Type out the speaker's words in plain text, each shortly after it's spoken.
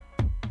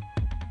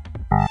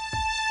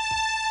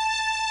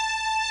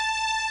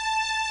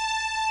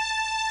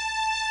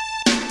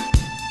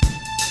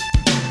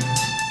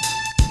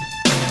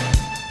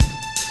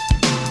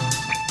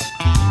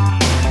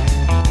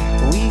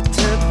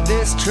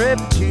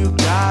New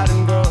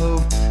Garden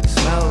Grove.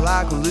 Smell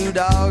like a blue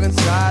dog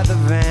inside the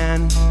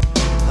van.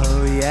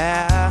 Oh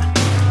yeah,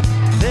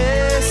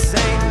 this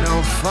ain't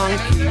no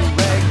funky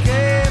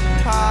reggae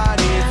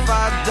party.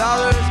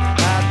 $5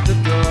 at the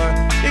door.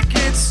 It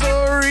gets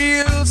so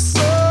real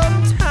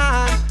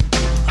sometimes.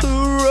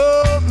 Who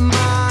wrote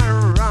my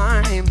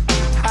rhyme?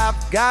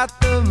 I've got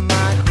the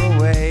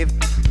microwave,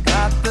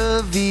 got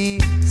the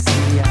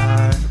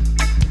VCR.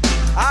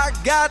 I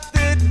got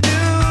the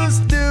deuce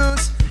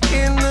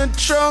in the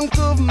trunk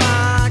of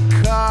my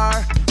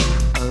car.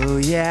 Oh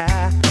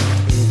yeah,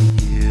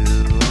 if you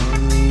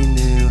only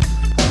knew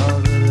all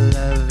the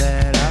love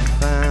that I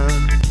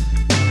found.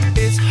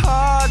 It's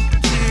hard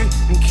to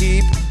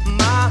keep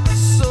my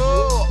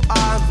soul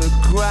on the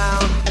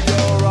ground.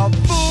 You're a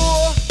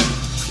fool,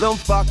 don't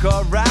fuck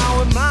around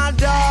with my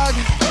dog.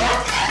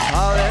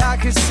 All that I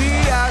can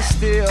see I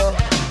steal.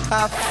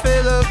 I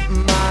fill up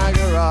my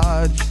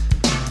garage.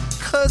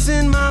 'Cause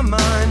in my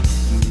mind,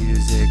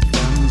 music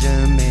from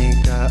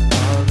Jamaica,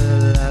 all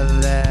the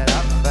love that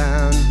I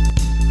found.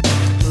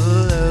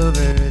 Pull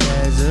over,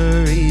 there's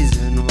a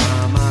reason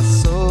why my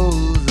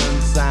soul's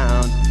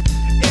unsound.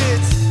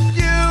 It's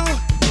you,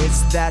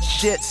 it's that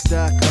shit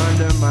stuck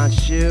under my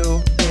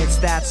shoe. It's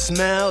that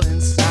smell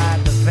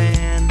inside the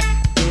van.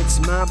 It's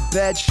my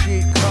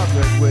bedsheet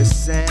covered with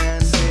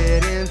sand.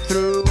 Sitting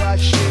through a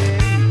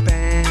shitty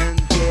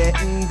band.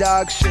 Getting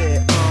dog shit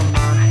on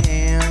my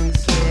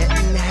hands.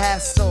 Getting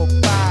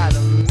hassled by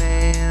the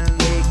man.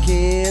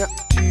 Waking up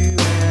to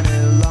an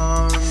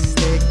alarm.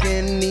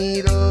 Sticking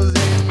needles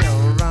in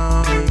your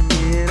arm.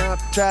 Picking up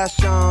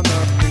trash on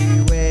the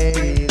freeway.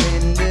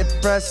 Feeling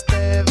depressed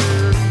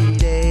every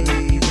day.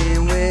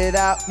 Leaving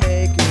without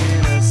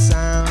making a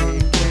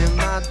sound. Picking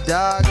my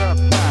dog up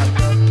by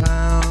the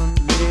pound.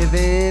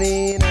 Living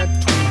in a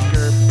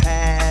tweaker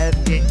pad.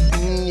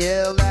 Getting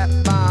yelled at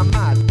by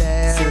my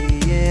dad.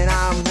 Saying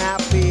I'm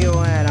happy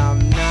when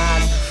I'm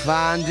not.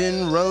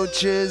 Finding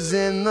roaches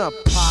in the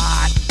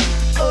pot.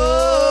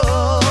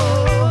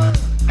 Oh,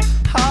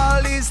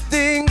 all these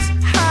things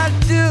I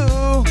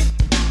do.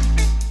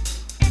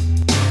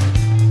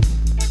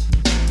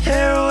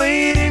 They're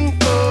waiting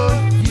for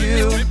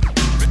you.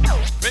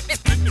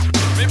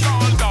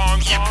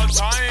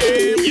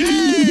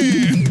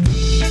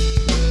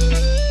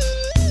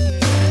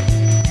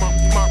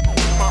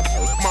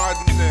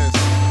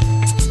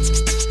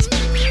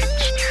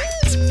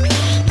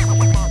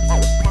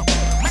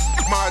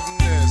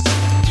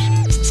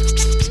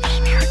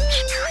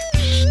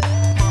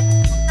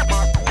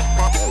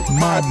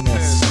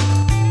 Madness.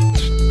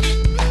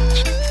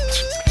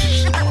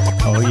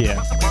 Oh yeah.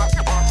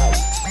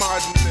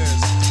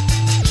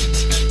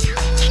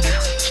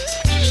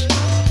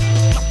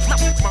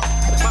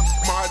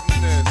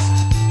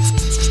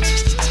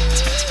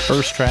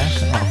 First track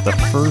off the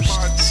first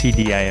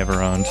CD I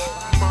ever owned.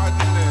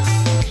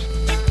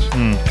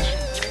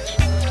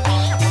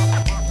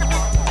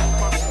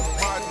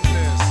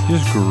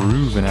 Just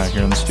grooving out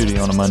here in the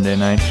studio on a Monday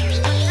night.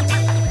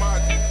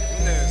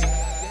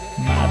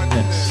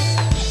 Madness.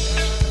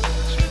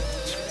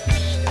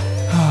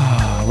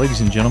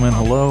 Ladies and gentlemen,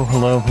 hello,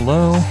 hello,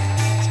 hello.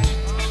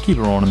 Keep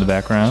it rolling in the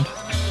background.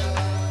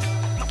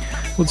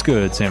 What's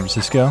good, San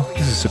Francisco?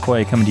 This is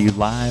Sequoia coming to you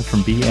live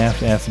from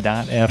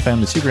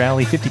BFF.FM, the Secret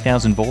Alley,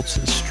 50,000 volts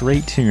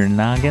straight to your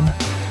noggin.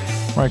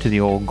 Right to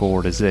the old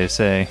gourd, as they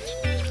say.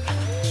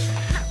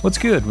 What's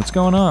good? What's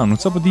going on?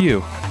 What's up with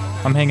you?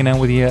 I'm hanging out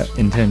with you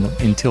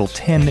until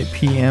 10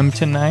 p.m.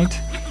 tonight.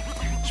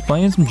 Just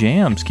playing some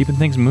jams, keeping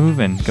things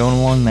moving, going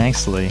along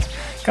nicely.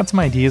 Got some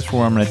ideas for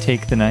where I'm going to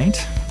take the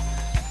night.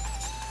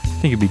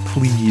 I think you'll be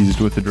pleased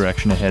with the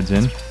direction it heads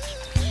in.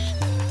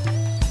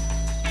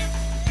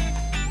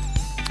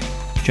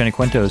 Jenny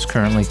Cuento is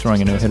currently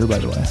throwing a no-hitter, by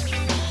the way.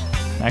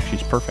 Actually,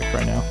 he's perfect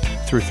right now.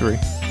 Through 3.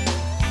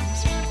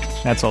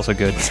 That's also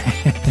good.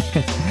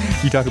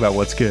 You talk about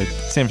what's good.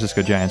 San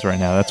Francisco Giants right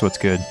now, that's what's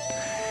good.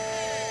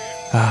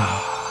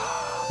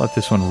 Let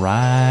this one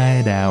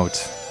ride out.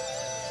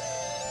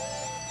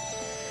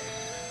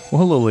 Well,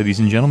 hello, ladies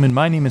and gentlemen.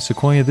 My name is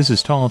Sequoia. This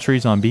is Tall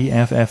Trees on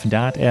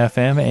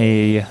BFF.FM,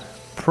 a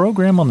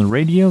program on the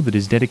radio that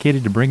is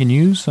dedicated to bringing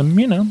you some,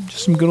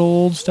 just some good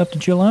old stuff to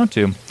chill out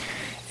to.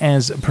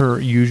 As per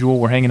usual,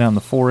 we're hanging out in the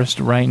forest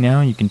right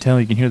now. You can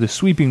hear the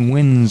sweeping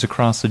winds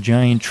across the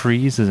giant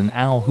trees as an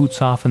owl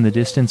hoots off in the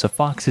distance. A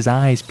fox's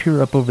eyes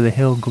peer up over the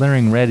hill,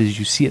 glaring red as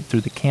you see it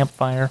through the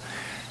campfire.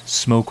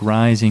 Smoke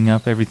rising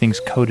up, everything's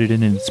coated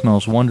in and it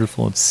smells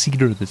wonderful. It's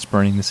cedar that's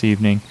burning this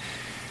evening.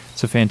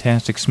 It's a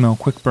fantastic smell,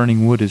 quick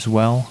burning wood as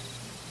well.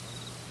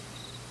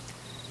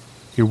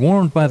 You're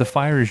warmed by the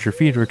fire as your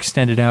feet are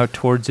extended out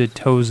towards it,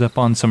 toes up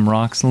on some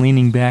rocks,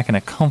 leaning back in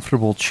a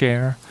comfortable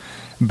chair.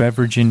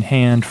 Beverage in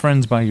hand,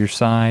 friends by your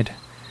side.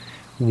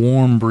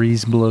 Warm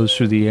breeze blows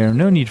through the air.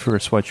 No need for a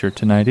sweatshirt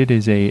tonight. It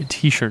is a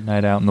t-shirt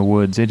night out in the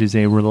woods. It is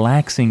a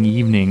relaxing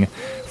evening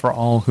for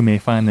all who may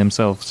find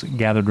themselves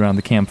gathered around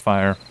the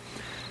campfire.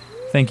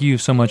 Thank you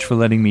so much for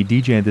letting me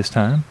DJ this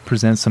time,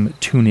 present some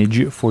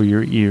tunage for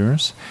your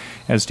ears,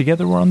 as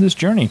together we're on this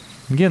journey.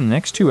 Again, the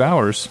next 2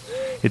 hours,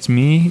 it's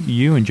me,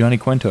 you, and Johnny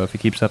Quinto if he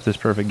keeps up this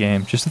perfect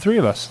game. Just the three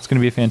of us. It's going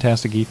to be a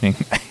fantastic evening.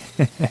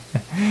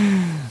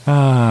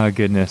 Ah,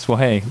 goodness. Well,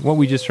 hey, what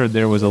we just heard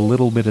there was a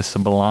little bit of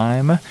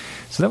Sublime.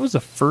 So that was the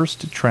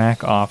first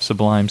track off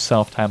Sublime's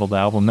self-titled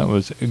album. That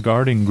was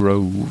Garden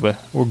Grove,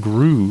 or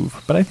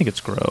Groove, but I think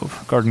it's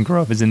Grove. Garden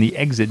Grove is in the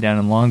exit down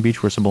in Long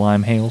Beach where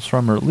Sublime hails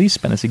from, or at least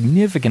spent a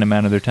significant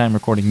amount of their time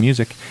recording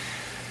music.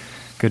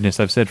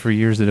 Goodness, I've said for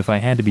years that if I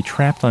had to be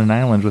trapped on an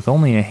island with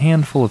only a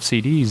handful of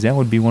CDs, that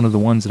would be one of the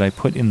ones that I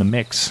put in the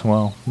mix.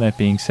 Well, that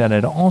being said,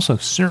 I'd also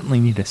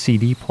certainly need a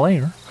CD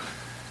player.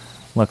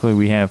 Luckily,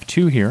 we have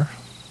two here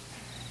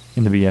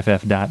in the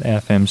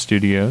BFF.FM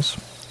studios.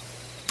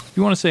 If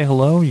you want to say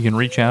hello, you can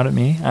reach out at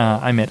me.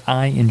 I'm at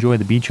I Enjoy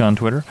the Beach on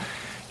Twitter.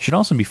 You should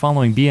also be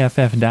following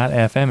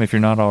BFF.FM if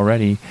you're not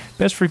already.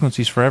 Best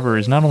Frequencies Forever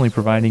is not only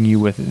providing you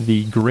with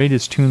the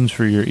greatest tunes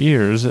for your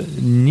ears,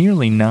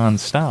 nearly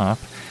non-stop,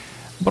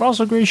 but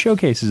also great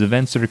showcases,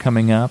 events that are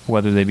coming up,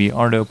 whether they be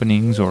art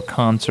openings or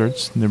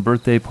concerts, their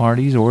birthday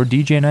parties, or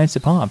DJ nights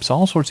at Pops.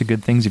 All sorts of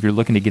good things if you're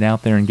looking to get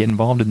out there and get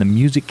involved in the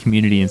music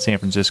community in San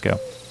Francisco.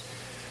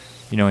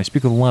 You know, I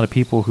speak with a lot of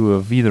people who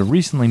have either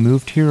recently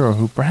moved here or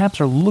who perhaps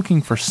are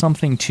looking for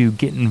something to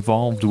get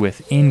involved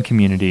with in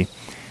community.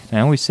 And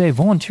I always say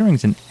volunteering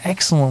is an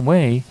excellent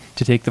way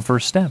to take the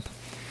first step.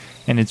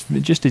 And it's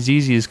just as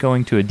easy as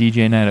going to a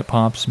DJ night at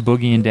Pops,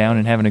 boogieing down,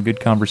 and having a good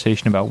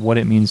conversation about what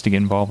it means to get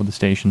involved with the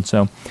station.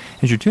 So,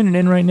 as you're tuning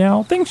in right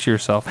now, think to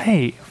yourself,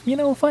 hey, you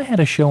know, if I had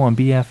a show on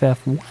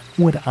BFF, what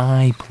would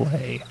I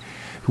play?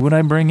 Who would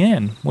I bring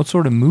in? What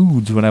sort of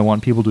moods would I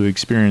want people to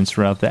experience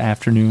throughout the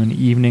afternoon,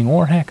 evening,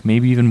 or heck,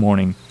 maybe even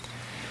morning?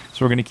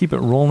 So we're going to keep it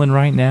rolling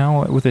right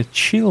now with a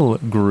chill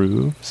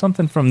groove,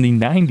 something from the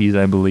 90s,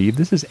 I believe.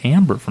 This is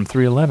Amber from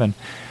 311.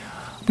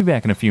 I'll be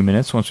back in a few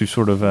minutes once we've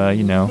sort of,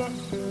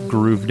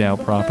 grooved out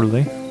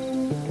properly.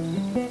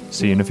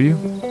 See you in a few.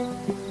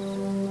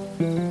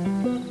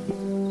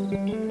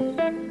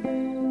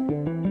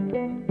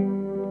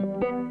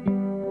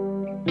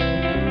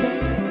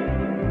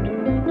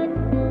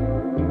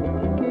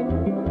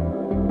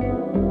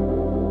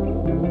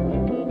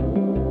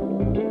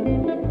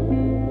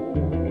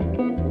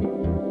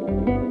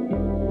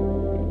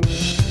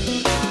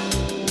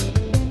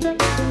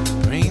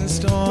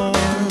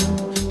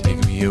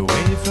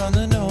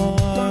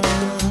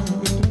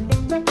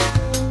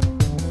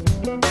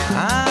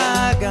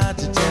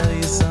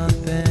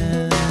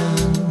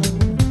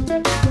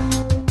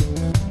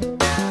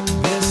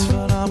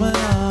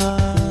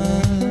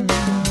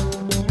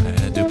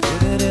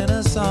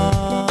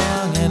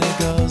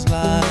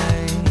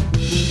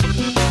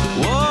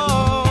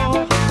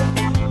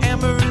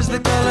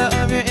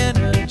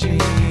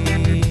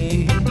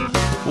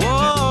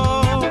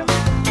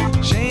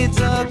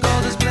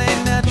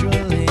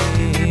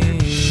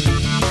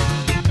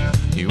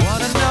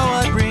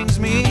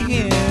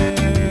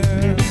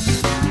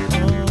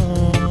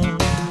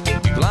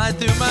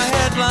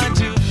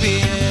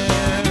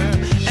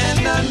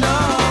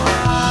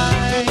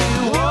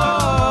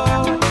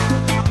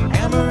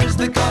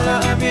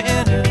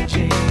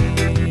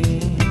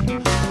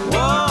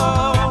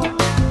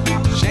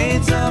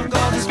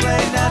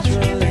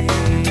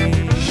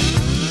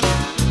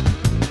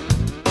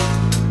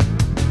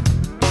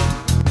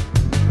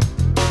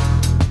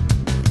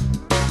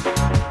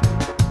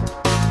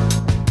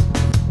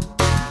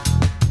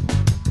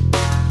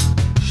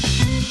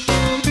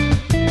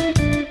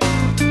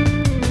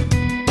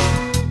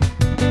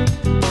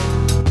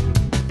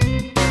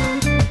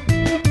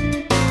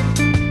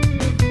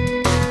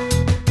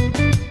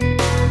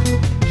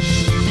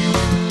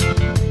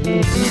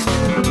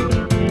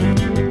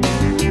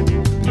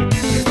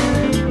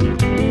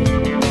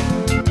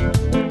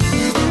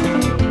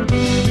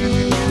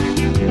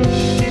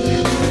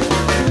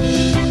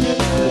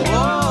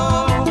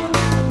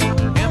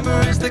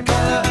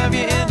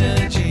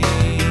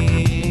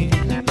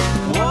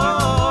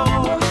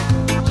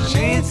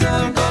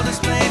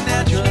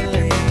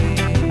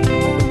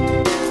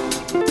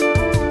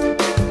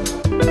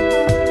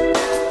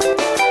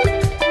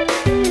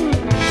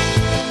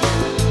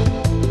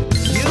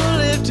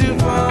 Too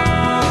far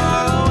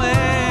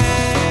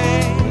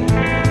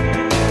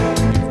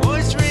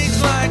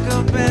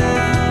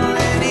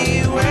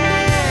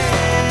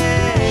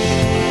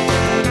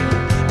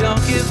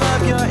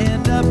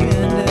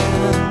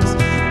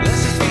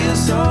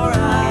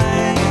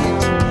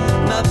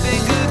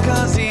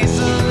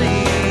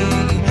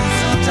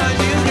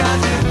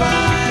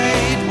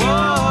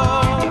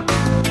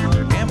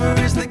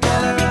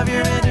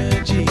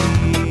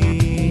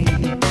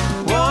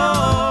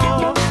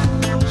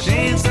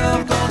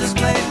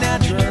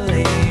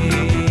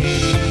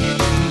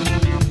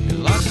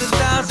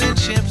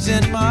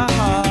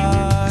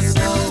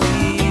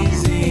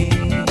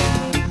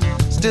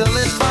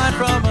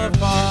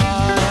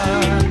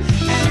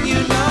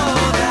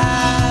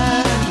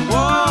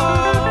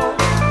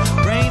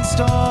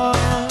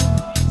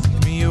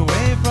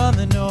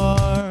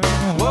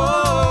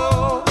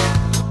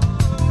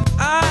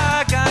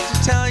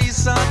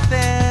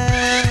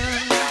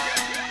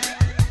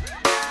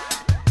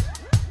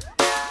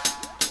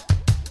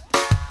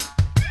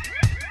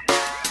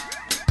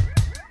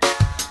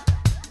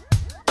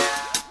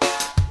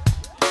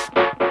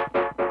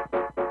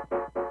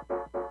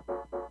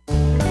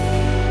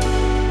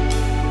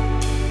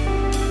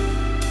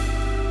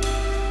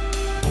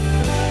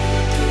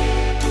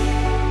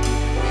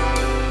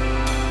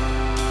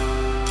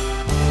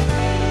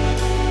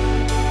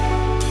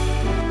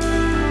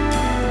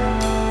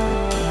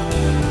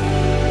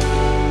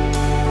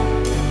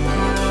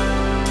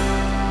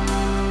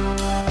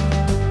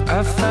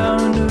I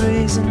found a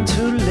reason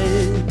to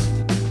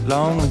live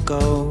long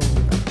ago.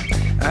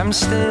 I'm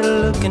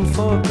still looking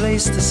for a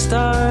place to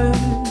start.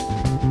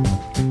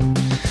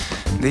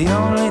 The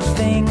only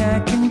thing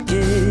I can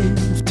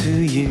give to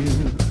you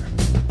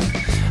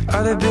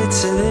are the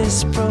bits of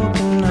this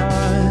broken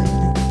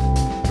heart.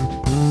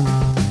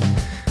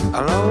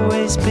 I'll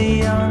always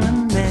be on the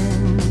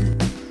mend.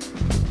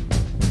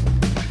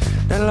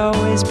 They'll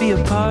always be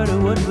a part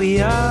of what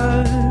we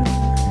are.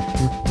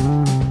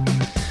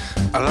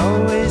 I'll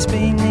always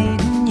be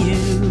needing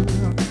you,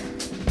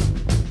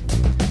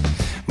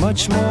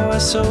 much more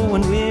so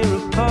when we're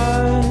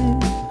apart.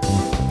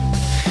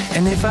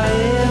 And if I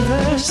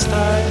ever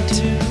start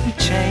to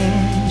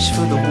change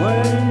for the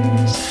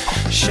worse,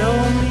 show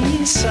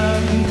me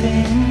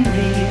something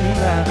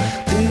real. I'll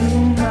do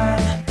my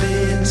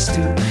best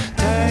to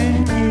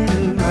turn it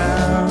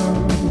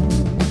around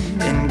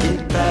and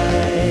get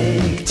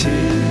back to you.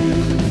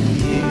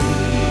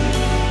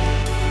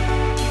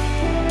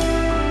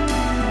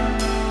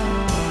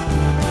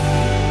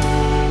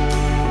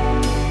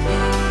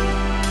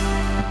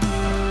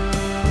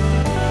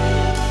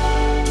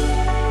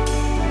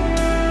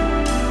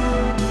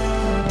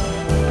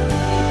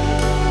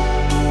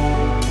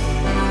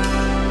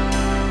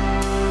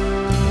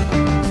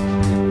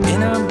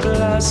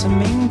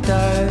 Blossoming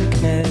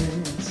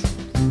darkness,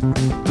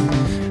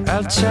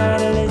 I'll try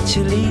to let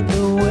you lead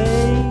the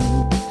way.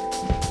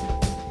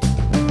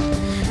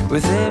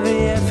 With every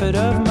effort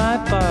of my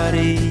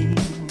body,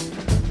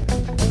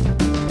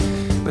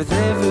 with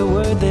every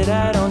word that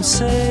I don't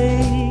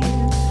say,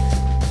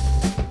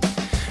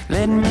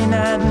 let me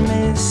not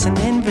miss an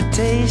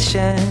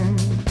invitation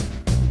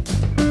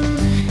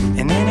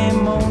in any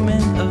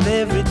moment of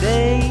every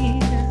day.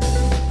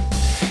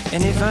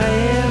 And if I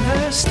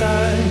ever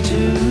start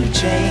to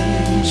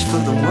change for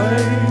the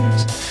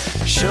worse,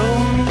 show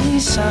me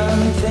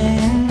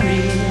something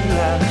real.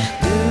 I'll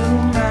do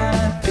my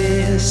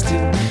best to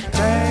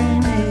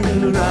turn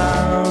it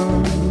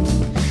around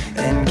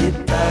and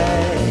get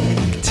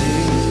back to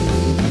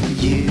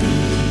you.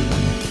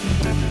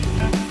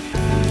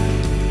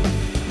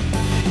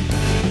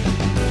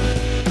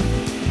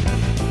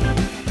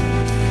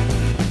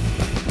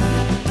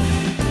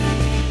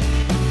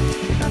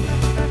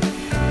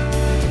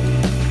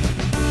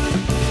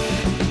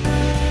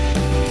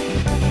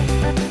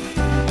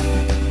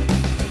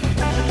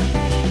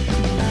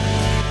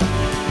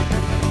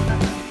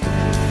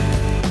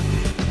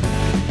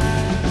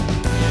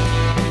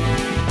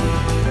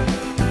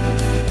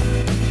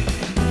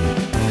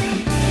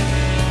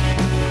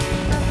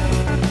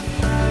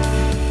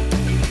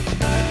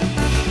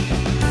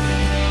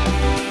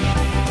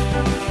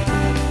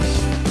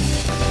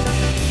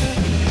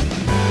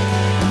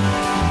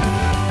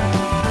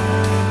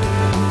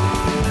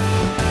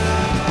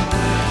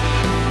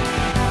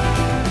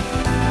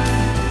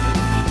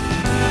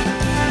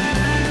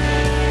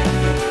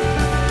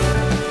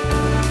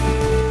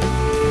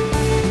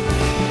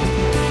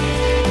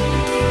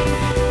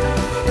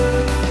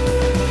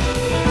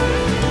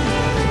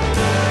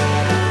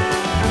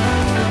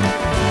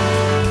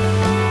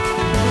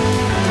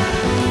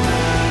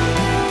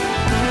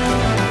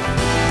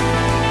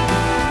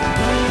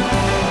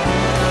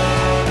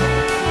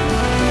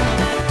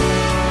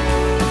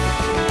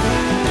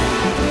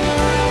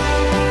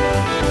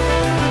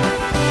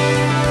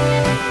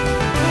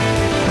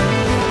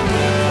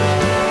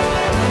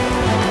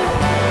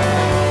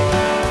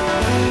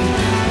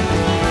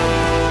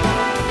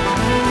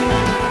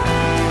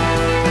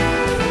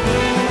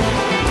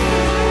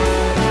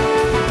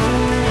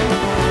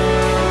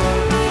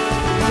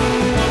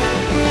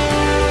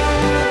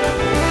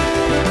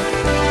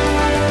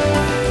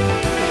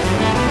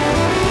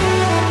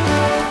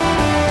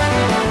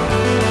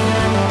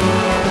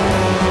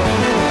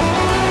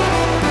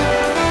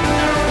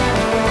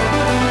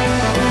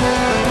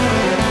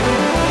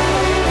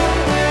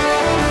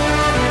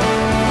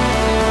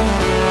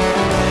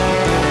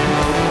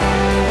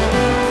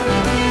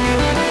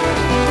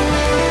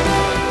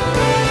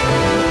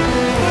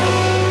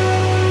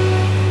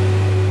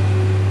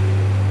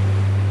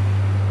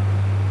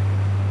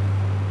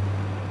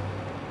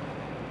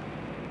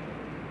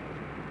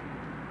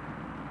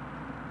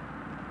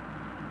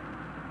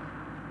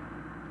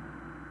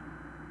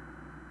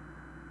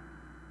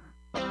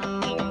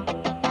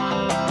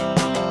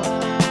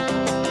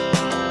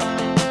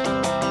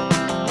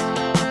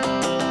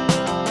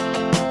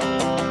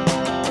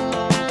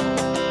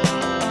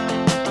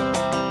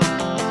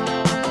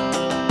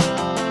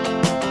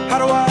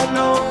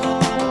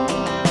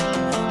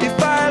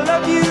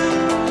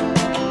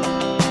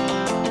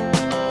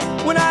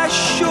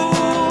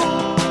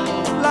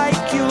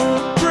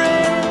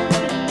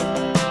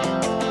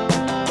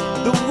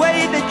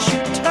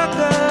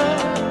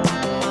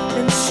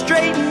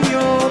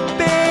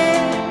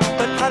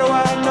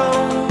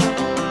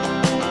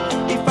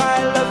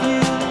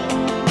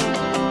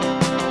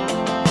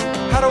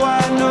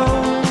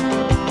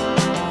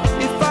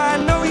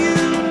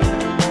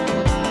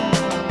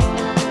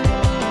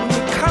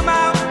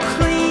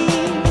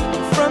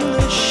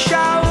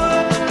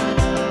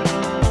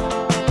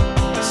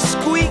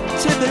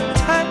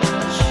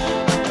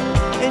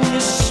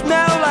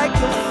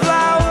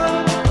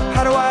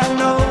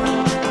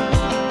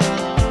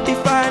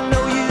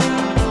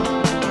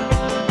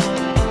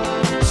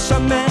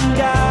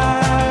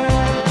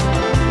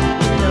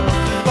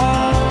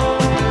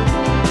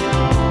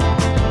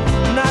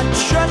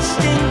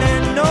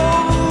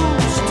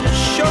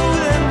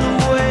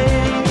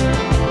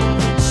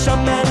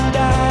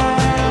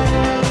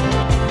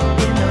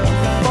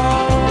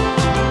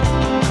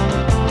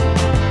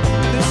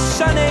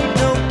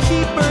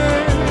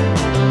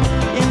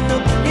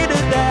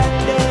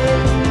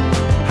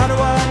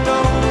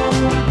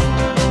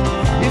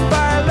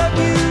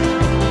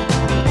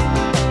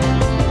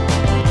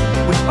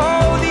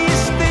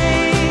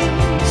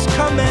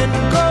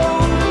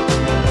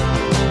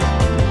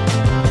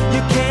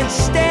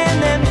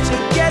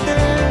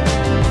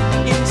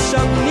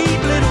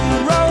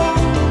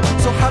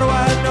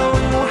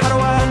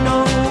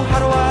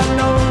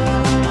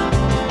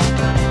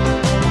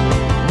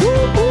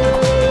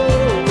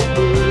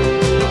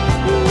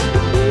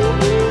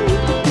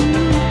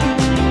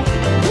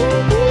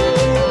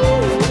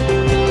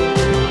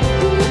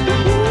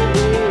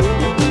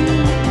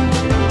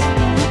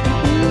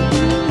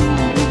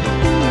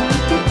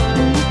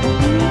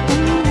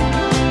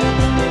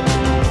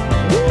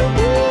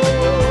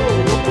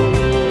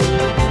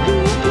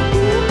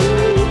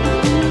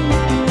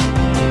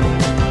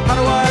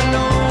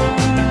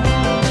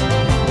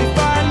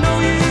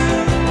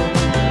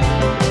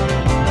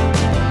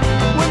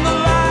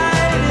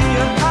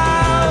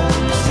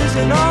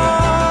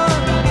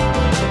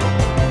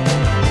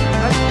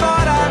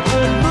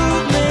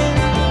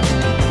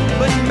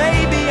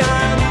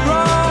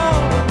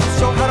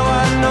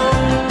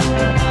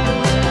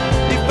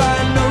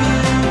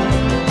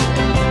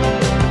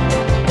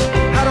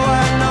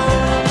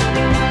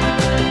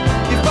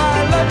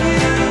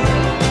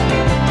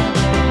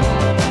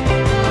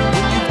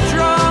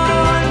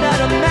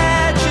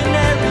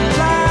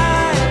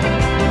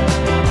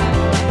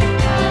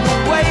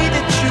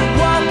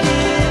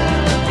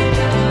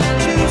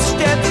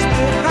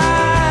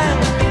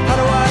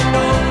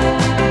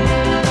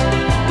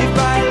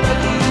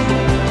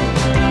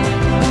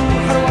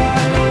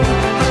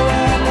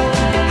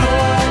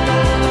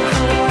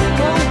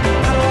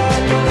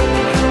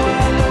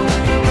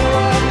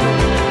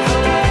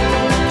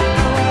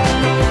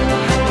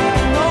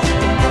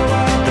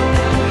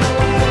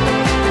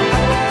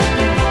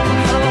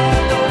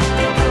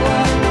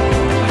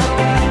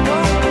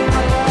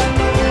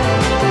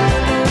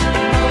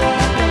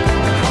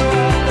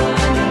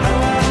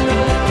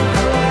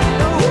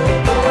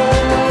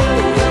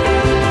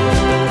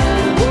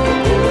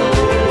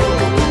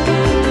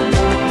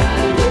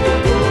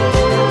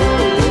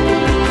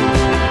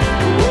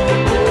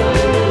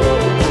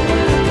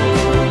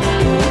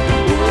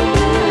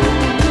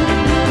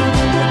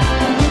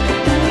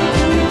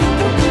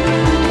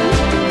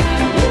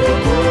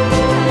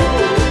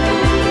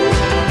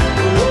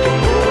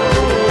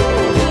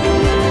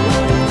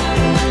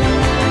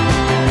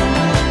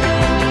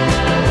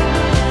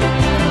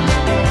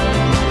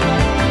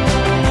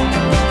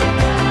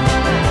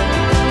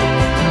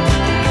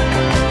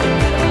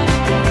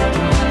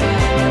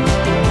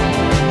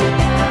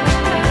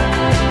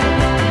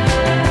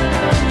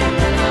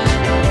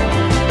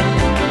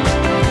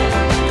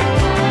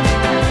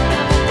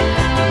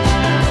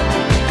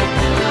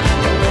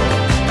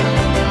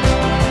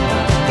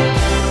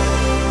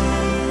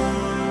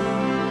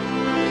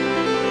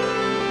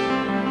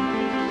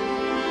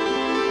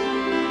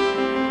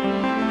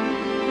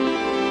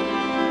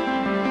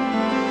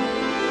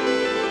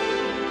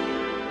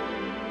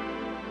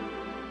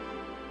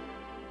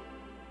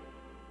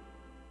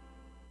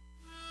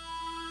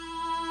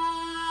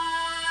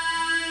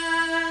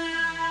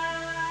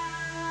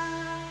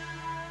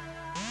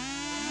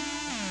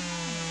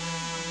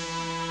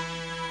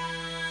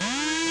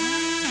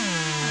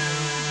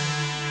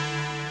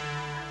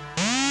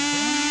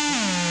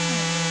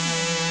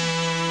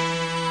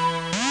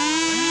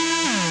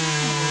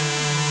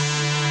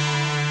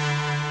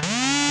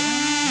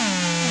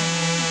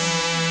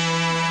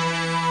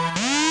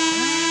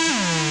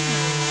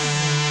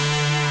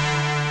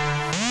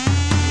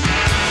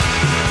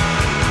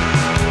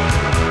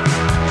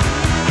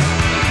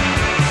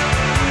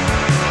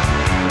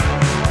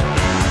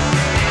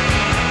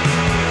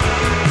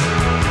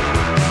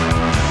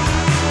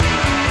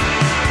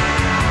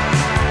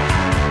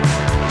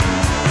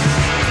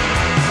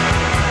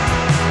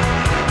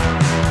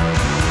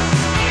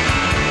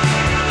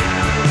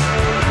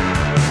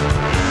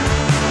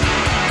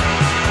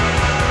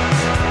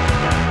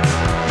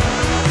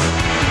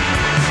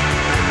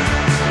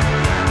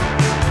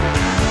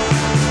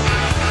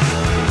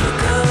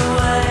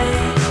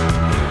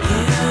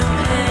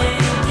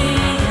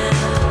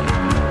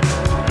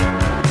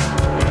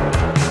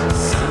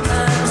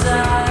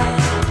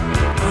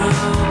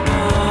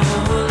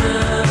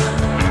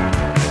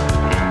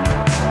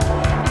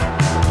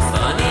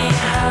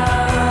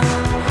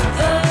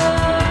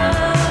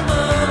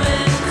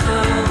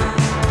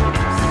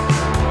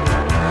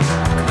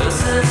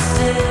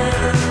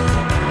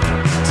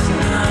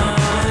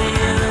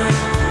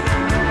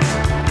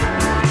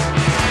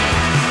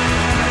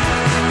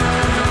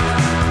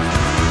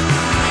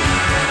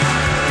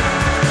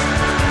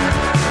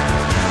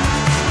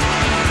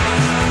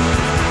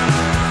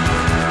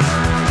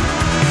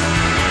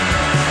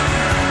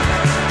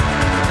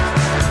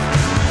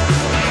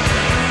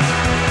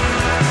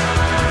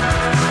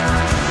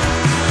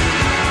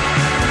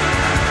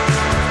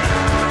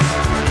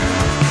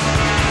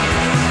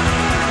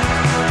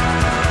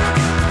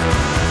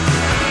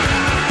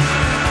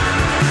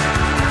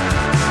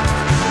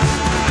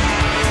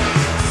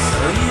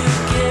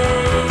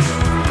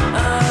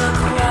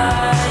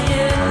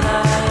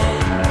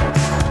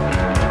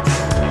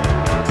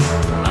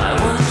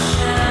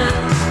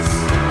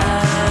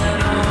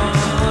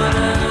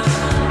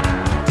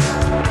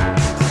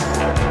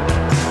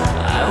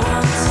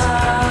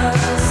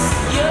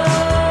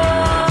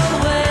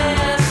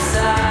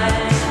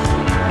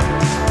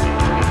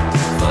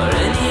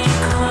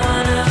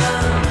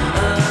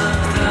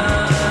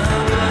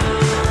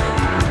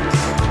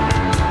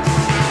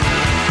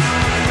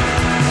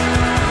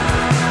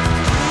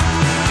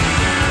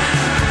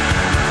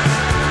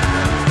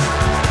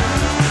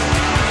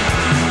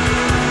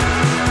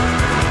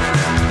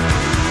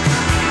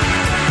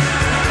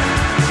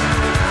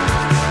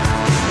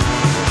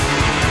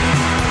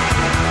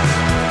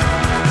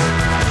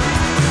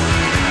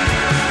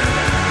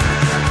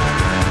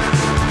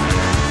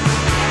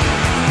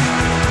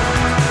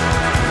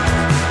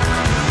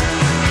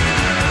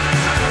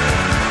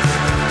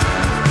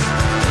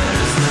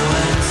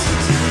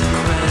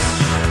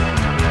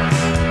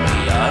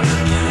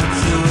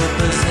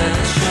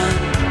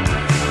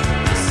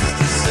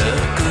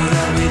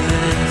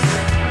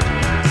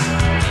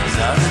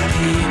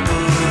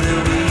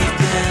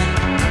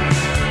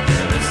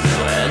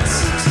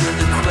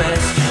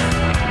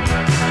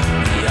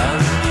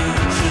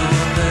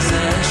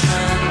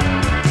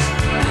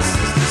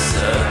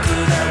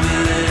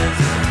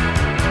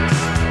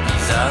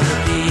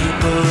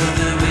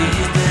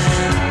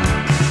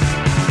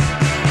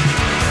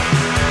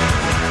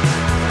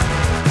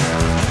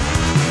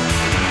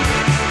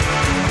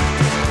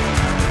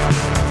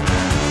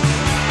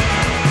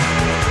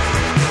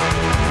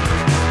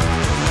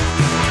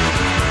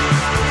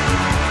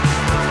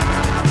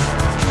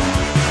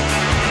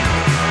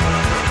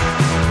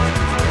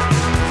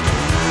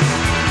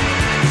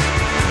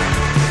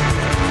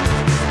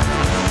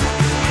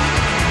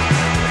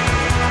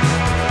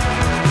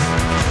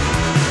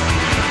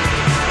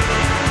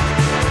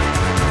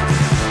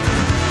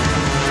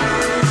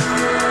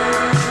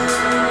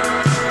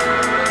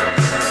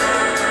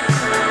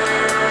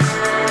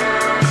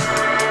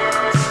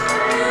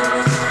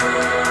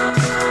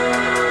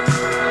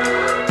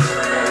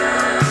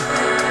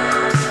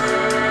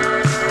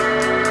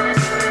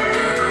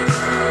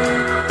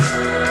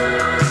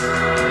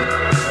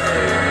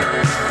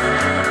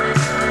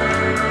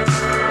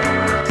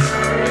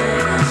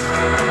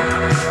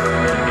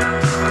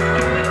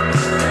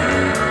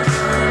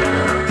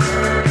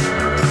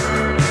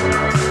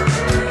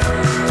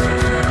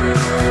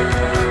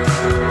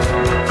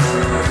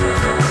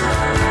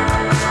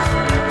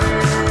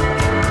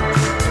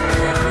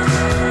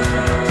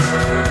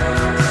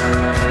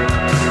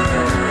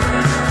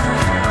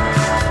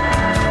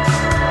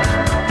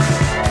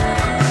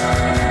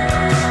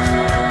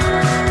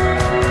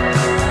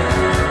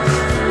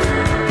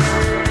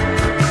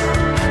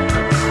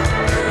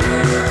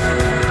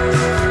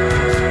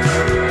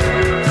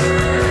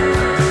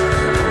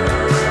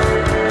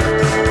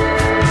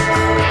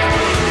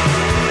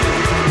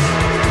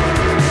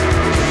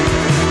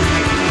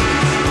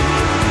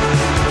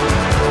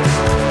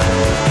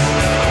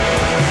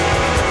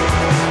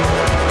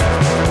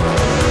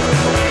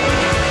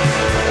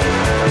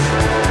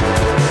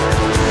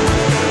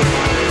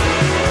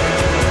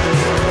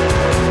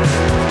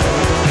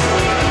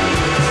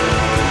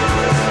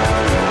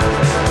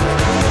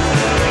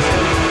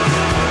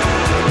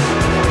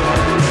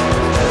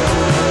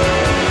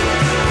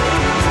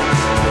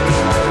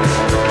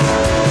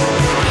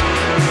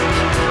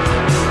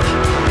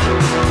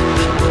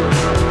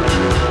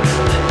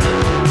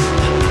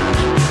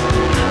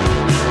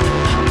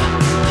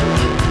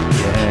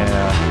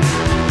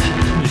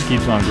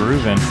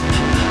 grooving.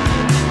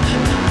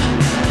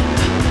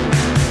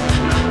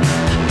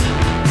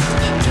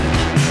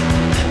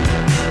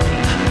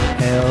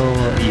 Hell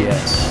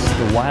yes.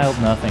 The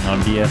Wild Nothing on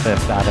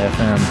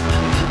BFF.fm.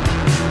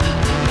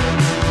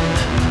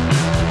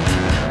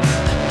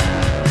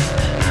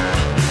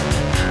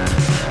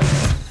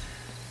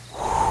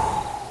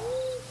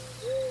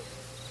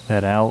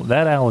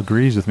 That owl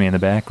agrees with me in the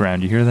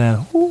background. You hear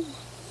that? Ooh,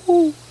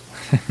 ooh.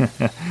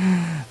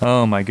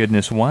 Oh my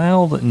goodness.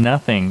 Wild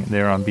Nothing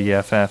there on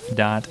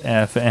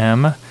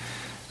BFF.fm.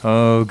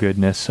 Oh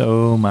goodness.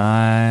 Oh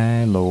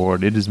my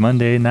lord. It is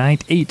Monday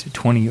night,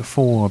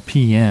 8:24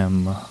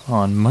 p.m.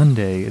 on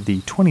Monday,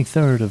 the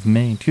 23rd of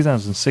May,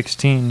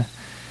 2016.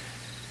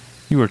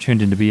 You are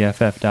tuned into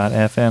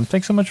BFF.fm.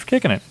 Thanks so much for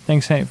kicking it.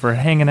 Thanks for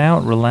hanging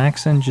out,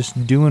 relaxing,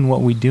 just doing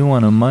what we do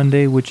on a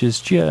Monday, which is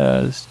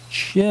just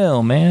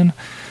chill, man.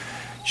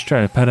 Just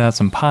try to put out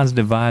some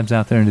positive vibes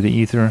out there into the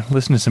ether,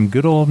 listen to some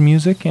good old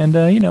music, and,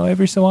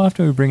 every so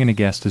often we bring in a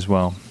guest as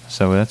well.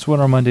 So that's what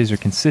our Mondays are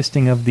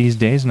consisting of these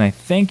days, and I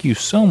thank you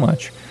so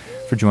much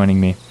for joining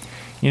me.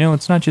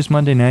 It's not just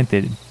Monday night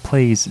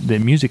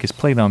that music is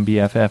played on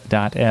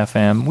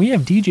BFF.fm. We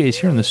have DJs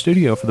here in the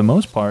studio for the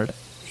most part,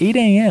 8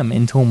 a.m.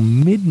 until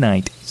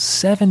midnight,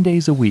 7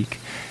 days a week.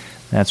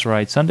 That's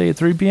right, Sunday at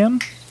 3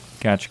 p.m.,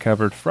 got you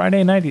covered.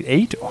 Friday night at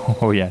 8,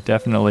 oh yeah,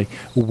 definitely.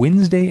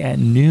 Wednesday at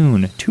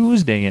noon,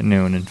 Tuesday at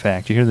noon, in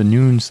fact. You hear the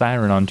noon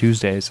siren on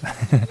Tuesdays.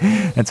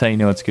 That's how you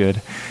know it's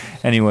good.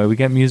 Anyway, we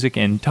got music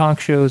and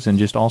talk shows and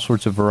just all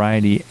sorts of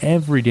variety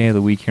every day of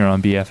the week here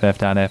on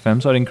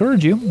BFF.fm. So I'd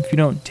encourage you, if you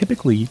don't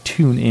typically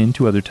tune in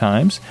to other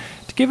times,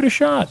 to give it a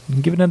shot.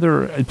 Give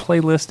another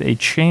playlist a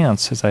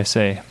chance, as I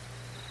say.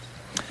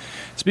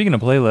 Speaking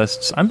of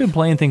playlists, I've been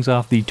playing things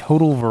off the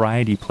Total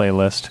Variety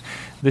playlist.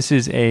 This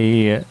is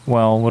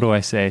what do I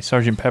say?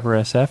 Sgt. Pepper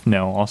SF?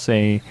 No, I'll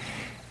say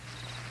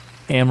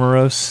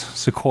Amorous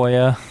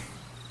Sequoia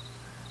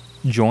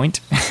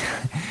Joint.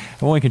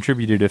 I've only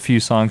contributed a few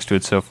songs to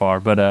it so far,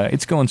 but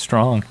it's going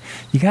strong.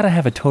 You gotta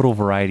have a Total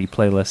Variety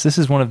playlist. This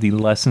is one of the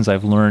lessons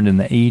I've learned in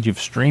the age of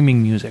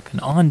streaming music,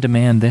 and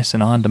on-demand this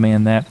and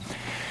on-demand that.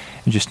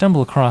 And just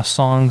stumble across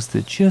songs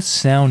that just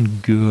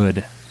sound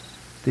good.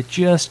 That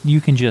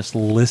you can just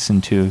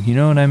listen to, you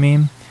know what I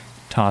mean?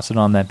 Toss it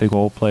on that big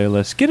old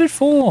playlist. Get it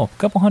full. A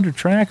couple hundred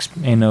tracks,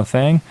 ain't no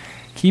thing.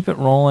 Keep it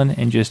rolling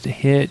and just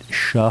hit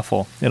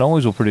shuffle. It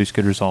always will produce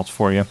good results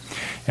for you.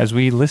 As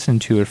we listen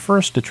to it,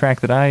 first, a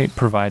track that I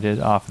provided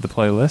off of the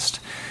playlist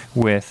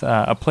with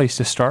A Place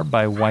to Start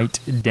by White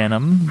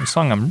Denim, a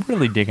song I'm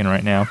really digging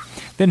right now.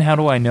 Then How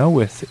Do I Know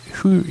with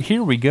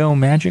Here We Go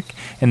Magic,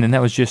 and then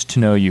that was Just to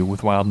Know You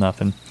with Wild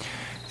Nothing.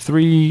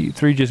 Three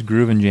just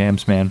grooving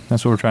jams, man.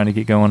 That's what we're trying to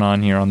get going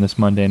on here on this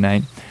Monday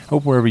night.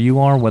 Hope wherever you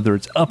are, whether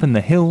it's up in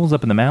the hills,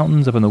 up in the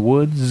mountains, up in the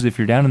woods, if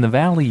you're down in the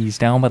valleys,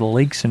 down by the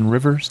lakes and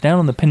rivers, down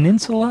on the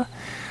peninsula,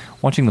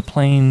 watching the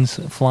planes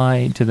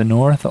fly to the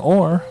north,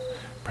 or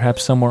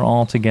perhaps somewhere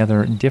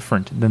altogether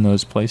different than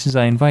those places,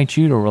 I invite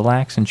you to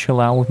relax and chill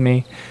out with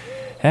me.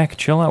 Heck,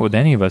 chill out with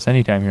any of us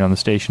anytime you're on the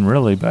station,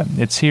 really, but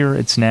it's here,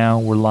 it's now,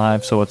 we're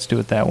live, so let's do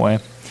it that way.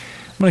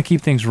 I'm going to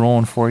keep things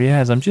rolling for you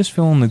as I'm just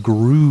feeling the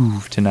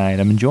groove tonight.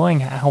 I'm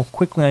enjoying how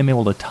quickly I'm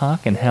able to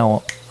talk and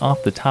how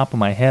off the top of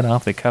my head,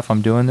 off the cuff,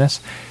 I'm doing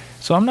this.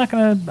 So I'm not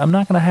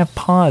gonna have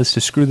pause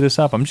to screw this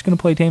up. I'm just gonna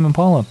play Tame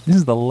Impala. This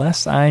is The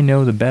Less I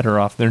Know the Better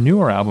off their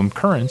newer album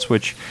Currents,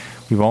 which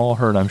we've all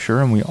heard, I'm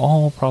sure, and we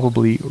all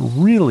probably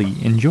really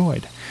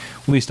enjoyed.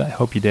 At least I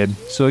hope you did.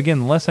 So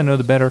again, The Less I Know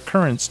the Better,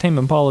 Currents, Tame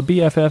Impala,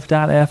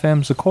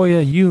 BFF.fm, Sequoia,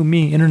 you,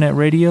 me, Internet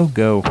Radio,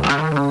 go.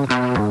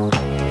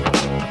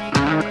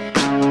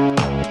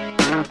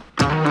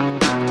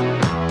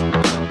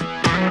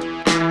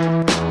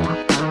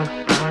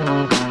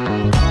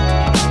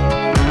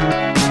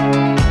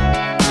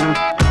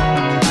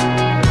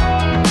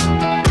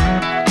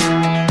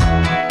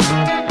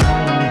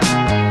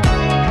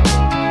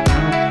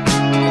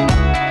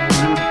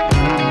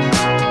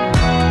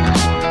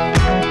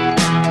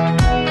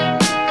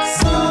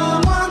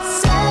 Someone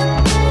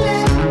said we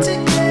live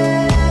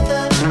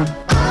together.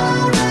 I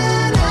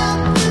ran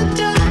out the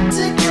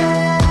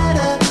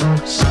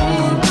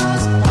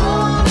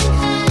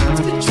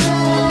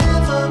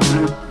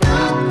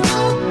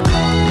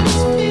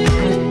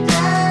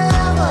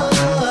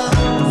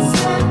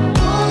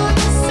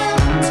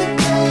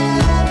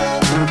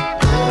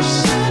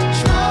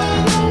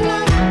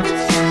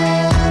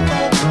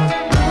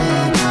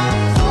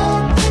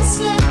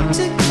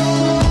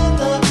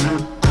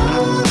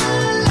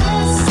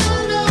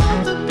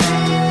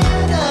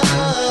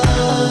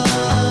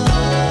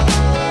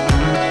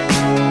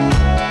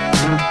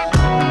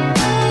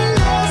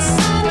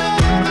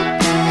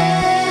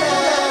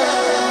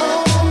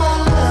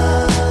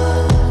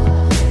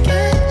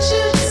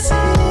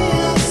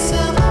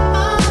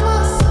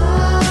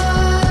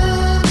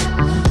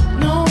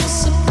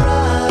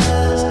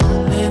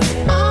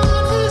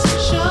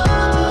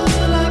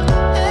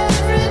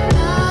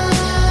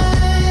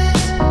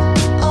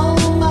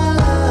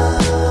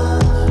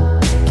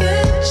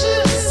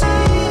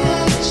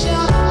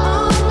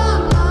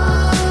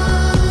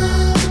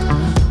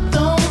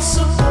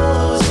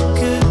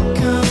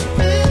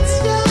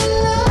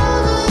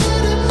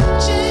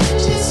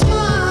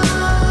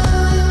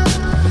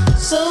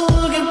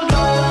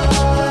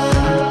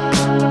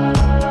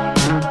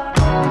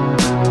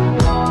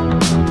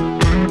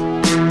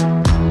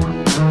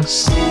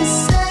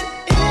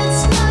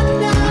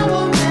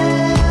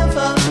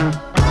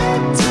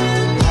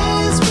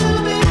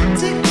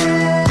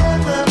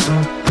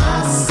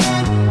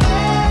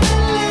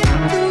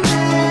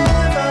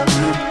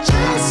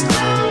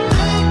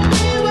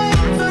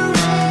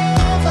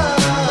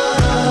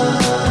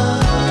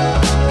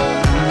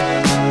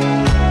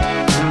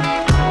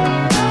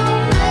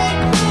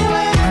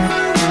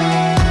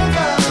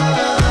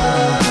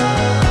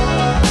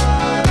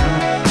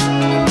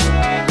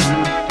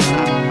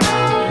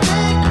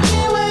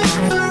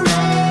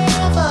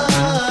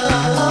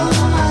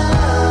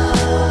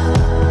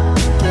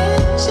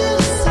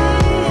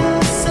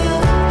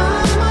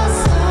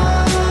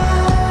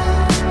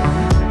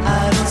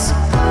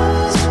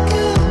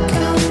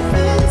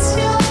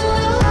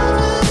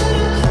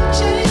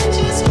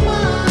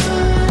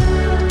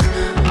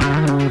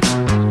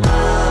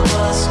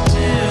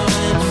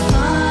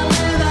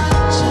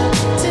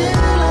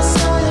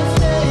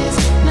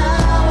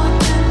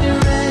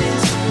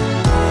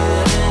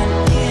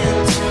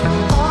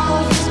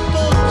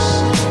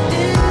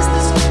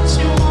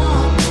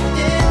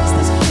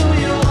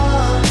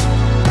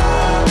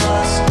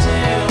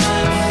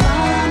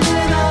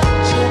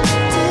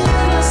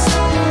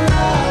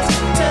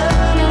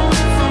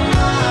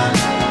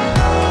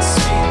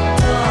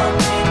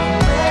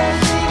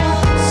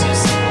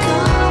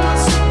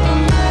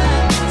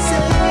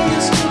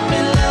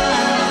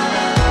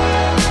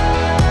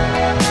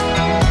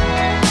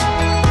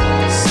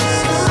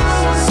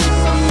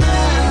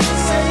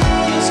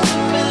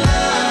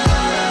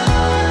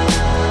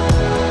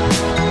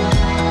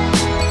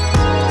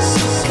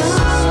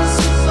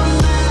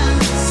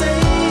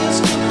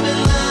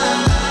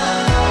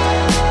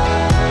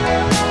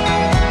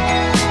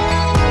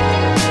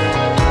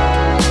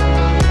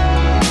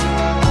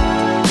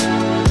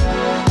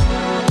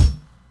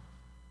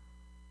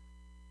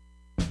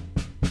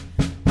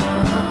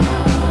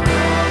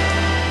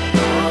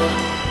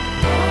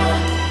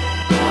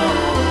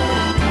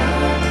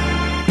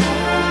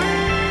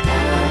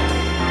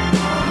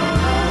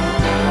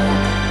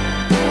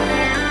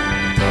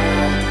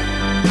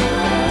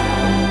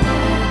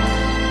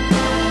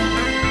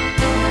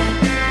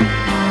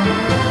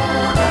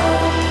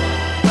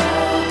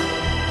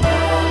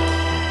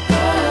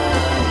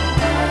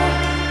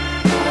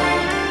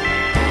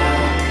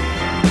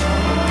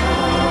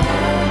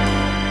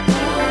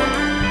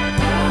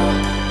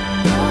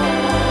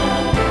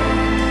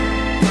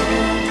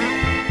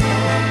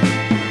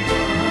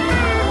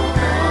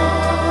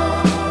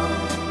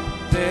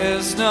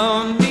There's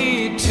no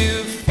need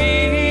to fear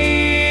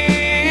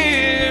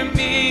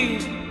me,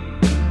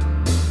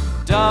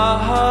 darling.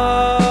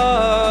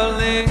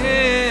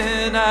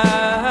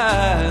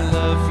 I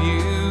love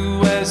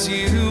you as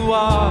you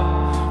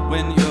are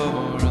when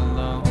you're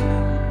alone.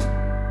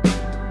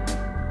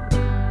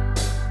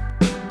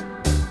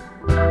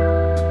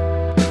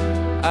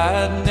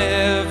 I'd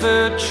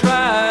never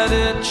try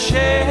to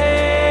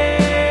change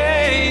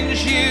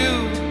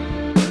you,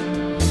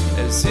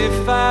 as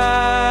if I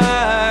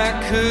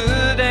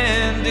could,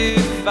 and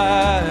if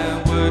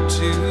I were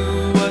to,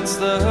 what's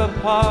the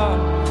part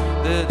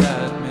that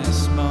I'd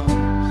miss most?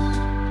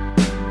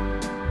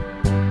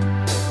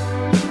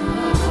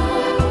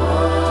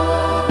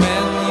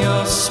 When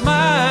you're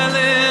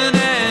smiling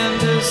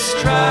and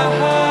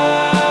astride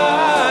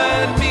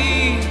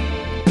me,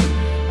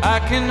 I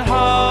can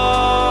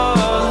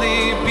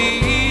hardly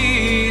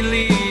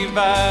believe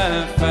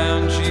I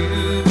found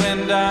you,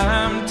 and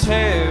I'm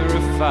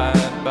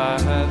terrified by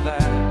that.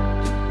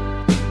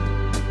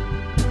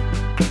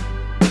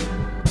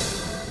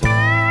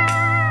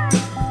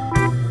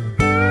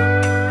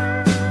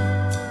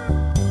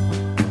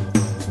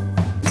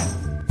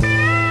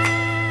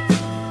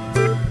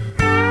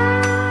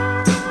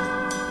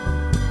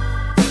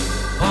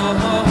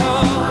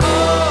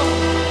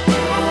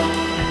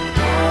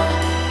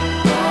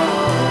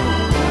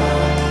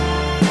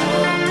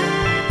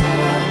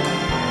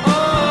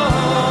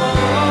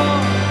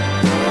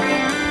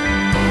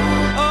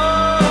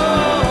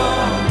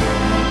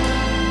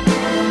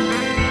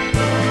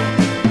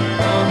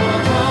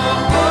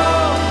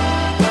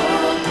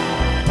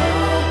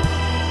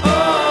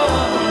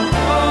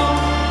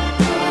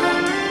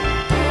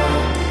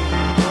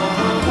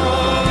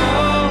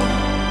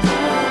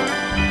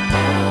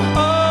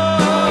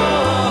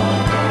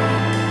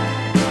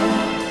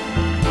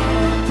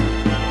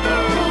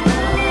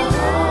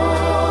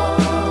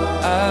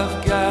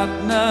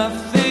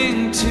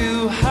 Nothing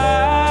to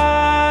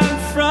hide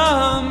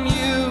from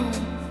you,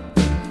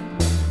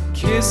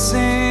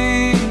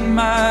 kissing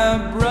my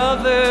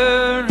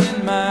brother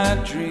in my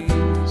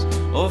dreams,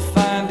 or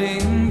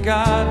finding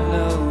God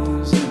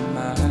knows in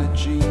my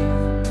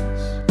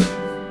jeans.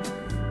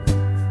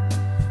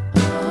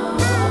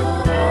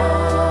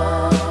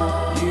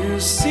 You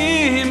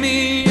see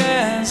me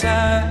as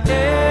I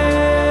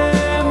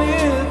am,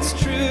 it's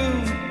true,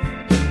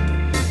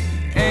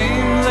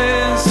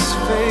 aimless,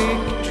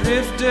 fake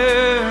drifter,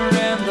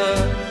 and the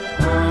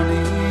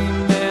horny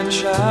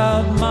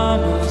man-child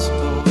mama's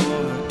boy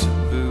to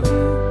boot.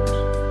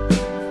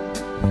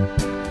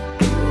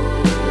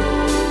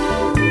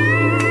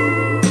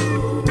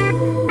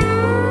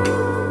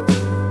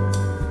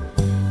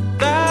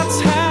 That's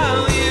how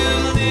you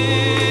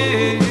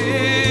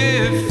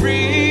live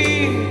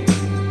free,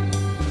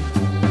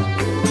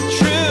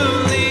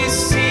 truly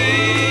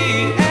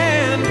see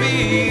and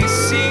be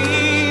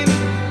seen.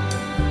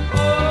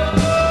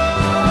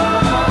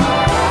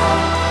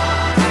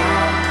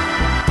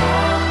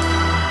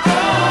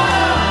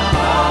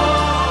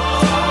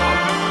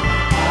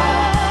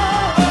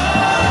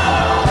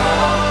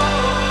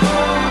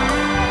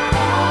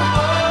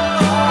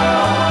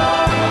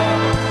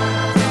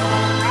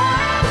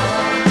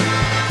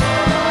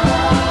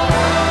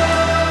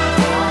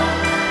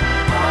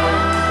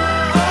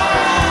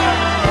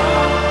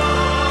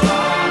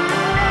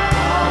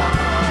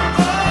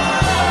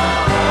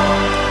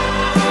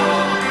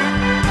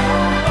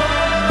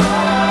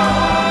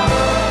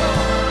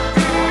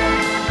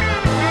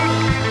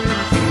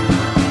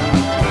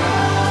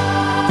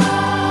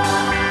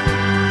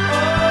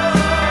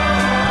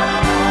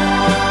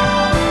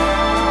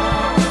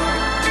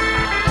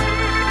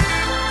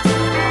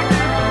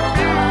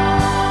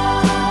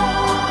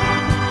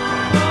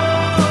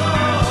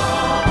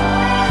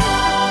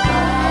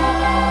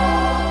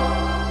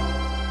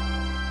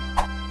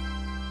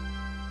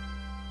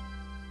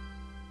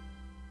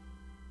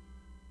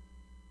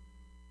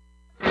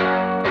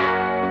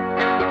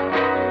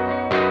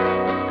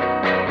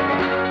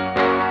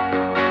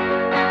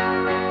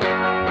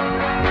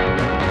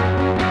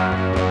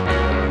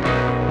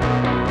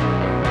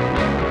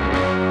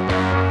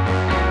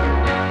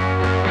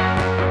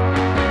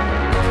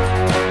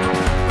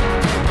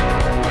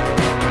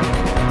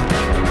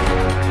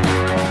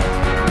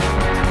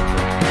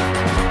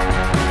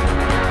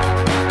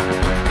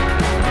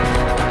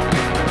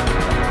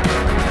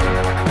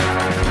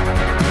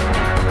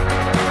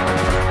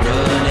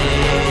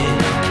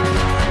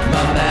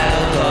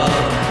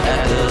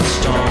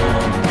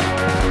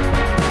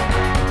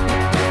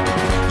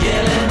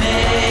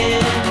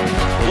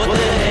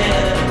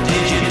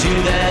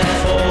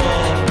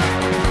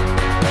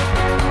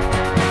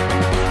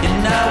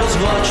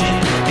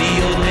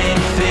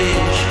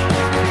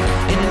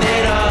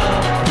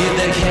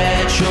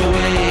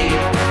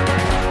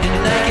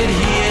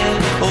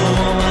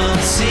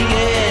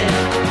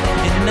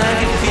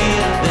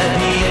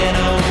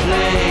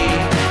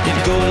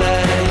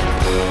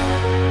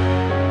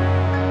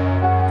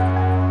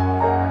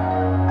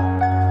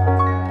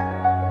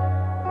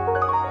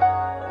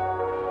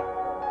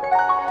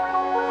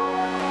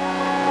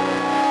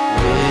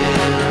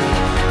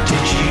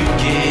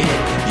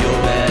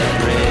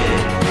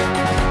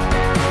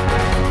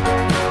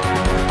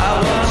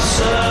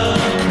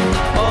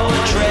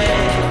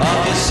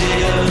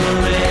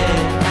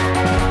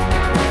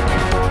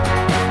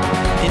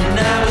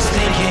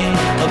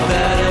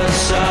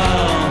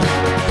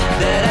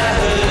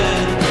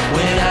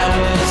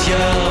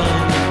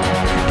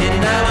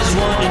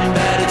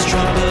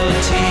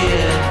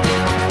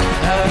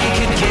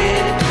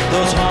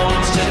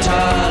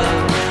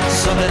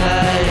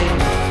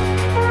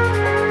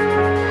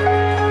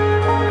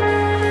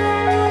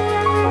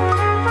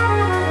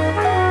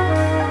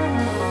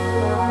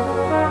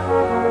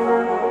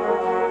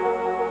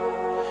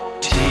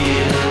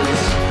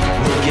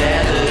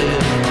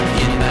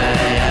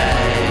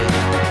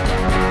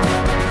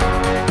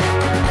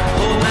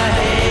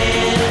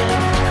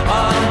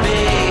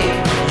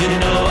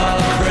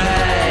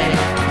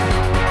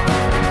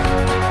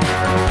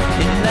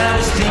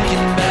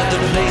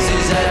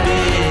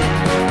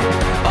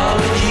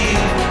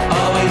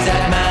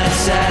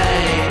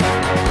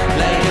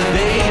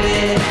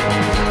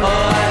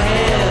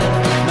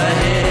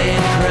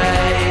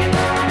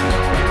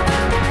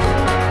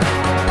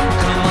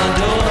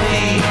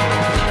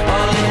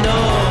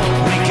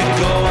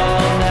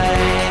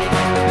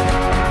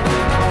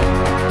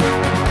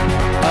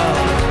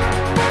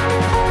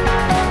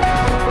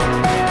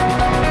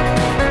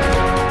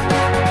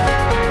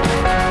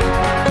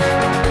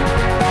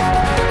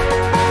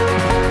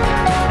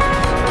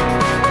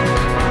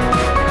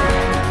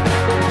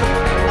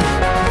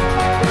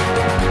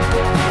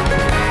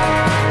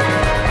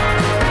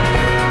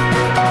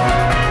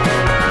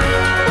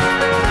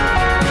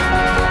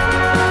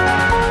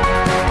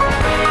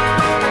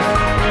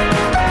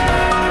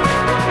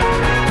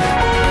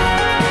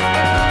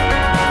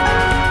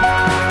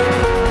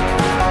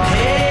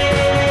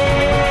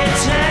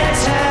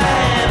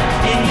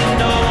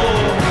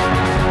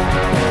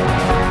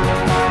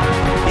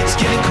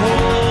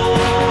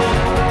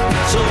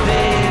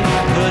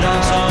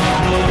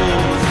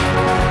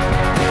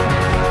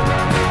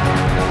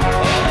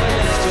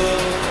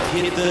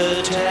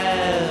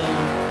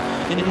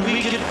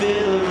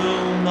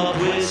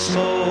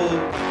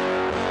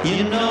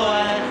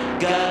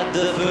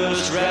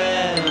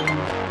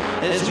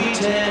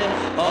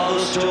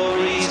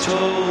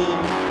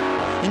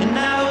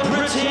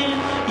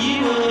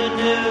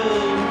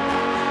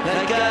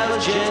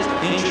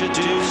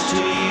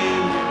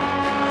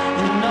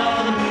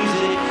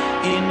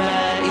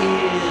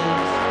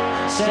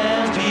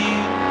 sounds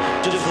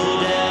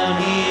beautiful down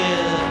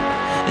here,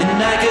 and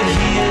I could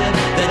hear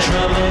that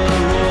drummer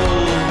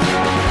roll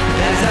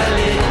as I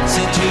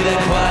listen to that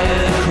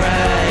choir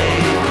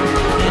cry,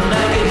 and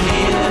I could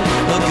hear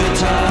a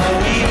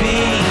guitar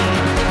weeping.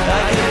 I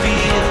could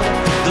feel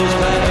those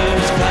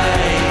pipers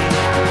play,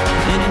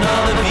 and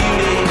all the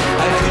beauty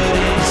I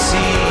couldn't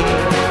see.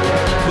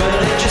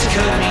 Well, it just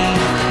cut me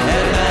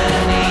at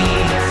my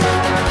knees,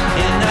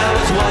 and I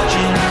was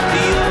watching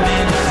the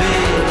open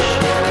fish,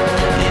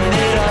 and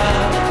they'd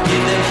all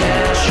give their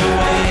catch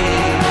away,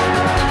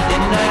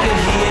 and I could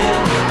hear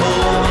a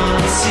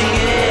woman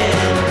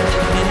singing,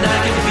 and I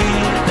could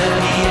feel that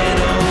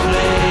piano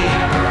play.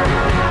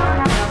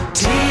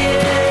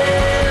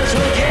 Tears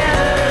were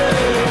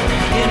gathered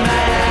in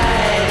my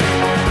eyes.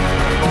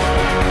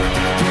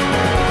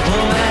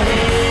 Hold my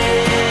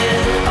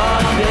head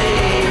on,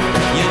 babe,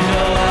 you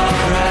know I'll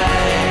cry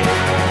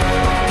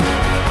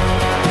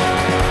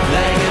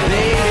like a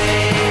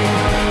baby.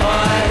 Oh,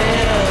 I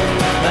held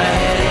my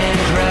head and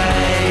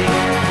cried.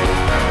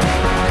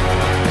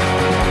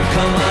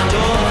 Come on,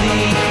 don't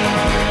leave,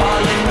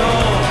 all you know,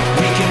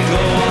 we can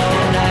go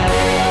all night.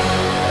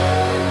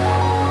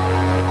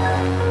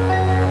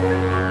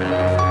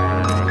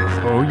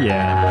 Oh,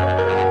 yeah.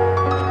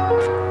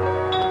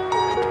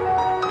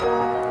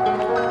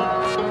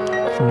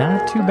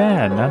 Not too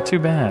bad, not too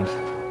bad.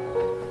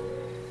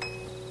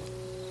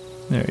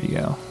 There you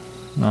go.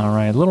 All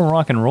right, a little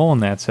rock and roll in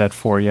that set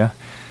for you.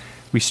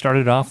 We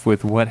started off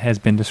with what has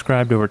been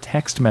described over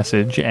text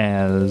message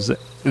as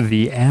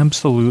the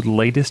absolute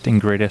latest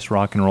and greatest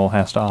rock and roll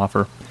has to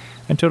offer.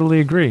 I totally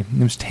agree.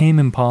 It was Tame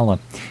Impala.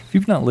 If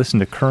you've not listened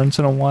to Currents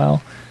in a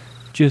while,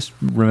 just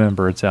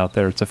remember it's out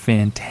there. It's a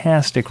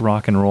fantastic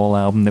rock and roll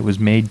album that was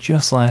made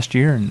just last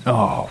year, and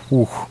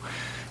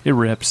it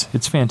rips.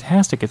 It's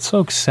fantastic. It's so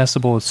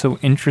accessible. It's so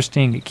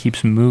interesting. It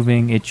keeps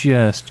moving. It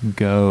just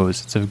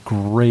goes. It's a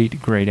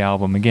great, great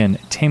album. Again,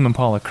 Tame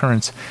Impala,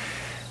 Currents.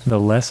 The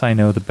less I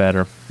know, the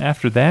better.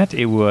 After that,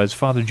 it was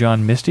Father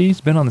John Misty. He's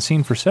been on the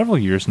scene for several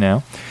years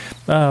now,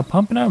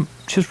 pumping out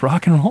just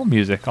rock and roll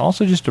music.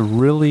 Also just a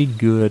really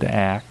good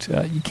act.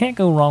 You can't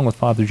go wrong with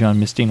Father John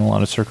Misty in a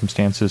lot of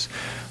circumstances,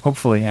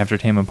 hopefully after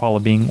Tame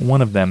Impala being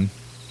one of them.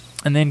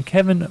 And then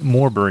Kevin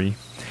Morbury.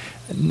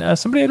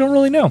 Somebody I don't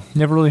really know.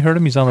 Never really heard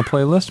him. He's on the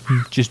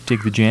playlist. Just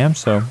dig the jam,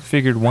 so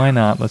figured why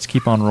not? Let's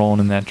keep on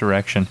rolling in that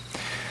direction.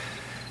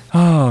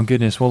 Oh,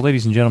 goodness. Well,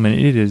 ladies and gentlemen,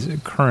 it is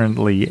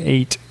currently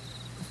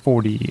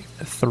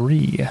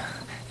 8:43.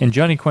 And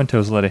Johnny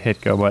Quinto's let a hit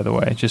go, by the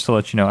way, just to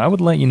let you know. I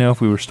would let you know if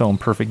we were still in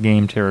perfect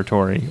game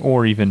territory,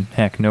 or even,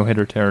 heck,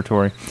 no-hitter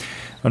territory.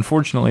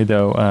 Unfortunately,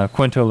 though,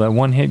 Quinto let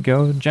one hit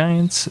go.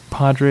 Giants,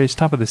 Padres,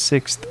 top of the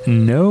sixth,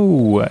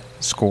 no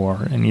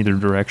score in either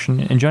direction,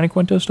 and Johnny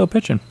Quinto's still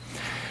pitching.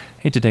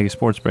 Hate to take a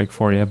sports break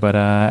for you, but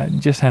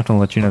just have to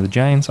let you know the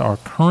Giants are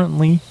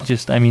currently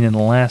in the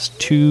last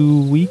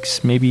 2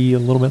 weeks, maybe a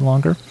little bit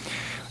longer.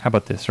 How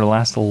about this? Their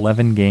last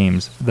 11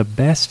 games, the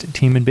best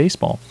team in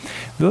baseball.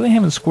 Though they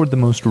haven't scored the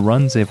most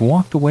runs, they've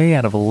walked away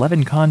out of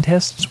 11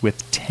 contests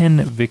with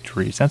 10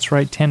 victories. That's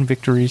right, 10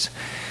 victories,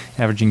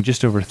 averaging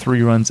just over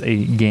 3 runs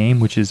a game,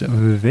 which is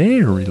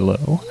very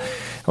low.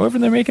 However,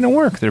 they're making it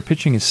work. Their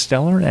pitching is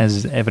stellar, as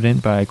is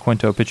evident by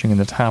Quinto pitching in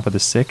the top of the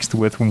sixth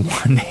with 1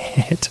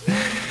 hit.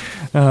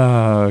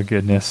 Oh,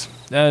 goodness.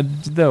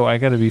 Though, I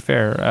gotta be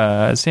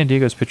fair, San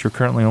Diego's pitcher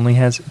currently only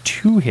has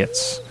 2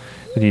 hits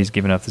that he's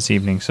given up this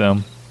evening, so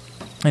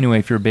anyway,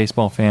 if you're a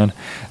baseball fan,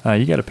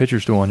 you got a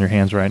pitcher's duel on your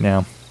hands right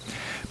now.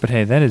 But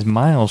hey, that is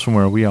miles from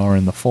where we are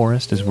in the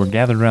forest as we're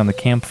gathered around the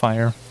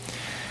campfire.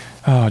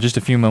 Oh, just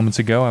a few moments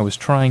ago, I was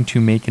trying to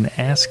make an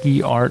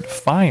ASCII art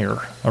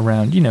fire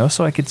around,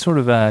 so I could sort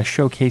of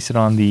showcase it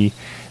on the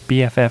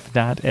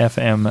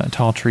BFF.FM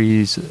Tall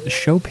Trees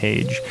show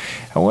page.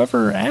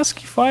 However,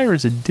 ASCII fire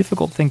is a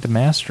difficult thing to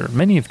master.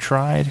 Many have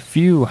tried,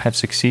 few have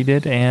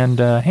succeeded, and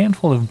a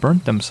handful have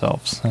burnt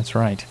themselves. That's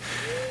right.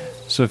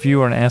 So if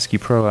you are an ASCII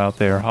pro out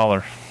there,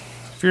 holler.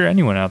 If you're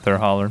anyone out there,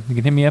 holler. You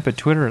can hit me up at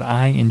Twitter at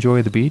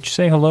 @IEnjoyTheBeach.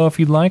 Say hello if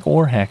you'd like,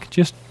 or heck,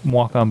 just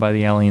walk on by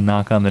the alley and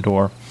knock on the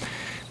door.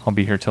 I'll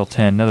be here till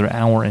 10, another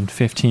hour and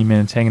 15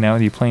 minutes hanging out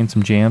with you, playing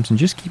some jams, and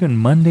just keeping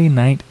Monday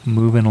night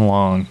moving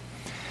along.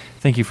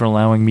 Thank you for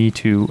allowing me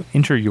to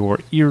enter your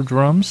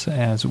eardrums,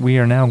 as we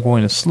are now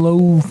going to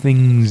slow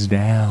things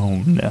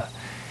down.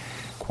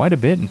 Quite a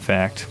bit, in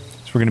fact.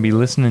 So we're going to be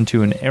listening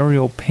to an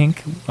Ariel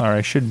Pink, or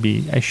I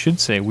should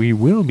say, we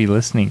will be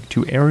listening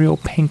to Ariel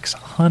Pink's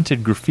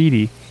Haunted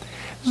Graffiti.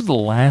 This is the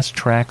last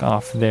track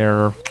off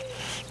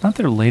not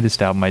their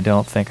latest album, I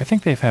don't think. I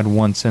think they've had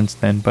one since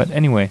then, but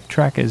anyway,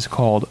 track is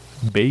called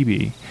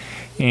Baby,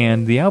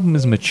 and the album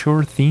is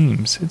Mature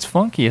Themes. It's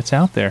funky, it's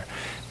out there,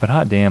 but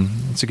hot damn,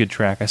 it's a good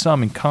track. I saw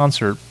them in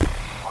concert,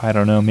 I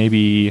don't know,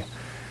 maybe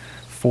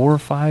 4,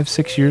 5,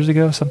 6 years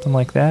ago, something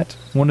like that.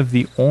 One of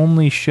the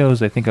only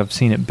shows I think I've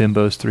seen at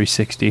Bimbo's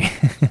 360.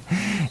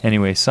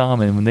 Anyway, saw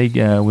them, and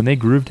when they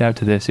grooved out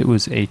to this, it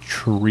was a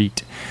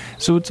treat.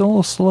 So it's a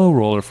little slow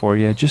roller for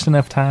you, just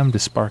enough time to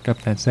spark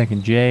up that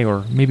second J,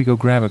 or maybe go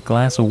grab a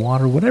glass of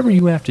water, whatever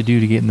you have to do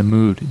to get in the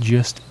mood,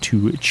 just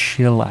to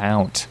chill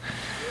out.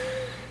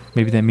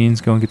 Maybe that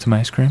means go and get some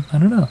ice cream. I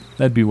don't know.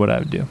 That'd be what I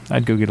would do.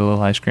 I'd go get a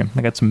little ice cream.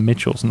 I got some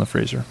Mitchell's in the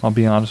freezer. I'll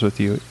be honest with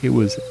you. It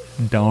was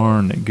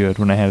darn good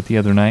when I had it the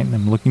other night, and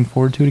I'm looking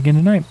forward to it again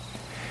tonight.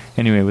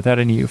 Anyway, without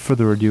any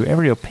further ado,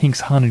 Ariel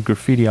Pink's Haunted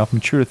Graffiti off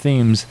Mature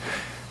Themes,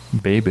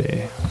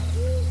 Baby.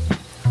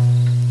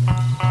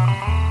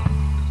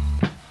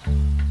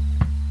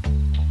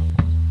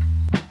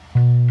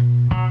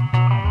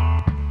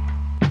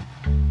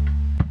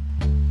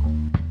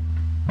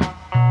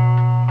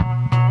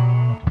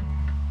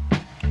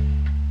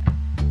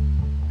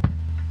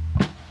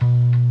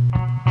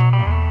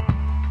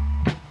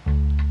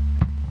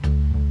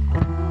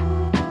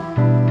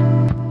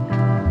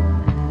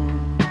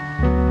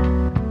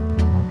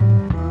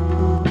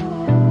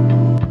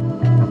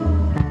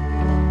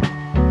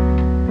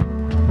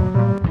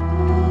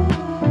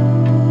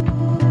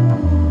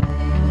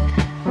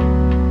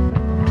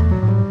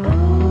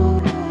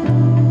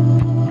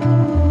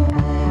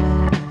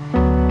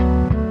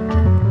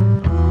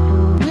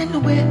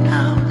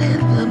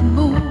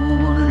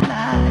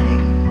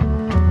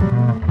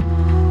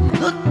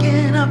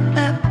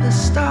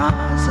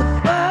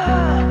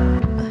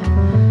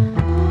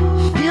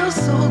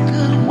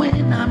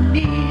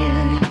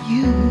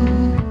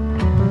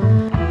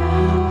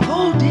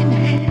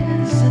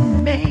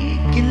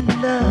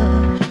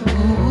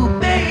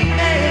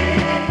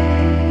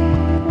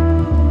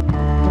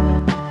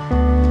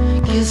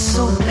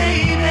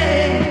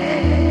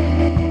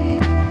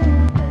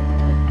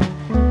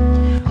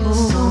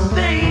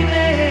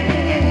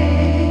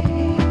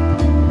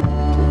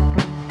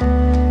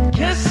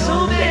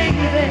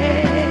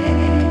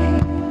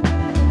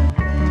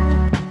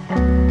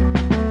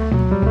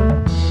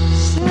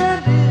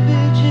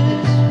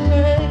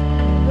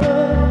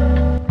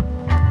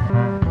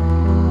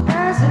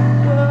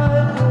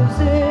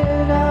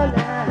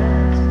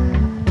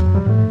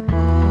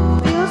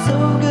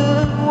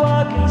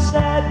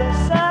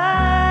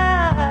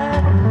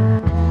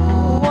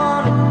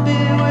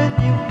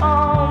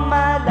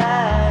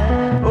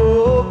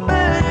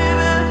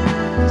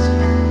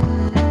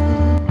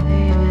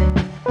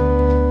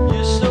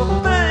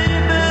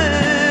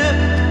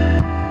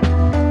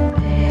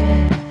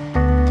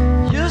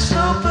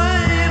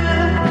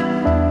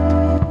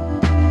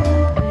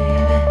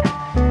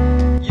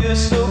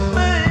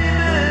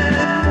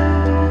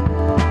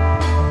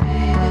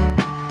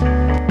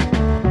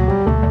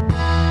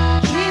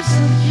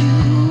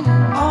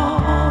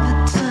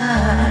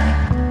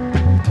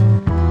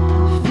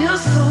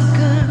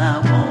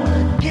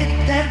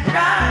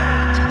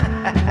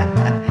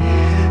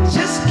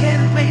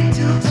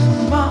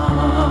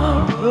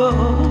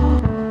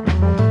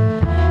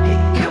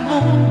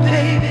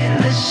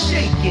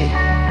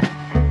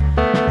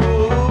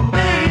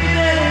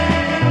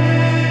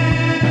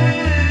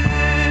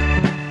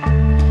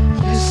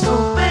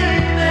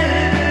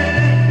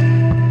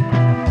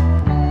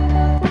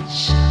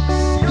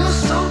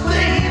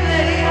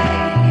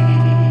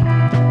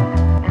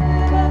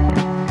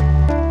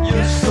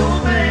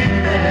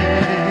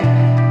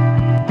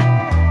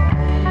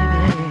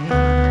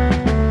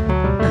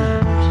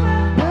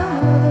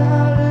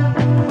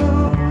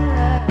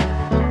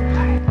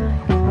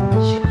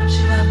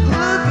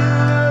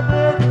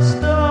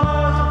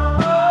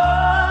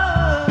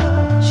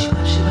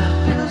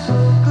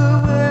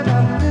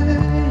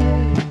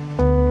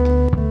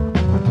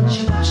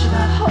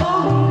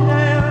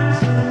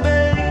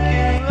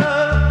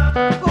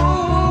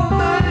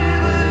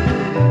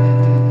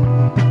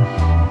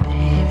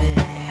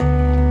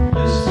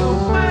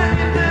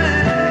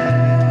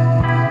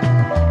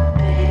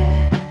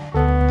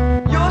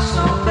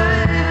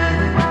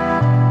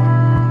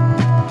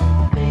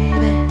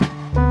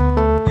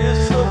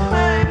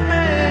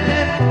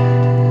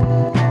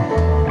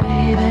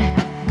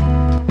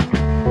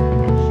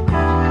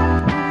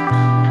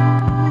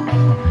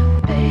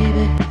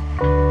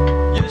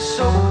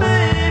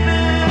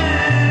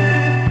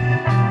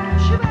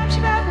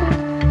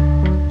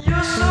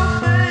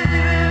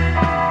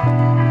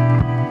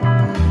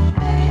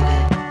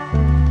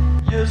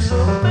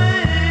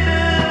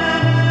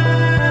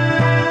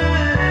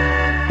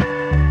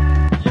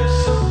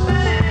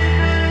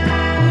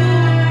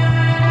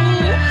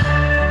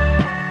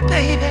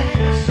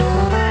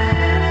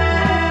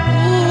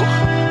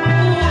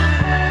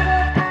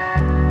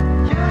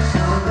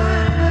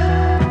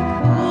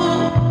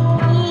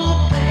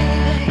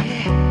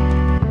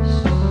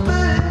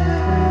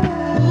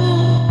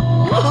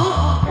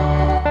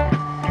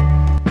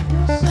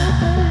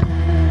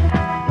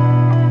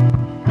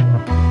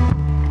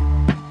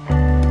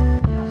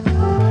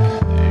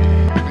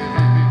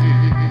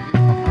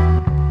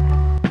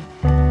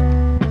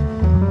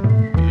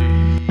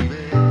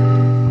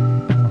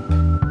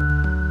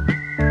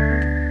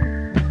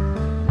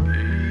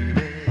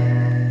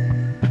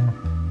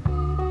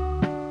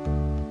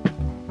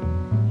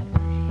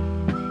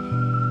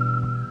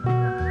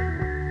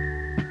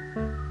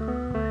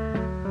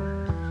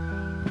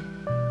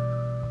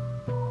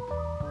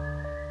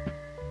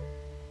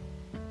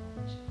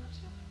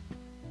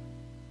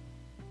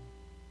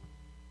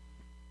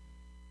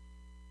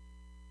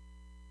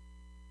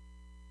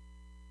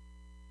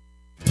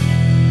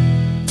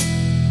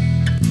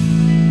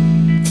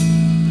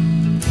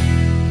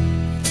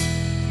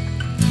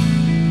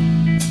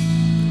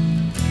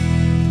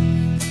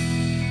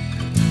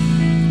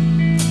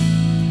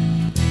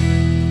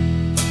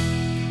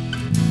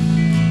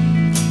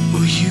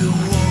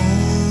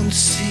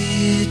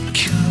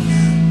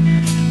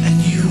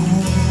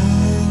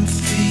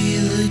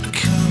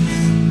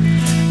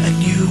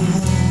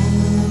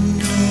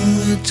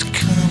 what's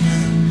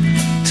coming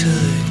to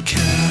the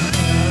car.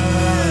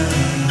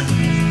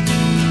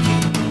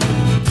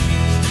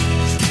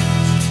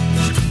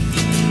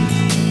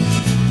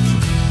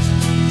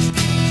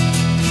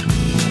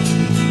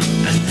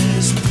 And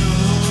there's no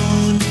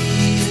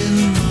need in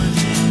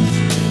running,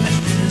 and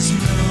there's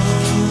no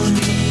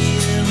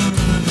need in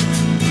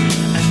running,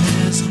 and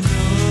there's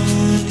no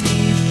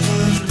need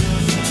for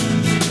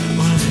loving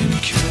when it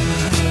comes.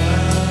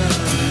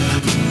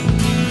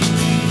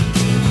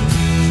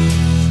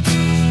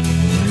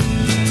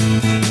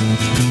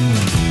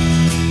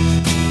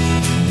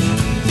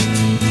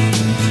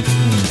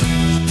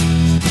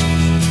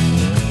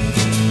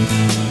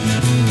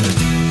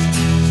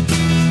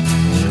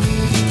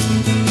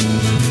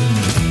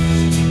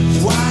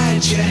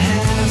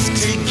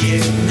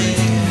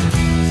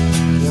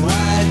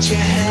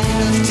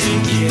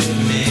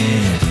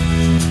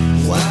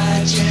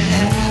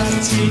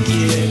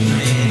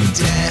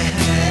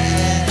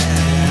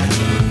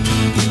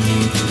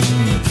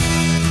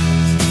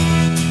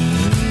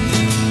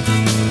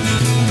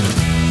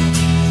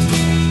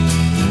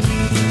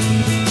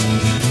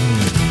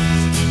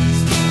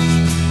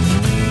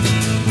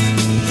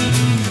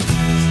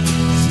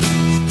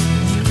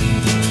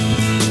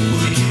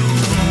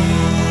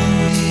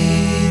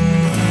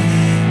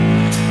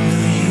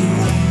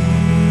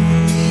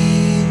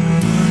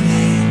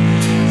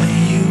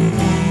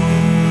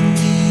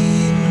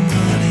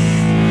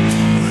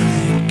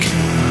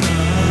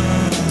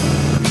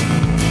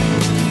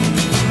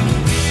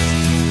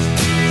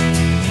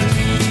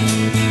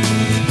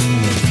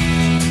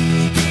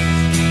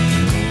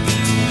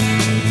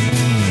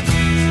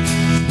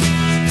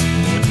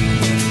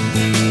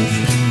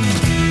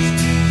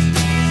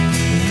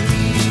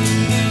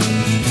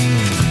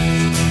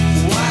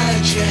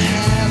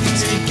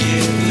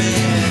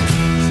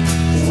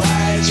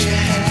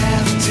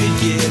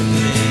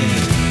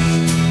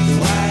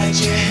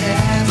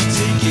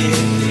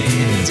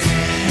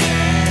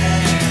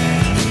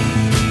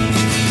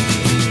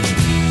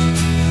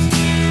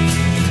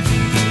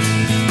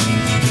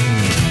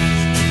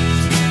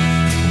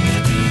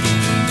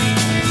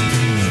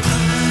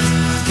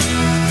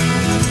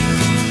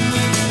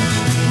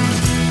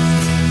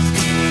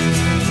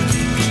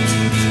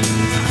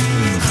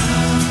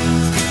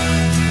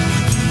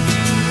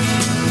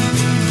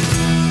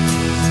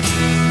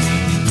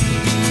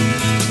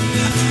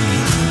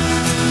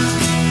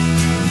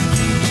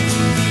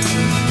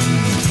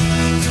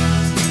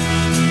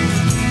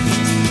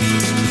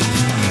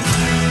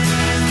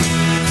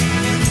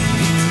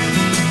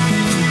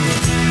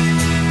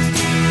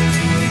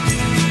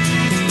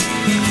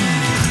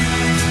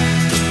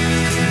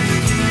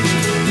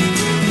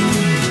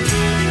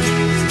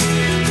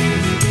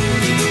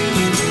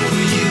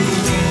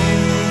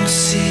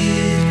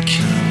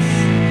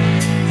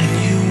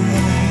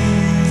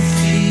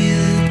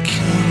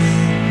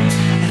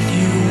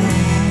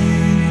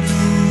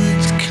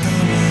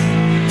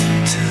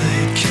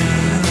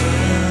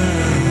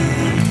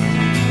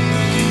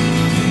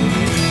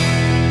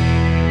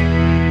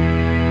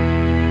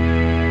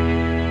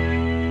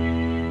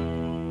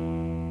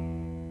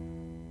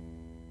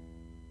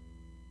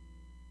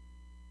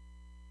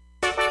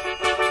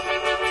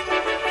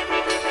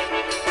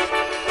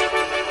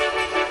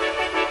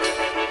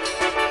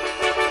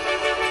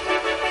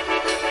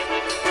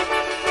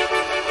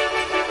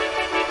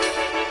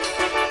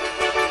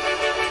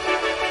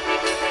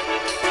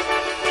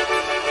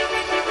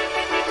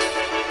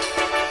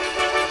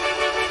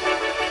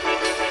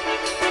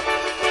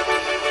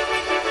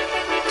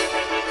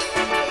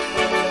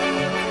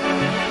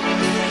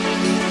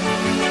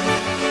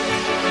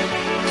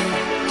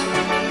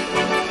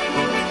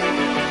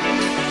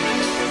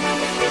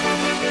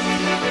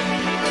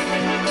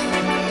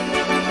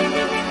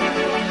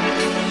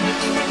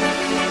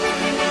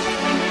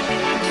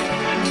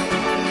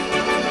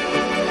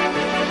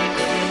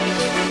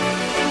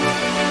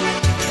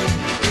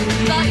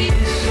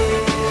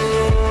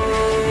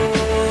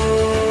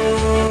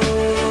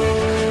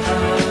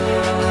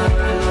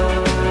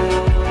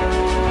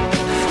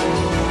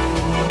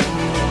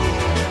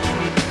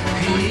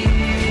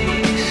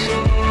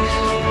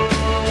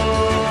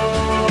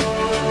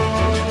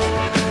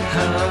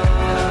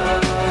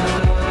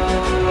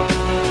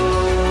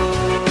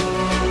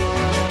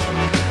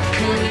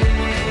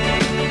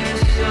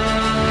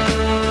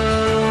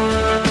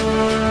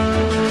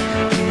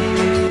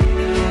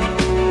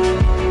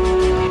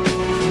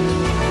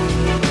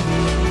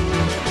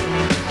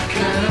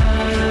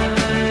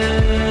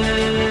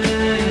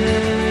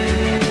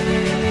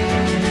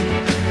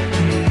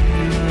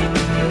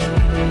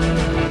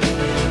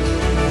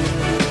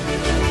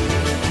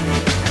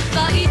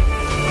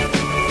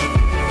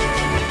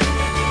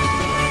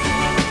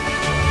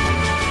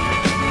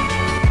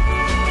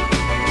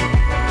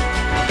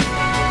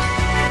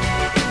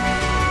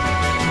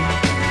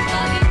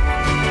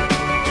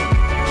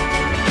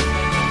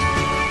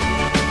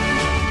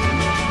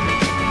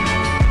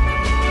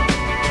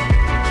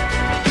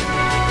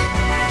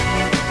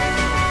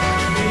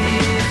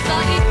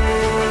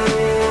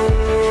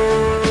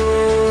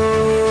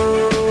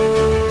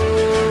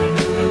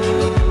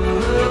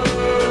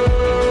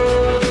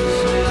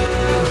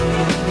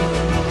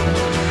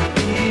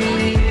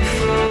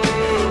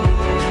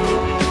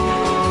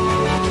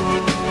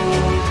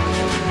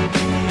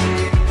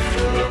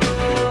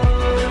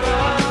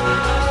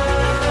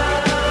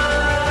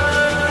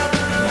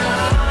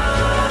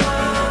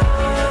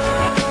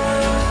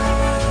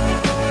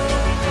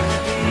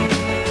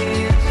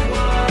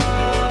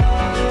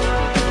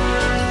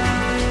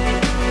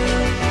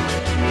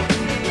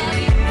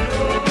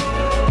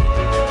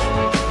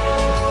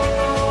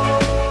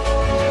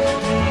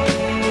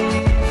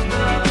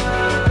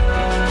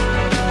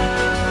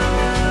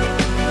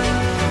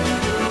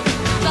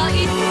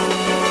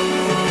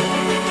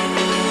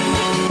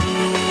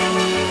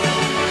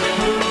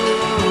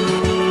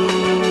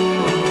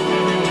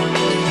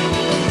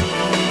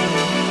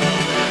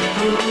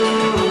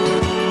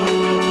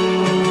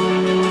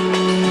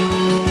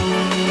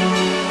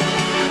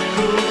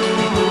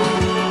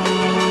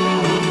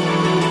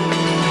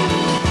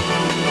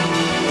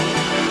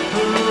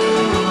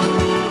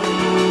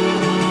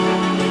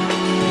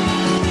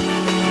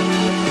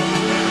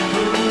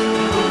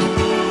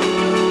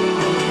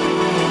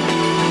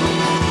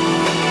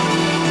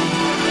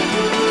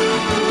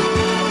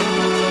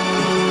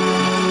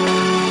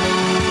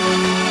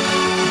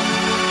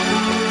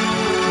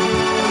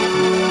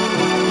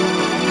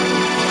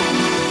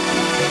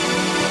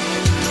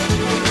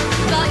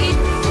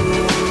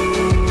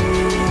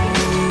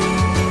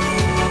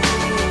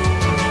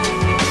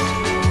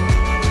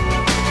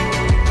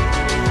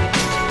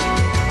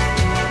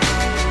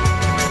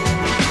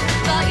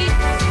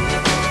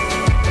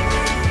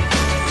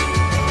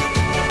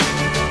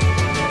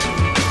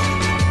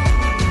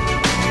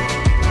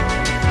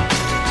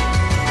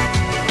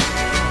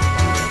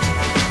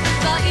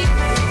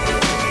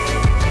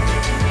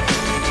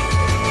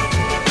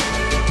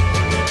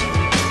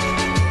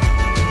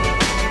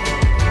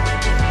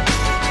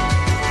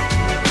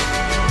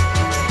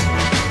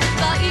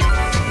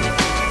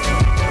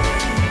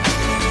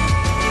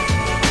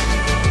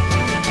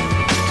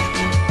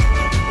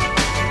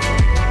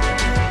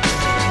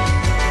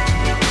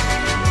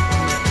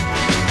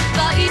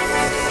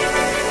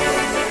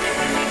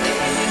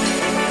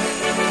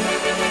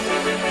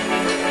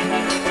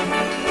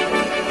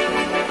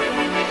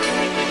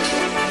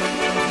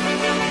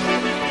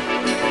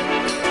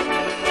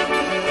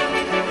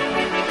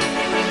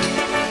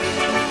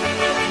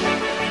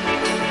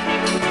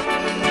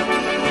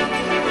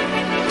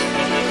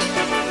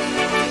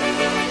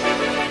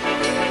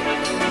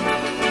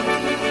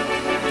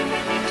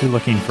 you're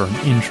looking for an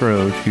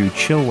intro to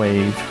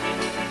Chillwave,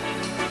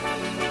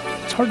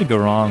 it's hard to go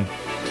wrong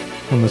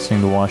when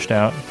listening to Washed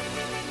Out.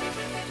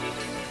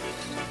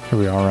 Here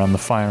we are around the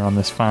fire on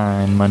this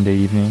fine Monday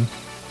evening.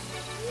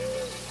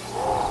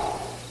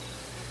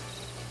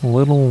 A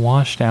little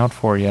Washed Out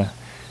for you.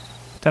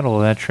 The title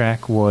of that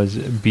track was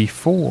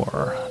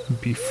Before.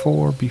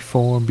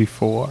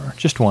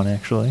 Just one,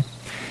 actually.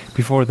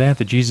 Before that,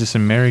 the Jesus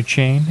and Mary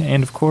Chain,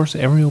 and of course,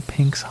 Ariel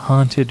Pink's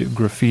Haunted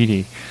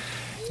Graffiti.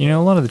 You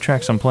know, a lot of the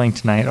tracks I'm playing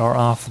tonight are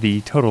off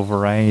the Total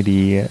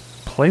Variety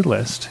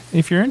playlist.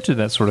 If you're into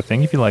that sort of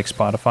thing, if you like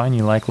Spotify and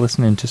you like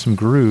listening to some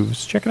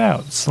grooves, check it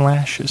out. /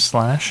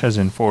 as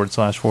in /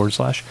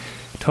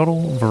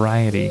 Total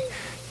Variety.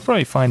 You'll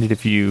probably find it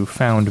if you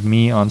found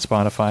me on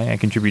Spotify. I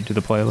contribute to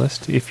the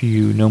playlist. If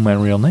you know my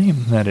real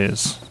name, that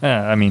is. Who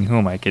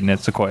am I kidding?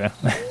 It's Sequoia.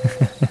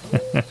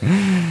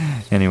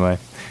 Anyway.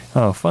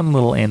 Oh, fun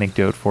little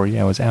anecdote for you.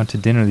 I was out to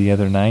dinner the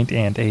other night,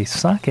 and a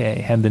sake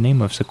had the name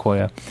of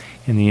Sequoia,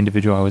 and the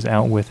individual I was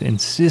out with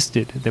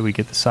insisted that we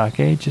get the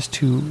sake just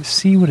to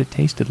see what it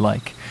tasted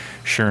like.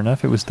 Sure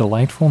enough, it was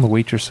delightful, and the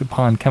waitress,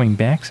 upon coming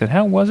back, said,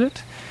 "How was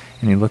it?"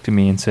 And he looked at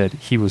me and said,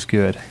 "He was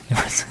good."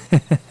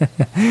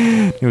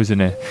 It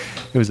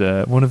was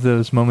one of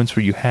those moments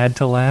where you had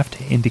to laugh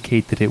to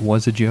indicate that it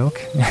was a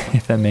joke,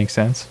 if that makes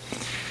sense.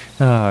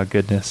 Ah,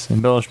 goodness.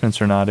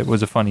 Embellishments or not, it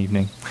was a fun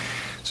evening.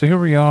 So here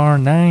we are,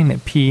 9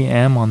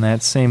 p.m. on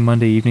that same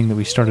Monday evening that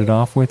we started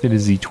off with. It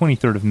is the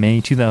 23rd of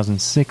May,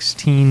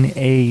 2016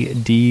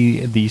 AD.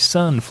 The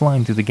sun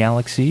flying through the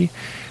galaxy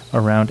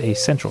around a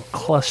central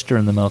cluster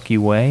in the Milky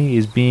Way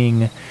is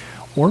being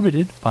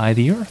orbited by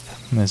the Earth.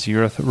 As the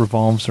Earth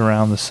revolves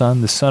around the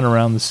sun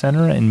around the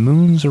center, and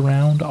moons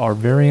around our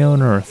very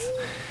own Earth.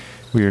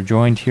 We are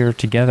joined here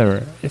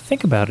together.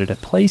 Think about it, a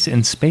place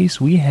in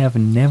space we have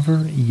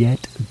never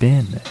yet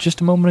been.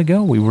 Just a moment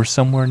ago, we were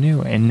somewhere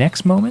new, and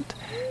next moment,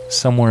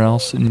 somewhere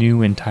else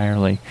new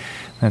entirely.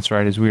 That's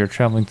right, as we are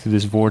traveling through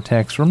this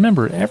vortex,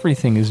 remember,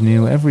 everything is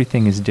new,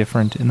 everything is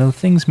different, and though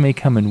things may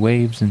come in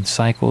waves and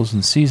cycles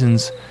and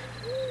seasons,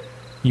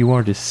 you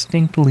are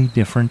distinctly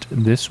different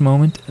this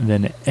moment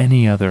than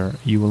any other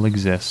you will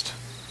exist.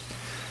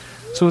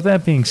 So with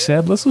that being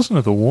said, let's listen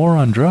to The War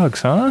on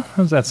Drugs, huh?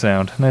 How's that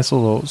sound? Nice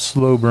little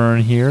slow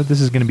burn here. This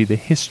is going to be The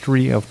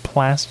History of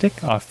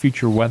Plastic off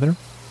Future Weather.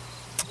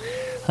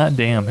 Hot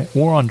damn,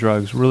 War on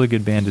Drugs, really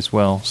good band as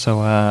well. So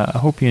I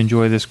hope you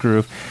enjoy this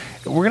groove.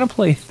 We're going to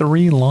play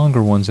 3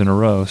 longer ones in a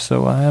row,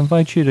 so I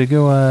invite you to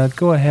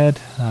go ahead,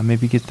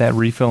 maybe get that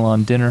refill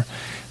on dinner,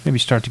 maybe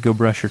start to go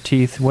brush your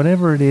teeth,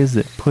 whatever it is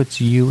that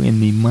puts you in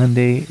the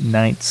Monday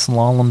night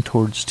slalom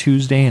towards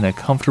Tuesday in a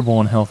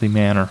comfortable and healthy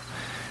manner.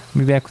 I'll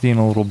be back with you in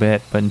a little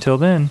bit, but until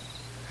then,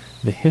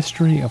 The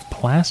History of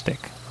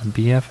Plastic on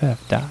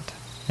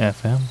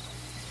BFF.FM.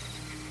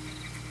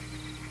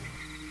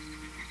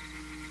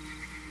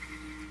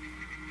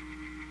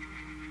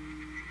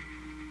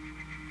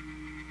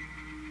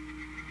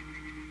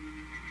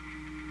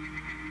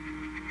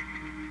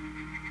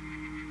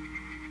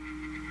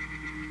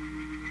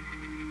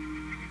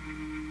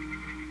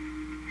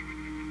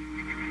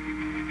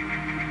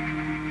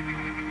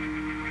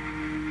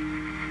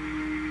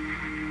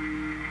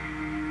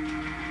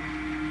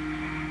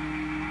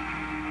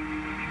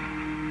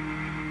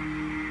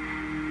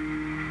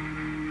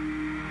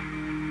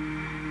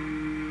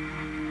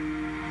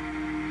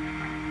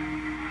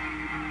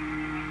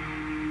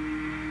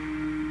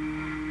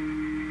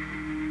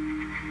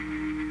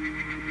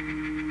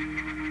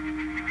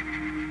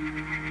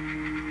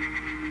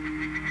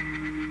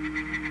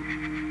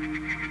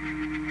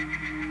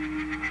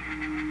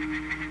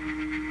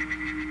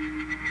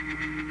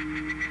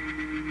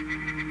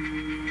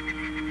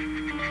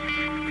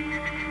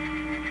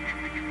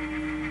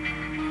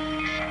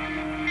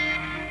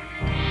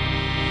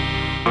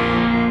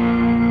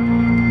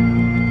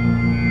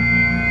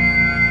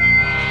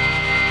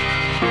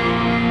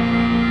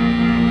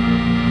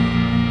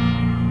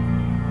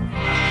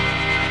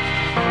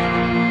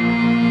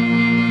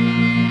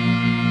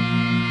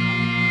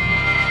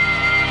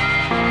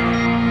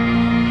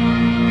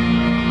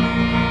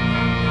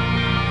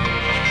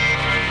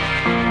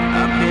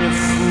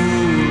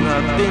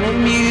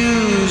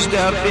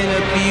 I've been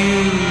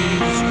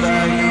abused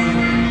by you.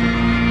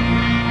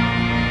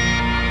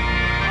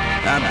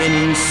 I've been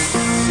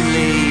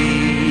enslaved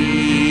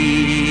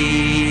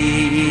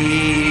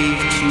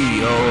to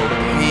your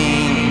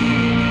pain,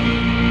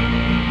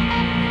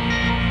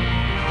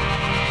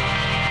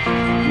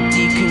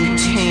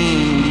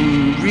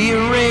 decontained,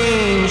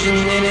 rearranged,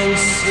 and then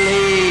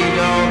enslaved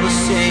all the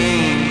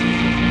same.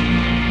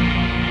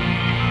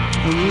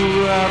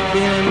 Ooh, I've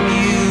been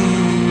abused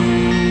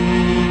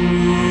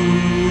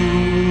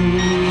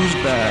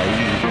by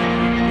you,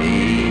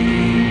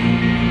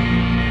 babe.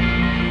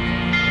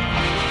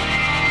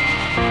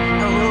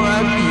 Oh,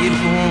 I'd be at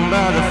home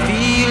by the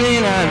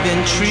feeling I've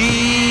been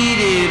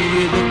treated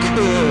with a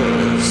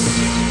curse,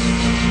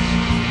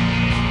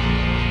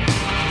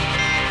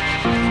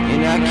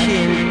 and I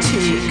can't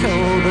take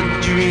all the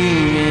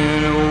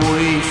dreaming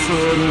away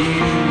from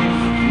you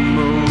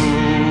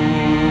more.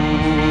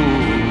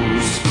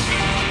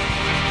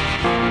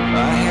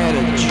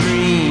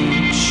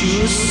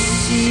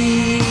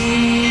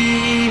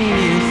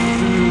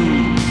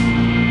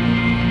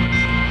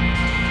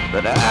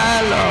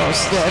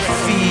 lost that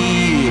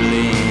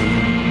feeling.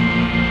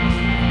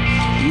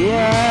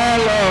 Yeah, I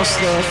lost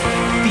that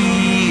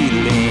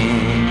feeling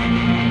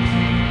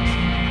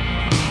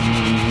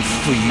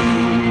for you.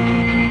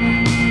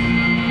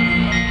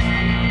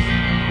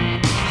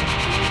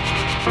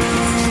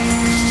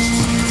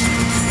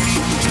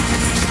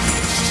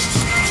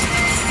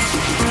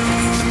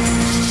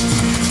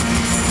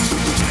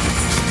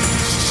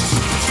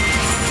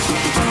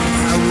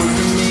 I was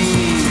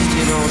amazed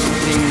at all the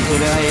things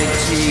that I had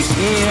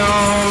taken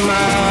on my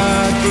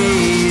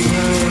days.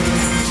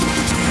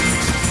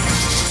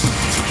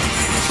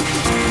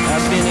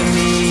 I've been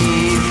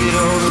amazed at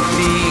all the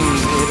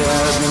things that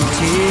I've been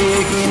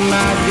taking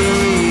my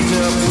days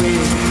up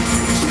with.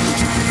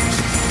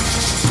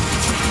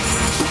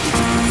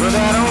 But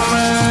I don't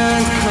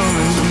mind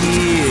coming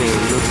here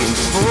looking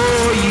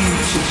for you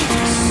to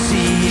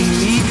see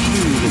me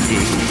through the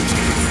day.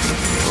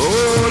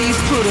 Oh, you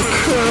put a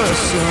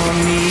curse on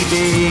me,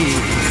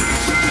 babe.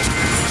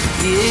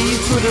 Yeah, you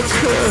put a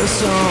curse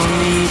on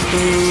me,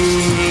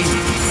 babe.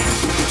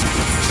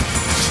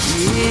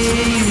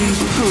 Yeah, you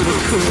put a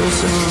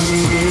curse on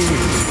me,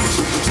 babe.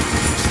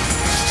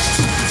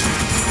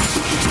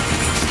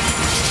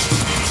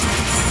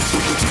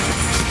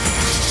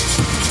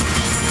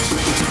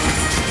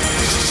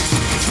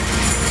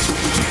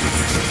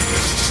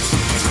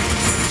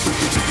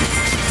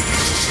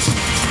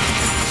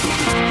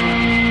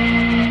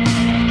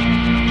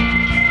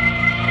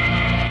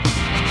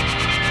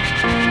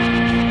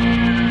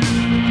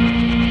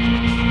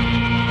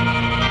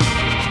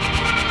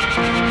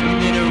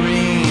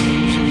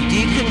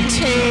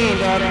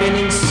 I've been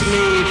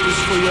enslaved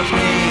just for your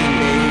pain,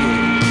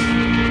 babe.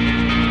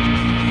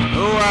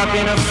 Oh, I've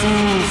been a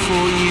fool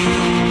for you.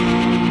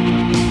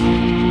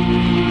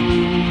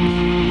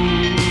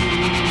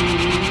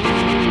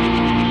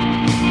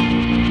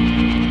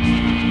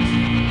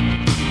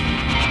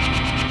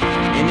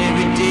 And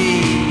every day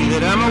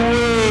that I'm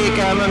awake,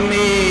 I'm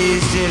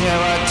amazed at how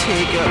I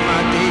take up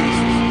my days.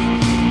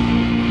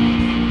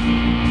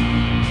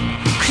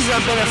 'Cause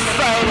I've been a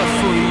fighter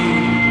for you.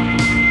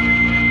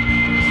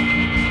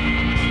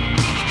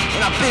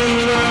 I've been in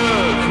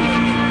love,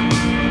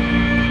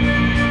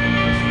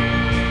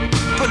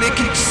 but they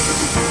can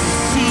see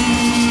me.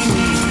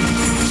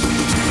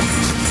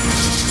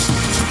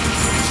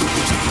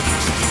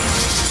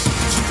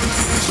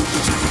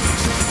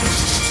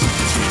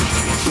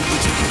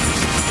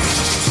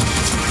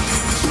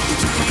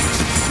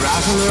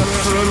 Rising up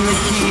from the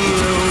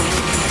hill,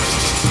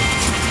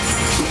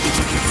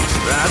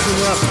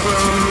 rising up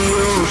from the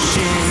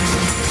ocean,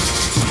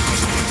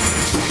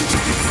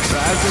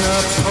 rising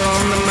up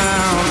from the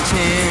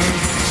mountain,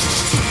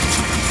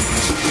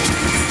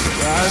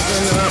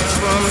 rising up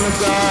from the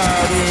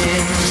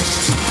garden,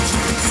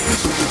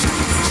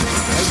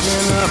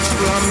 rising up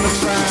from the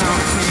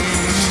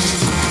fountain,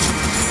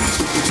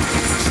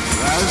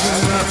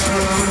 rising up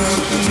from the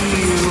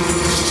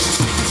hills,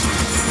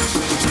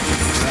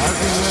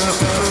 rising up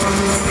from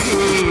the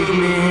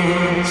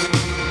pavement.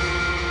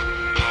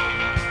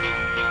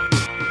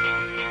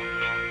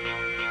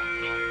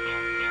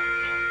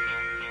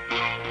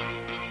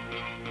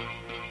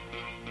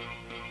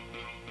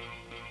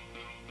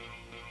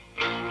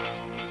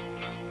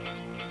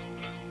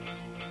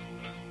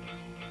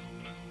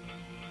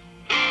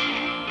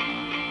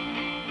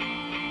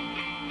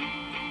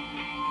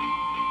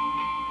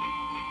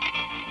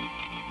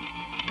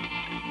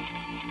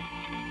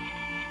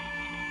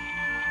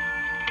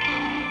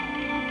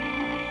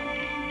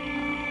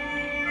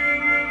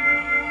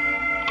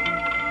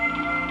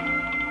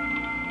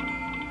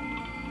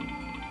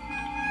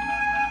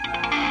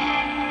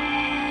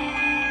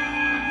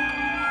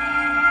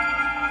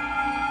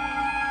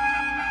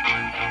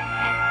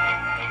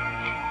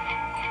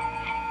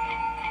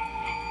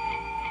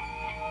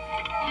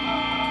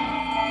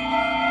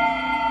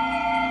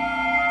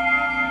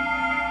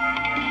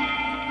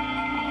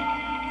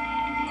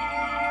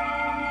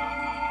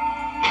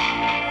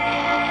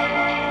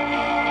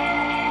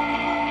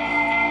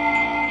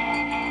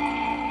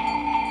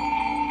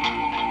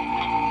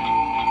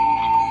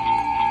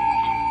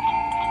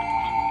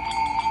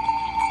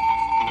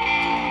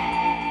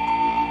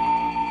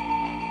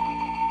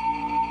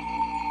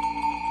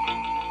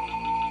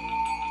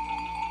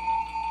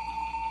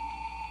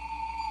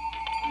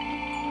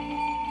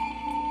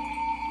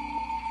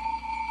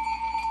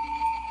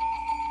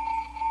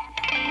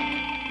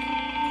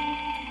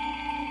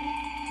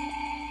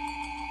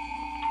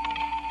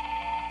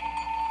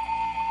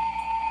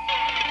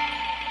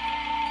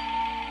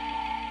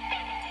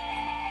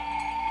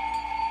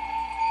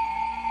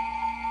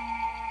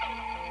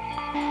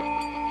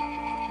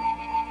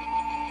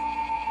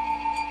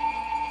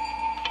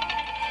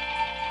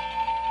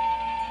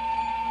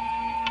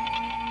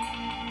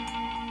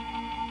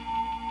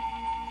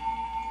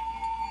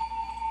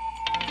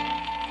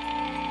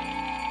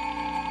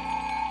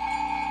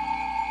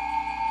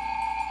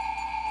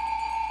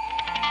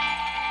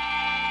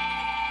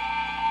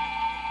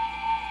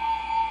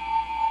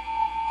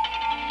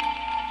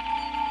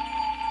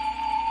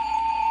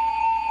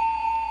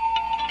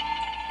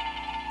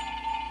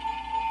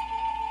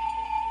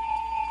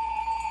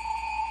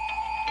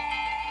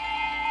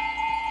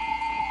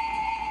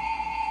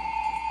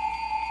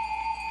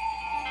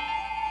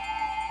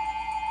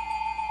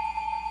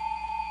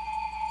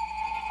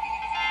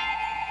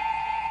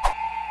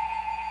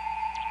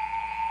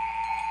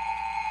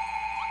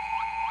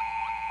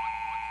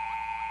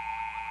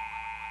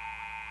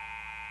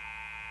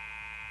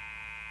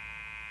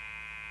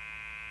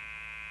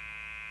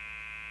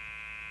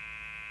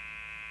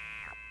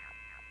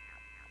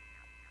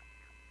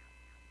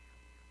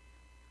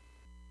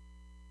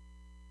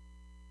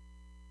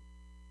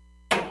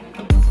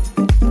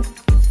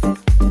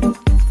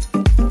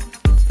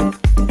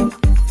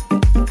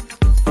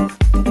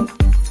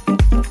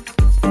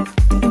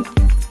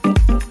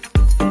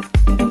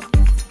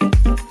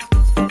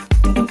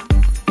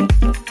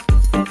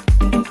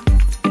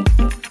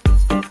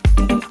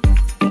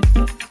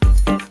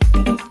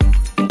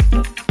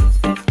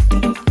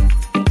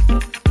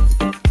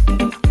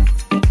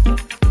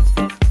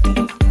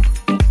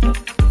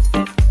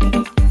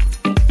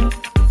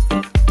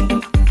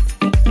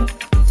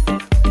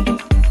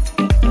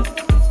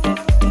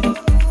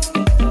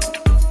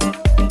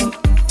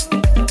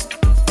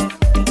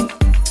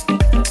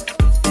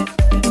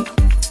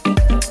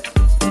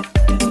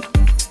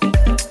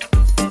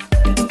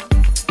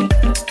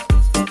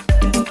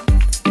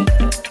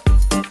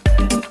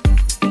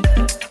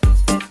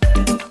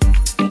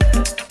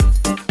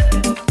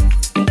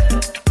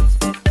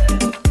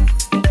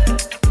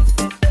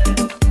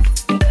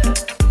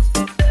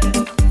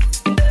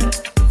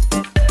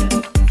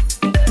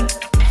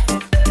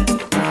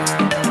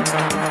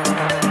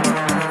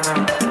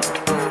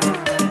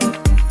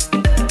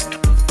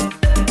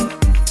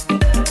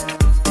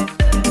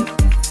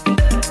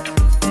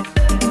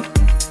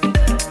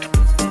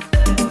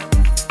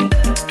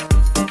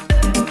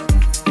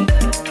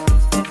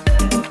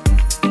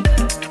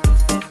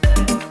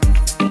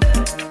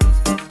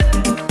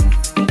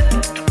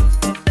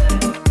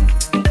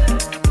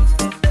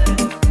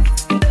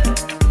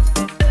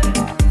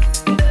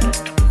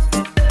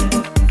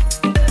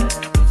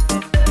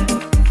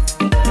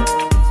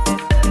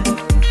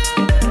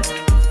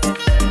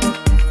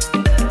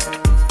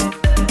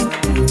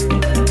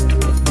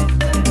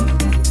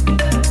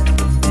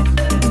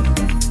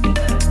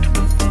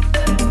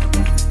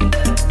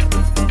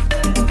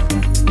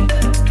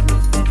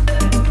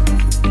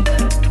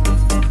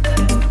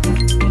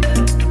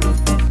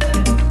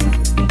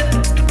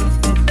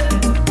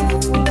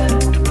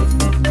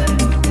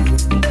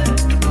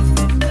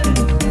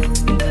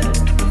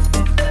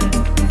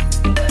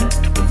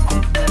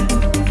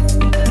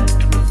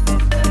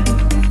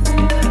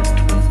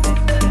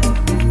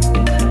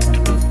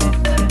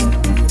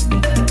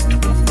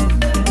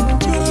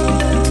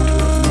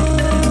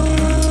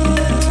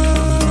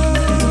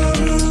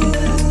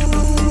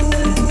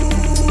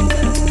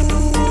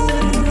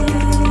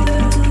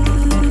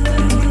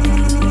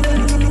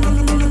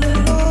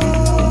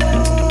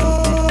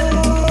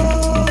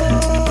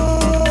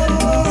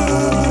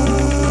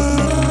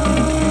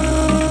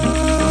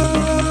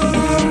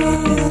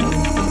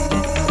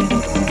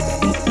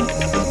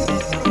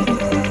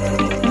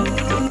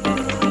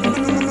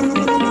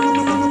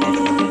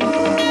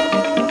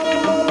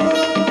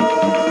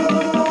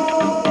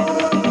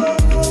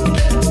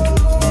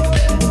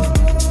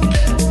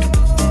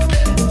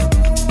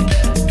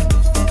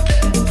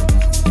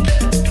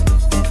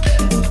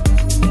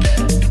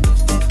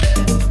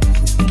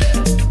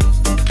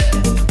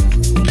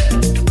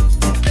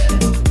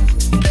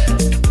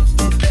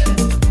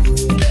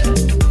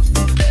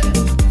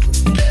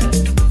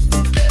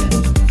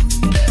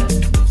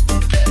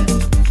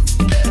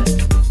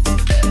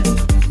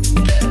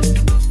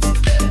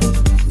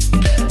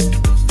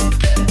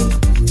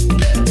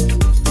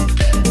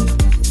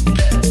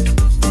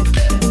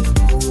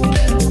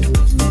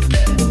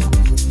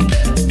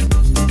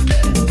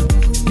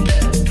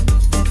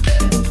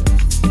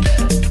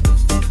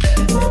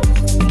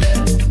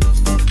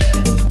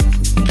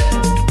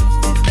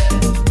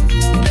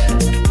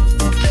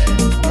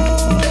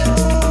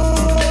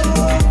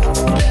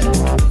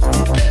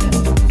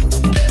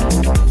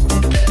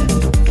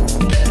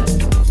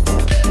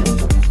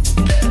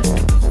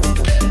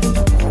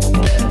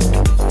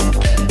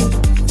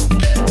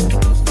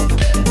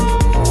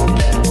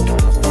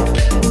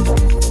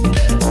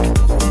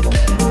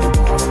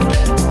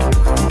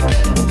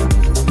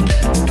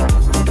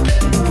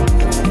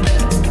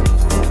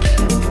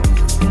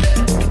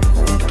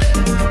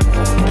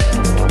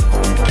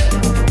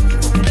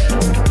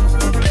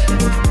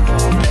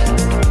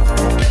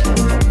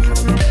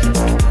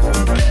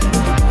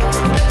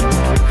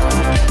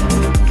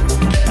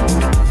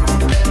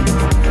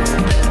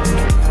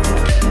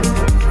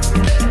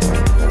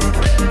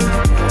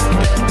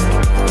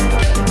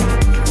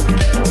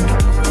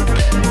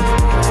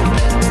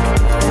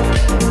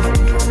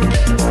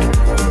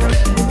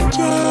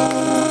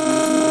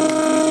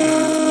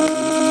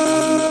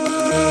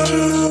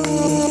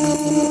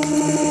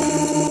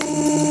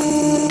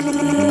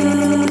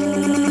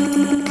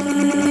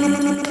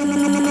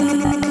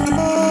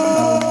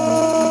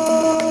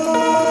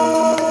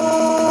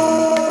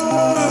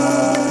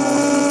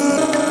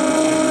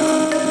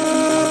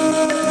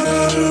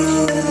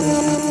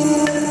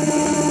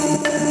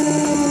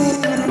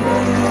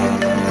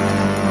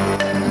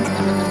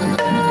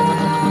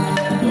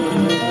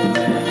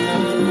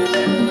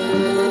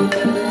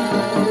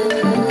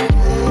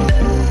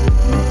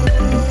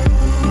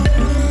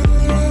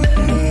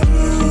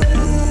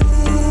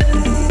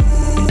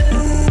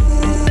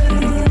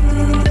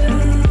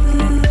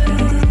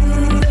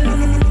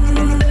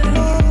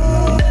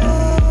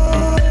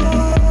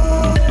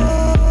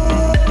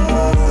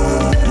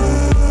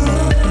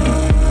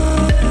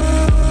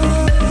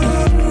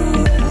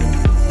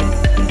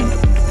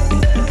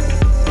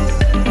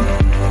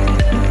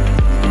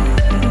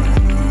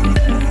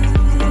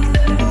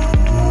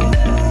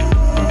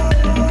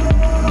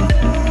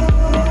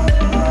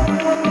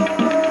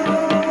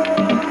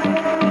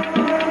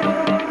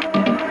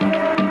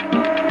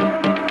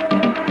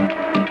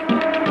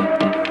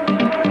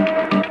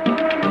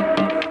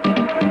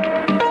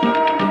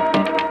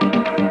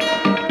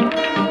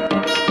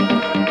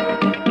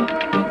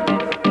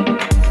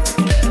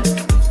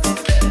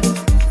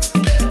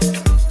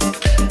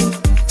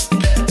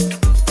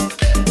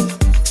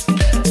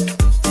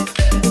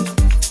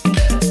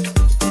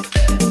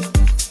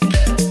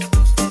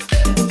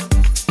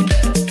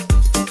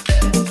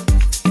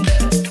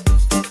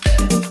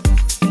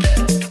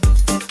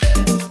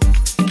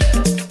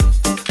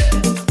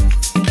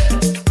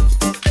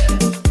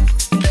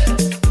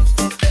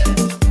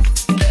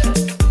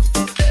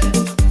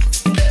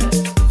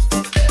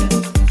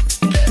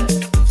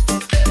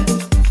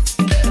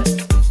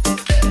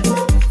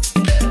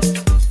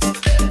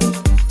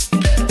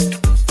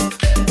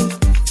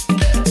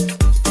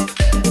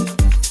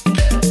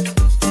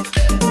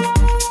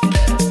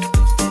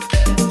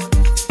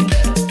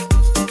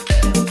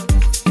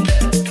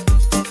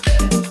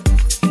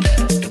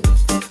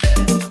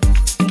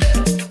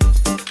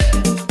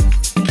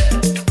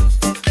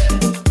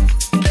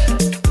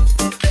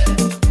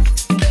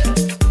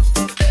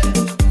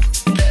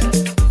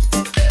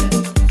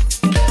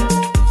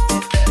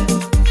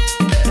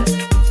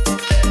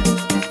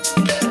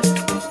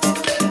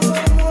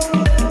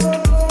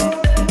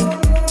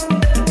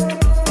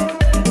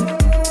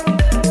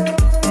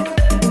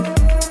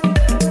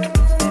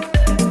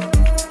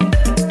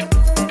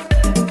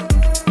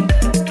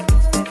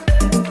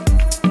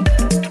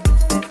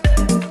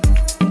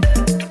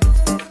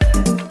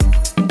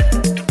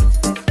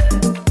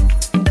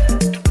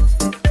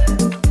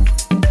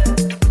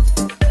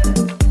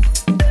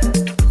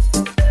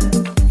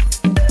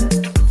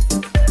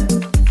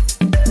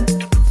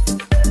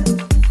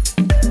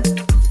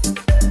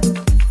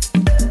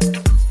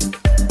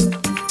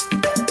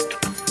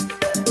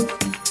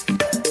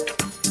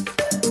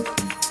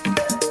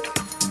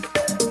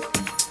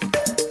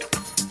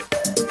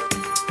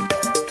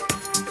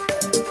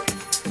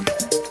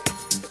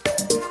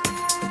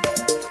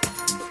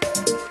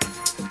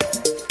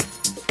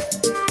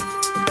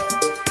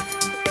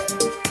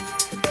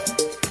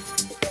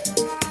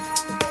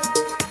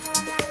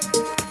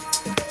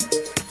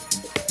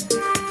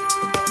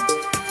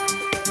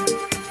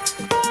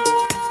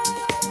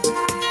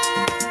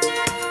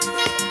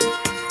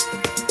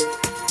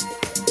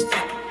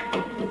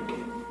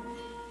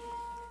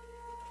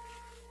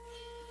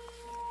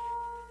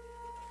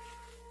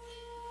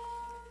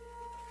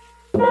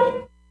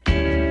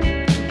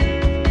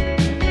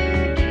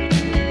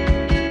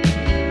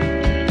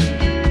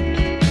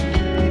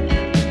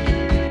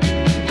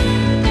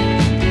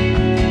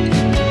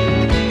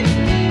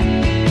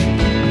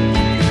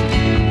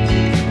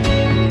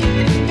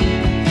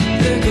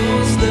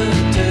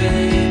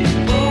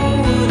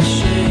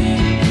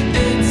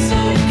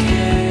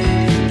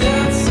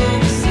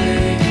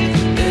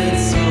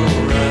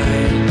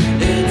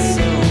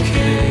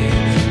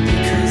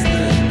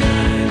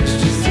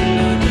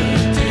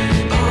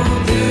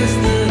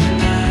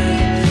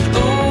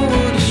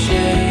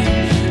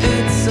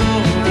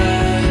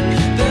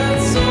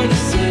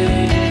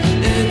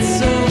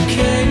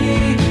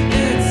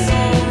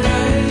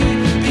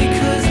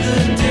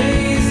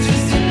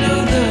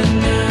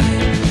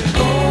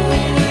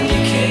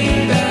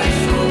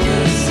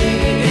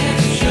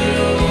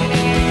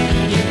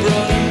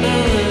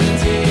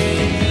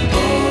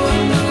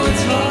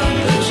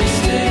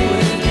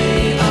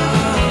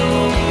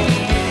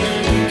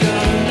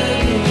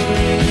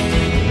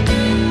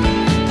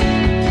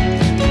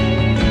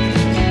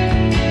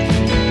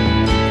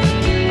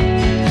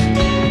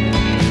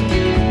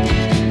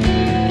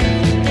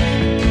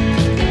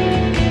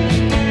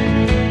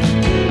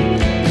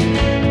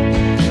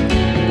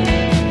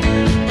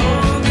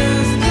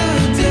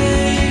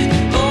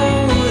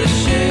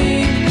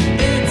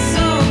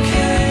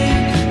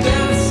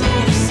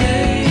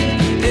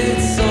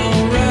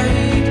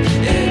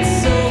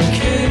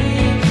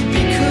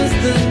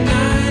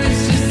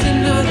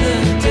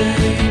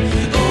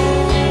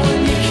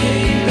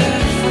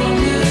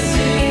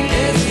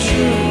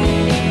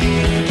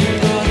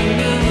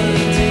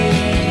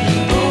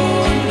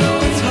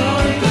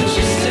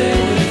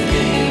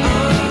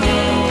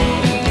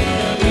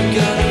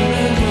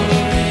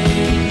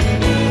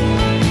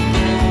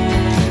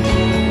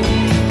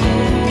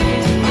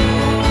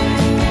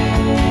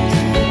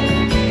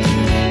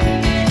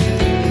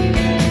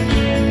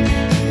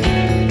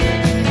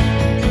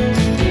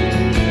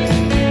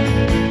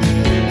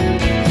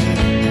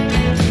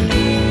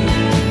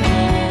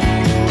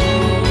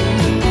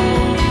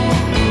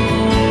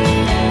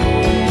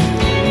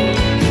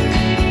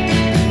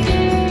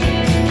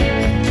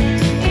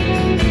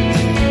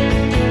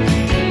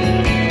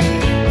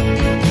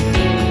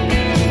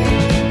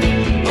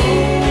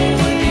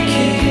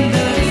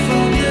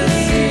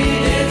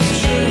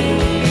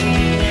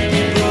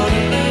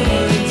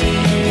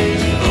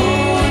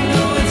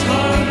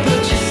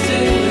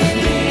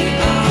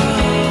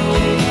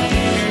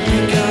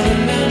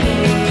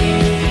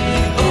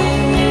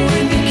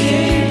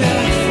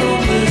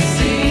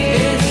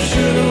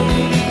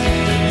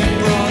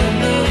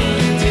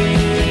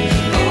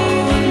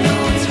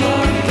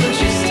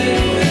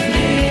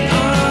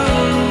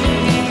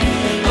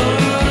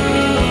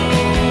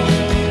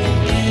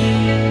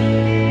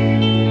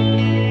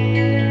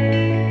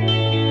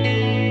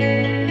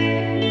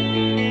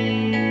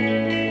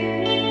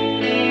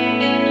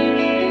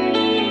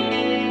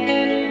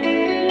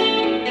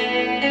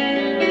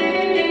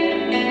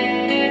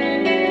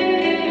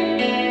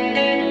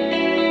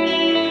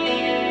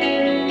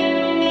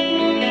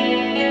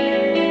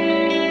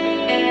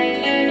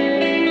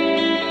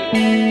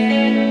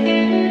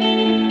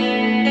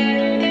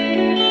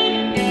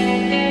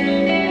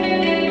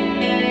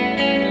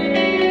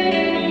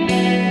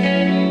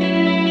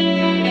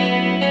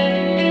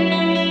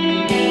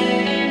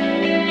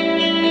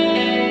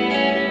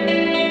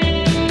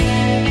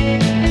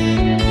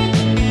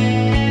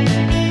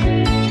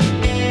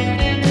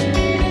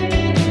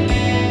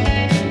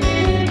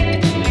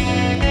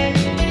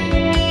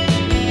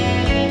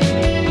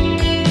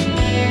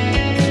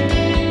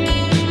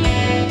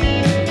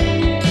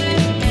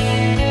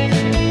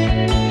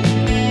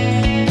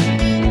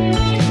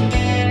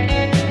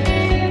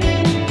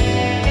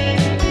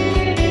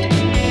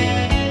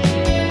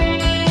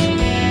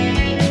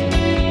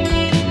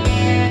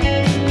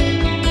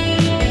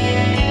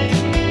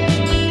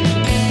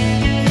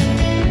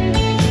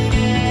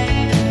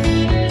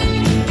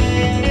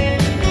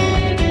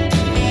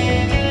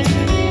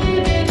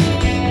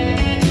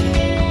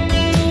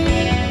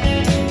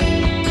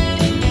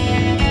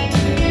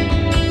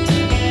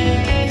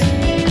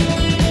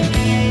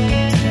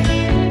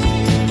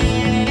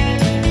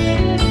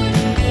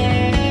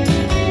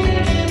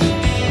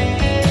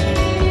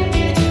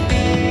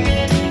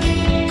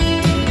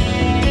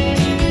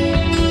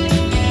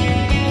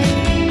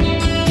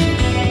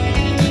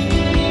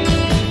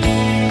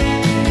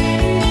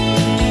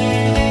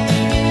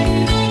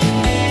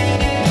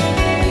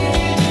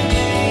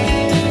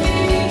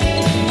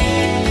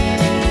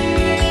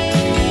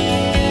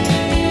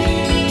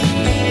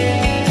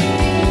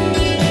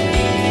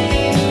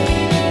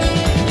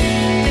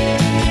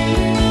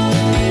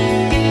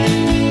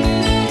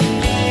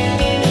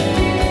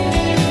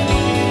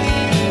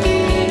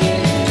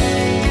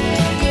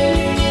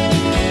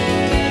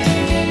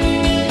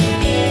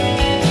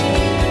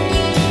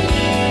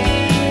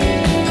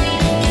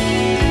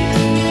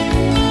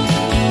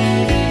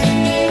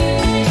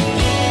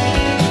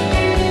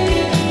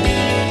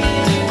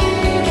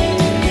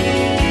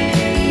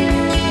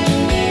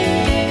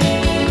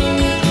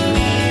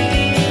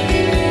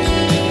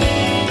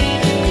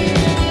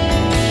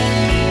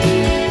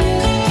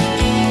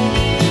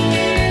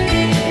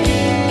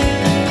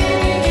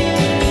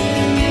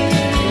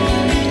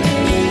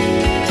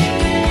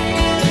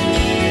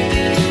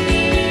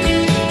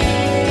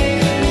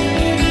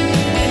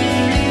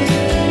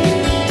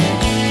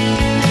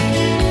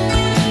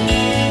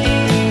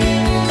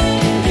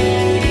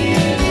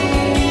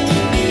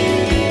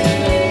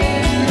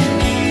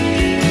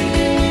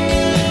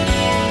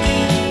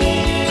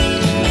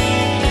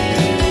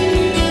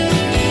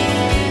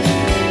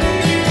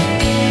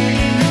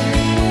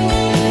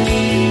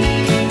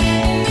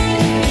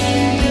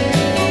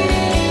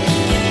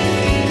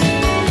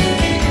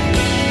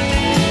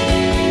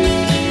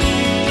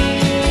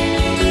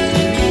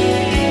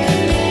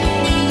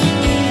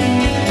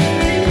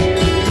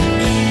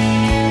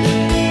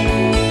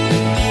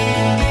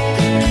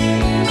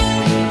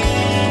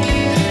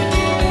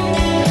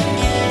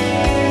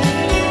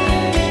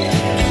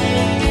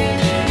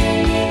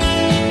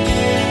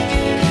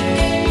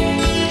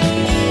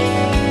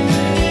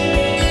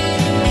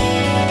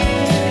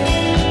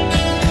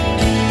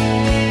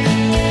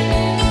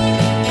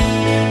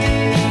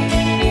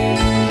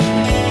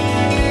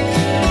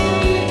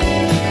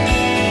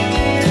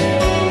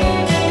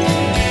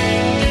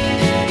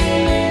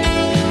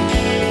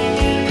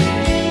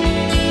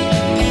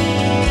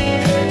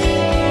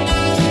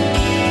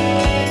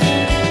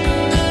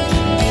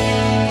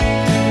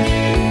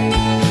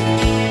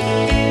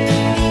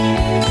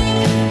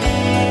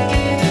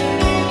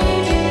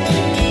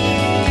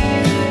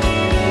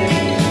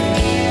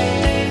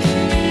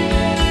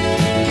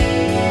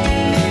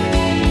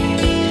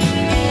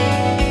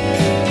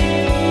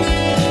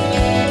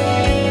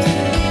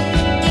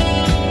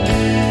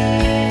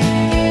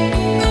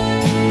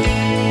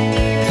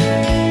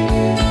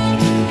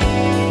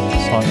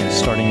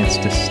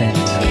 descent.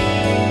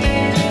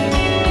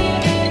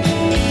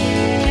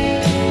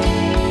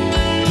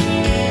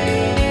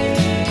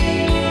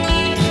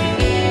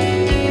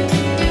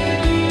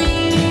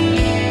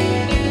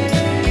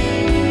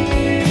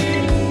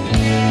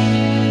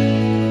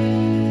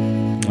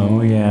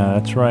 Oh yeah,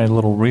 that's right, a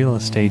little real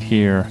estate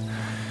here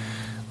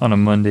on a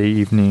Monday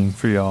evening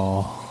for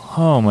y'all.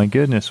 Oh my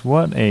goodness,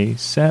 what a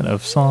set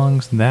of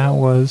songs that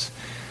was.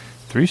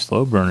 3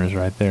 slow burners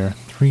right there.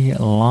 3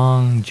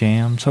 long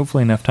jams.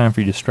 Hopefully enough time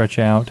for you to stretch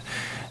out.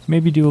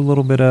 Maybe do a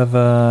little bit of,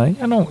 I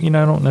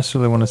don't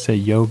necessarily want to say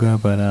yoga,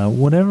 but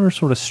whatever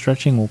sort of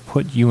stretching will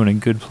put you in a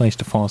good place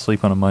to fall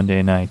asleep on a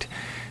Monday night.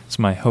 It's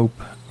my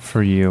hope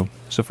for you.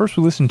 So first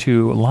we listened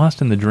to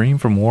Lost in the Dream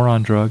from War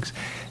on Drugs.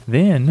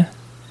 Then,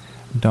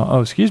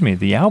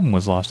 the album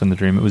was Lost in the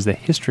Dream. It was The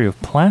History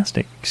of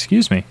Plastic,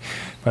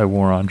 by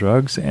War on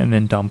Drugs. And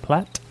then Dom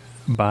Platt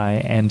by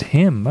And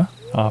Him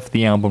off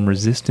the album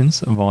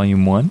Resistance,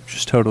 Volume 1, which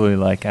is totally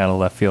like out of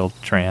left field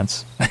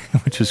trance,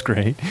 which was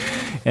great.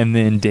 And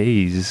then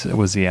Days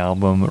was the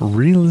album,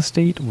 Real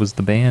Estate was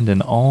the band,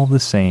 and All the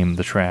Same,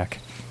 the track.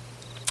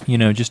 You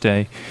know, just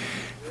a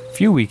a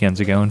few weekends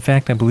ago. In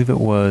fact, I believe it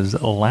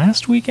was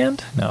last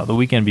weekend? No, the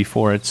weekend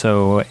before it,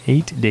 so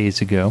 8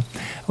 days ago.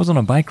 I was on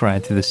a bike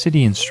ride through the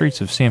city and streets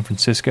of San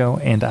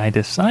Francisco, and I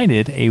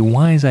decided a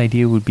wise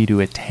idea would be to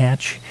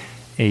attach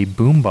a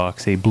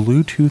boombox, a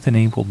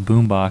Bluetooth-enabled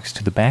boombox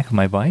to the back of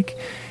my bike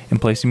and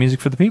play some music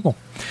for the people.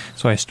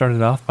 So I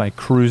started off by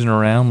cruising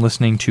around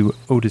listening to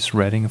Otis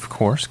Redding, of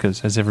course,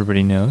 because as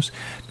everybody knows,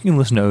 you can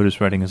listen to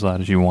Otis Redding as loud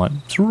as you want.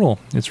 It's a rule.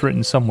 It's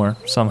written somewhere,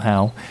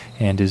 somehow,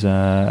 and is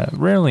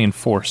rarely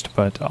enforced,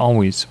 but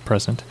always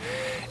present.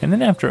 And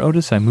then after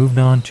Otis, I moved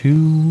on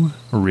to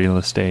Real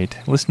Estate,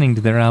 listening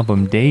to their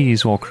album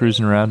Days while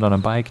cruising around on a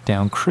bike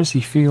down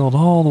Crissy Field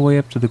all the way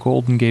up to the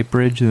Golden Gate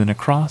Bridge, then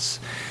across,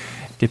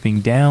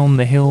 dipping down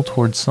the hill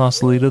towards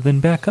Sausalito,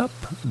 then back up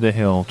the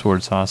hill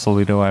towards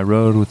Sausalito. I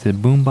rode with the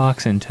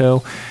boombox in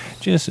tow,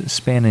 just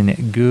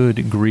spanning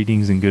good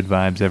greetings and good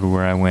vibes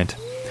everywhere I went.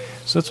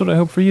 So that's what I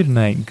hope for you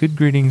tonight. Good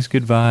greetings,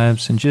 good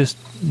vibes, and just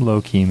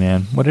low-key,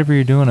 man. Whatever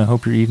you're doing, I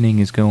hope your evening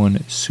is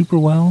going super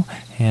well,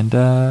 and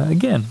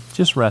again,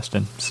 just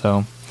resting.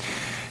 So,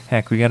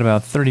 heck, we got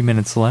about 30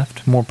 minutes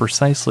left, more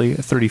precisely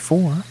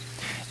 34.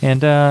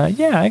 And,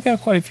 yeah, I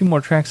got quite a few more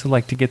tracks I'd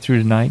like to get through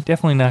tonight.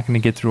 Definitely not going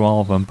to get through all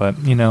of them, but,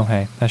 you know,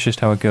 hey, that's just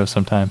how it goes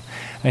sometime.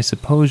 I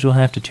suppose you'll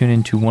have to tune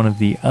into one of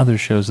the other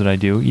shows that I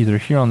do, either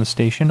here on the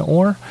station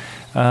or,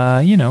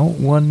 you know,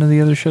 one of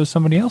the other shows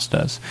somebody else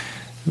does.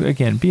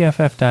 Again,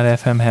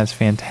 BFF.FM has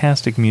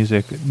fantastic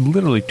music,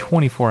 literally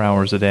 24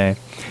 hours a day.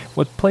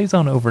 What plays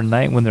on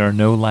overnight when there are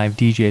no live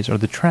DJs are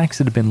the tracks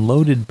that have been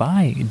loaded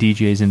by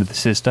DJs into the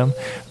system.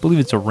 I believe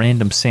it's a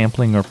random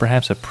sampling or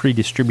perhaps a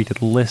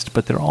pre-distributed list,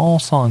 but they're all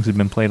songs that have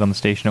been played on the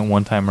station at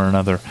one time or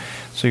another.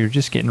 So you're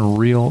just getting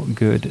real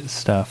good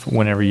stuff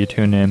whenever you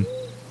tune in.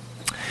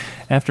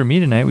 After me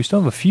tonight, we still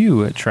have a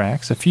few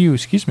DJs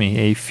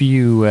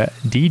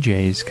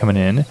coming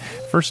in.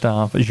 First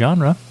off,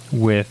 Genre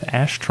with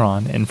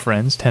Ashtron and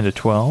Friends, 10 to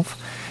 12.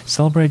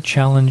 Celebrate,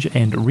 challenge,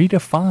 and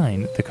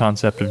redefine the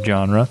concept of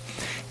genre.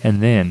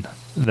 And then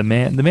the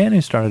man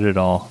who started it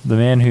all, the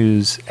man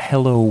whose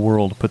Hello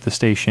World put the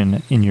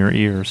station in your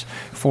ears,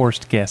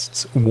 Forced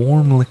Guest's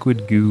Warm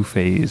Liquid Goo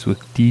phase with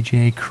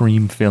DJ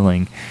Cream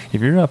Filling. If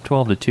you're up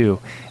 12 to 2,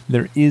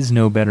 there is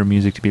no better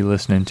music to be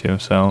listening to,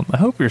 so I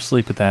hope you're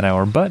asleep at that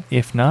hour, but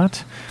if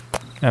not,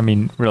 I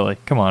mean, really,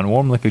 come on,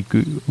 Warm Liquid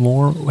Goo,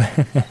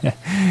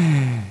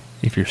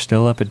 if you're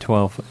still up at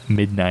 12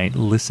 midnight,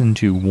 listen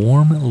to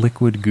Warm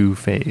Liquid Goo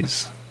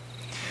phase.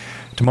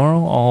 Tomorrow,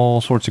 all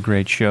sorts of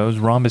great shows.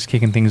 Rhombus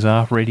kicking things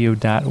off,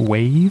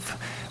 Radio.wave,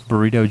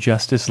 Burrito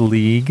Justice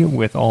League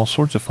with all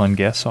sorts of fun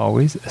guests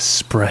always.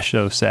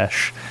 Espresso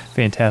Sesh.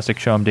 Fantastic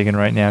show I'm digging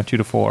right now, 2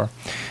 to 4.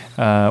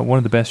 One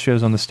of the best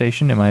shows on the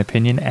station, in my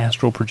opinion,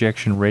 Astral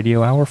Projection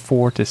Radio Hour,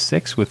 4 to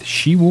 6 with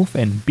She-Wolf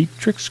and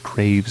Beatrix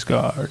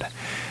Gravesguard.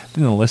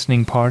 Then the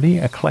Listening Party,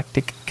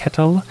 Eclectic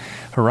Kettle,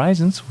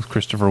 Horizons with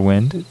Christopher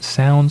Wind,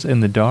 Sounds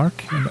in the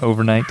Dark, and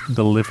Overnight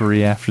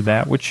Delivery after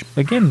that, which,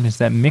 again, is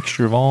that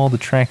mixture of all the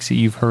tracks that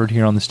you've heard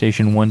here on the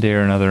station one day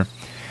or another.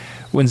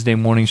 Wednesday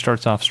morning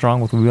starts off strong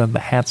with We Let the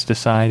Hats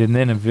Decide, and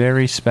then a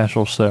very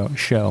special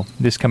show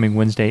this coming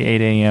Wednesday,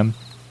 8 a.m.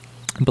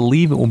 I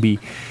believe it will be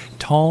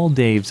Tall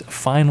Dave's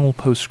final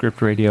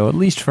postscript radio, at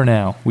least for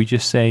now. We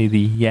just say the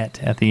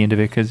yet at the end of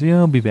it because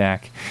he'll be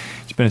back.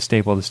 It's been a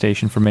staple of the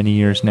station for many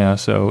years now,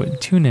 so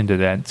tune into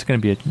that. It's going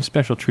to be a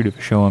special treat of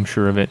a show, I'm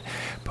sure of it.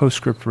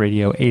 Postscript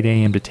radio, 8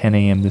 a.m. to 10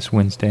 a.m. this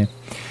Wednesday.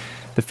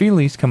 The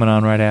Feelies coming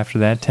on right after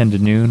that, 10 to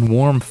noon.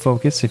 Warm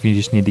Focus if you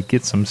just need to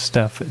get some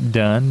stuff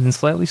done. And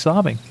Slightly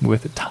Sobbing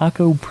with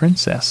Taco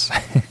Princess.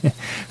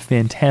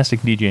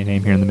 Fantastic DJ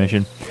name here in the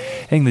Mission.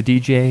 Hitting the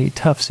DJ,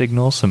 Tough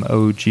Signal, some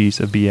OGs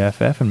of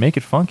BFF, and Make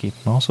It Funky.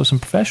 Also some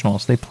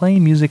professionals. They play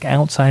music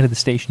outside of the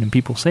station, and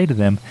people say to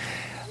them,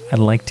 I'd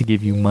like to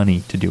give you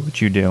money to do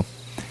what you do.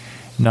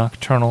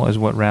 Nocturnal is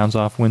what rounds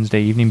off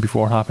Wednesday evening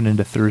before hopping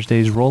into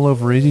Thursday's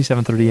Rollover Easy,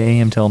 7:30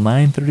 a.m. till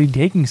 9:30,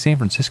 taking San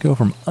Francisco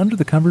from under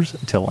the covers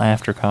till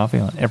after coffee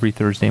on every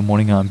Thursday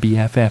morning on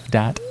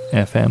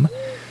BFF.FM.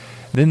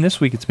 Then this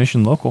week it's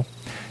Mission Local.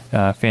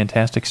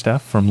 Fantastic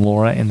stuff from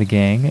Laura and the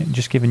gang,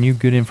 just giving you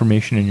good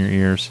information in your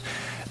ears.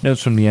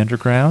 Notes from the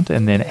Underground,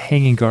 and then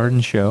Hanging Garden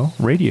Show,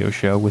 radio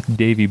show with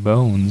Davey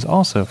Bones.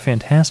 Also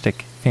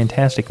fantastic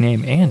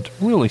name and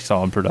really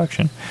solid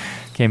production.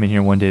 Came in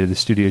here one day to the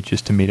studio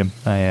just to meet him.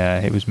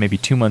 It was maybe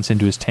 2 months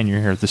into his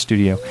tenure here at the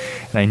studio,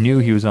 and I knew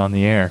he was on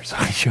the air, so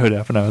I showed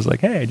up and I was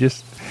like, hey, I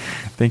just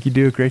think you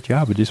do a great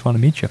job. I just want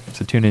to meet you.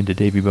 So tune in to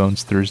Davey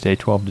Bones Thursday,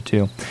 12 to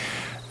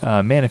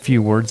 2. Man, a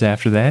few words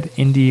after that.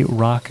 Indie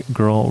Rock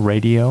Girl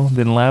Radio.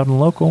 Then Loud and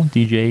Local,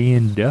 DJ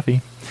Ian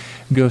Duffy.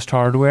 Ghost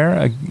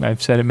Hardware,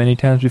 I've said it many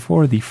times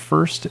before, the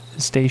first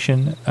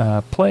station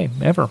play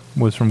ever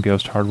was from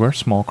Ghost Hardware,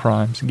 Small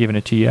Crimes, giving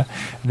it to you.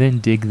 Then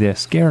Dig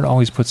This. Garrett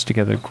always puts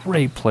together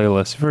great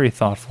playlists, very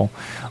thoughtful.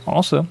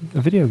 Also, a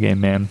video game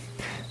man.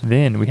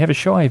 Then we have a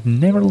show I've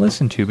never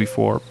listened to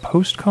before,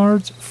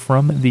 Postcards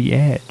from the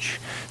Edge.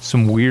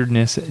 Some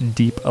weirdness,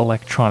 deep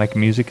electronic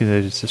music that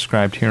is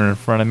described here in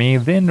front of me.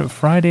 Then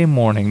Friday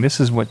morning, this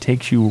is what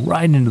takes you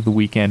right into the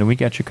weekend, and we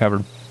got you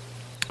covered.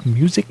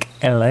 Music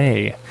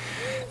LA.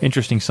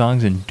 Interesting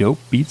songs and dope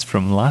beats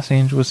from Los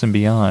Angeles and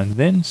beyond.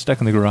 Then, Stuck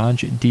in the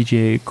Garage,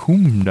 DJ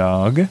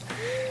Coomdog.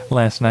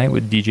 Last night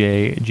with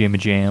DJ Jamma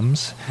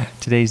Jams.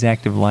 Today's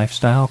Active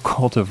Lifestyle,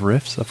 Cult of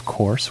Riffs, of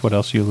course. What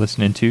else are you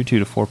listening to? 2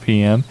 to 4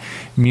 p.m.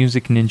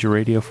 Music Ninja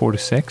Radio, 4 to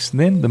 6.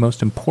 Then, the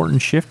most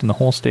important shift in the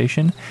whole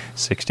station,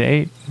 6 to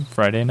 8.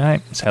 Friday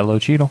night, it's Hello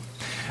Cheetle.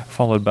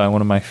 Followed by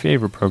one of my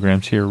favorite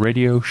programs here,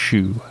 Radio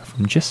Shoe,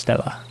 from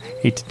Gistella,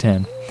 8 to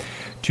 10.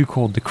 Too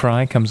Cold to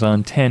Cry comes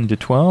on 10 to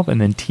 12,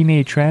 and then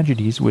Teenage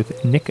Tragedies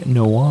with Nick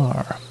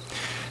Noir.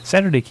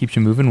 Saturday keeps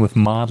you moving with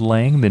Maud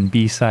Lang, then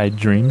B-Side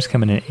Dreams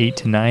coming in 8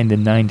 to 9,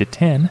 then 9 to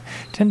 10.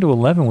 10 to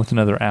 11 with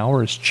another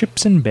hour is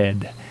Chips in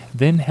Bed.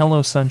 Then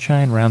Hello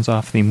Sunshine rounds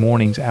off the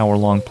morning's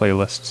hour-long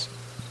playlists.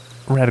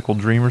 Radical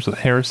Dreamers with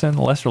Harrison,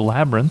 Lesser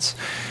Labyrinths,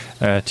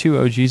 2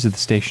 OGs of the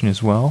station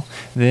as well.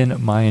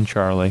 Then Mai and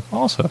Charlie.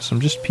 Also,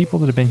 some just people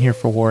that have been here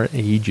for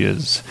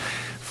ages.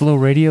 Flow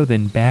Radio,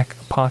 then Back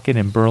Pocket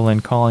and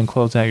Berlin Calling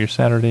close out your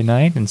Saturday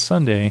night. And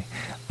Sunday,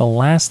 the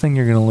last thing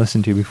you're going to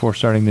listen to before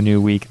starting the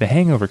new week, The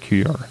Hangover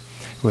Cure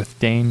with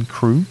Dane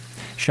Crew.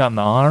 Shot in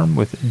the Arm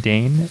with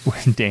Dan.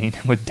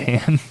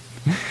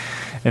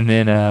 And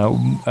then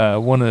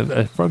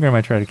a program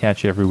I try to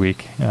catch every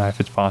week, if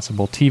it's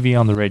possible, TV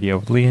on the Radio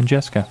with Lee and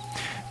Jessica.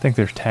 I think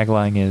their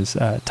tagline is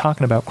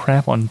talking about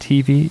crap on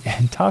TV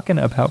and talking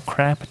about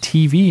crap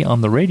TV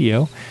on the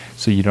radio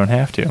so you don't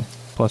have to.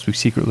 Plus, we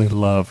secretly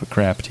love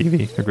crap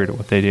TV. They're great at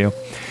what they do.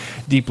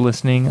 Deep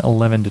Listening,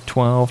 11 to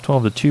 12.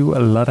 12 to 2,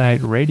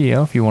 Luddite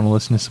Radio, if you want to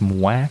listen to some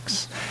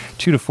wax.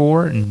 2 to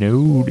 4,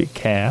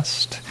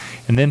 Nodecast.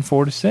 And then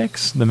 4 to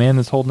 6, the man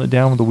that's holding it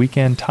down with the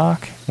Weekend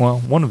Talk. Well,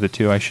 one of the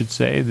two, I should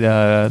say.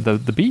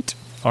 The Beat,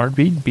 Art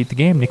Beat, Beat the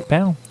Game, Nick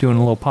Powell, doing a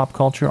little pop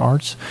culture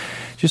arts.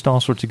 Just all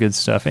sorts of good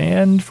stuff.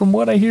 And from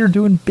what I hear,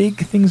 doing big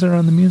things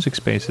around the music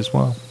space as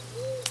well.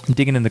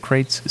 Digging in the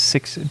Crates,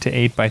 6 to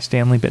 8 by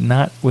Stanley, but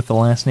not with the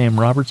last name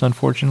Roberts,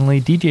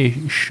 unfortunately.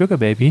 DJ Sugar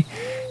Baby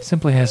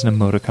simply has an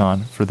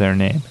emoticon for their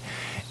name.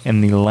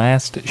 And the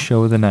last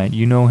show of the night,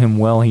 you know him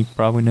well, he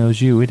probably knows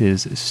you. It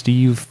is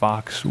Steve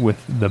Fox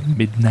with the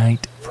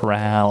Midnight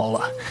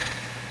Prowl.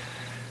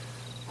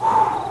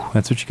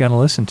 That's what you got to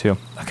listen to.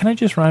 Can I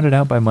just round it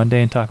out by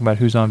Monday and talk about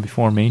who's on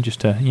before me, just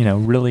to,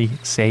 really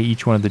say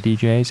each one of the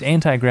DJs?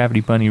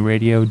 Anti-Gravity Bunny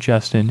Radio,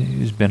 Justin,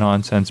 who's been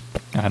on since,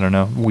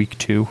 week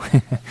 2.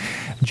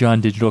 John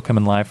Digital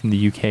coming live from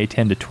the UK,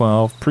 10 to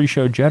 12.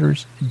 Pre-show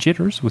Jitters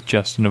with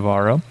Justin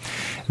Navarro.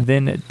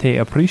 Then Te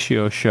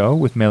Aprecio Show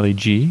with Melly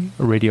G.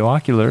 Radio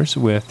Oculars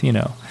with,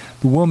 the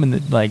woman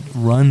that,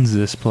 runs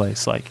this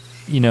place.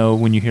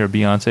 When you hear a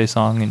Beyonce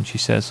song and she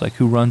says,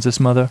 who runs this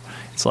mother?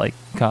 It's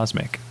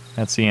Cosmic.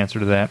 That's the answer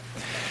to that.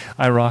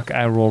 I Rock,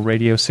 I Roll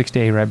Radio, 6 to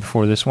 8 right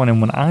before this one. And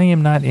when I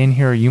am not in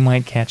here, you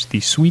might catch the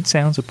sweet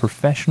sounds of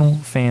Professional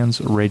Fans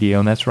Radio.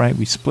 And that's right,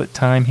 we split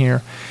time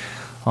here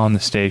on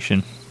the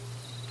station.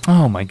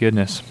 Oh, my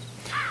goodness.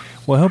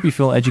 Well, I hope you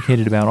feel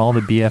educated about all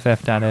the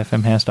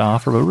BFF.FM has to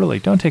offer, but really,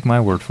 don't take my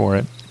word for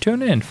it.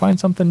 Tune in, find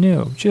something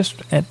new.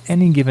 Just at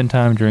any given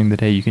time during the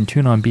day, you can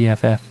tune on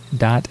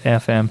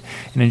BFF.FM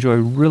and enjoy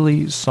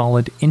really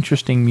solid,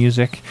 interesting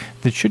music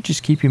that should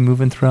just keep you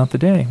moving throughout the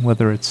day,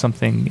 whether it's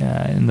something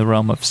in the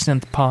realm of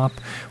synth pop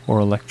or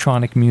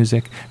electronic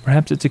music.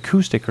 Perhaps it's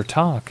acoustic or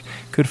talk.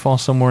 Could fall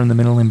somewhere in the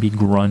middle and be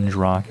grunge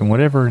rock. And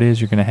whatever it is,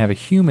 you're going to have a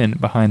human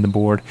behind the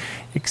board,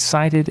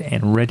 excited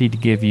and ready to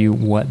give you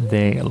what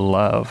they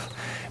love.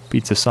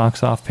 Beats the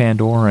socks off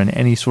Pandora and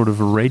any sort of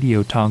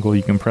radio toggle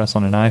you can press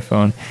on an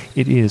iPhone.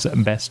 It is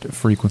best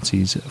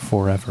frequencies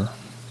forever.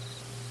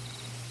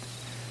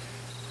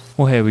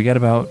 Well, hey, we got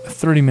about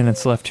 30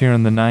 minutes left here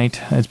in the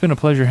night. It's been a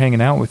pleasure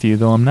hanging out with you,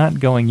 though I'm not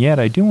going yet.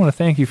 I do want to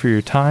thank you for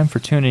your time, for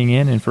tuning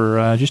in, and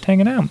for just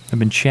hanging out. I've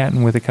been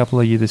chatting with a couple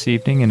of you this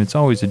evening, and it's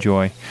always a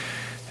joy.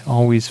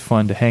 Always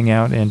fun to hang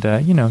out and,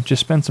 just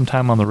spend some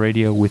time on the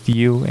radio with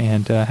you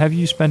and have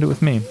you spend it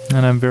with me.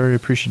 And I'm very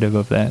appreciative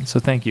of that, so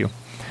thank you.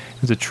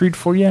 As a treat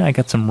for you, I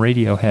got some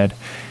Radiohead.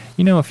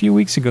 A few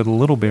weeks ago, the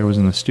Little Bear was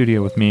in the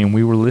studio with me, and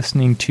we were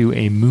listening to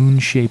A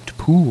Moon-Shaped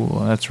Pool.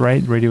 That's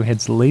right,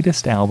 Radiohead's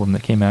latest album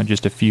that came out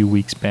just a few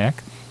weeks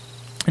back.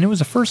 And it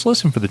was a first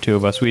listen for the two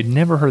of us. We had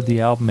never heard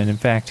the album, and in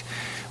fact,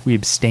 we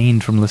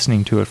abstained from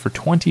listening to it for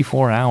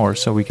 24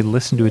 hours so we could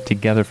listen to it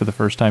together for the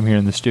first time here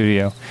in the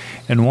studio.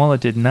 And while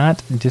it did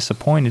not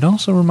disappoint, it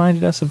also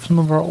reminded us of some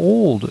of our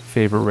old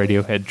favorite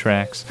Radiohead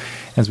tracks.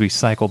 As we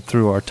cycled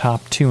through our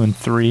top 2 and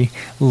 3,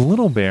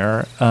 Little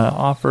Bear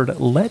offered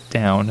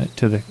Letdown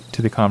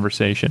to the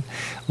conversation.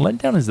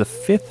 Letdown is the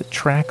 5th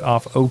track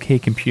off OK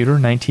Computer,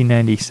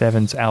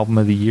 1997's album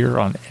of the year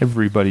on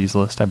everybody's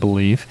list, I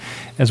believe,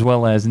 as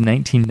well as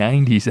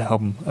 1990's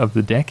album of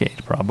the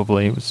decade,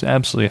 probably. It was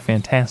absolutely a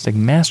fantastic,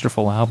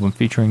 masterful album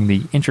featuring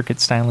the intricate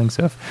stylings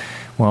of,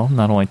 well,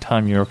 not only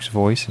Tom York's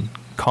voice and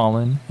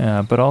Colin,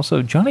 but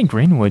also Johnny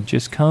Greenwood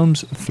just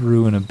comes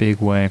through in a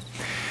big way.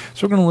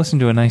 So we're going to listen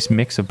to a nice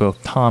mix of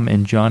both Tom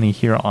and Johnny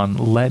here on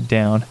Let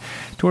Down.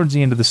 Towards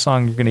the end of the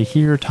song, you're going to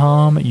hear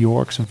Tom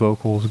York's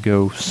vocals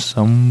go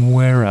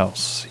somewhere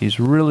else. He's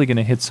really going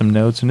to hit some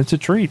notes, and it's a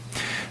treat.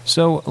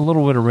 So a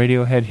little bit of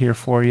Radiohead here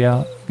for you.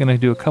 I'm going to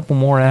do a couple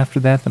more after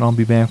that, then I'll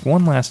be back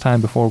one last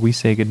time before we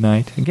say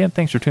goodnight. Again,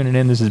 thanks for tuning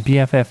in. This is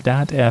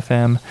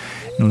BFF.FM,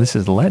 and this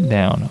is Let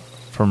Down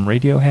from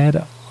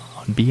Radiohead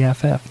on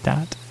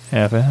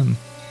BFF.FM.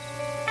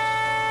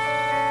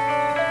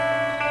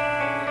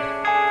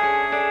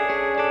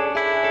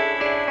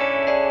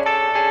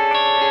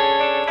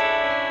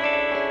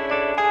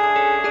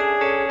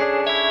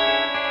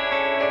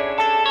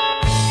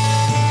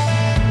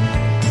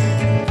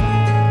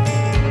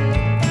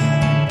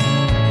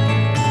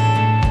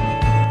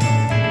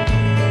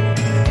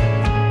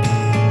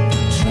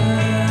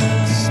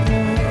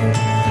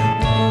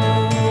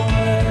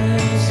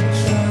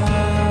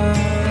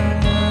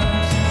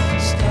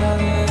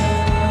 Started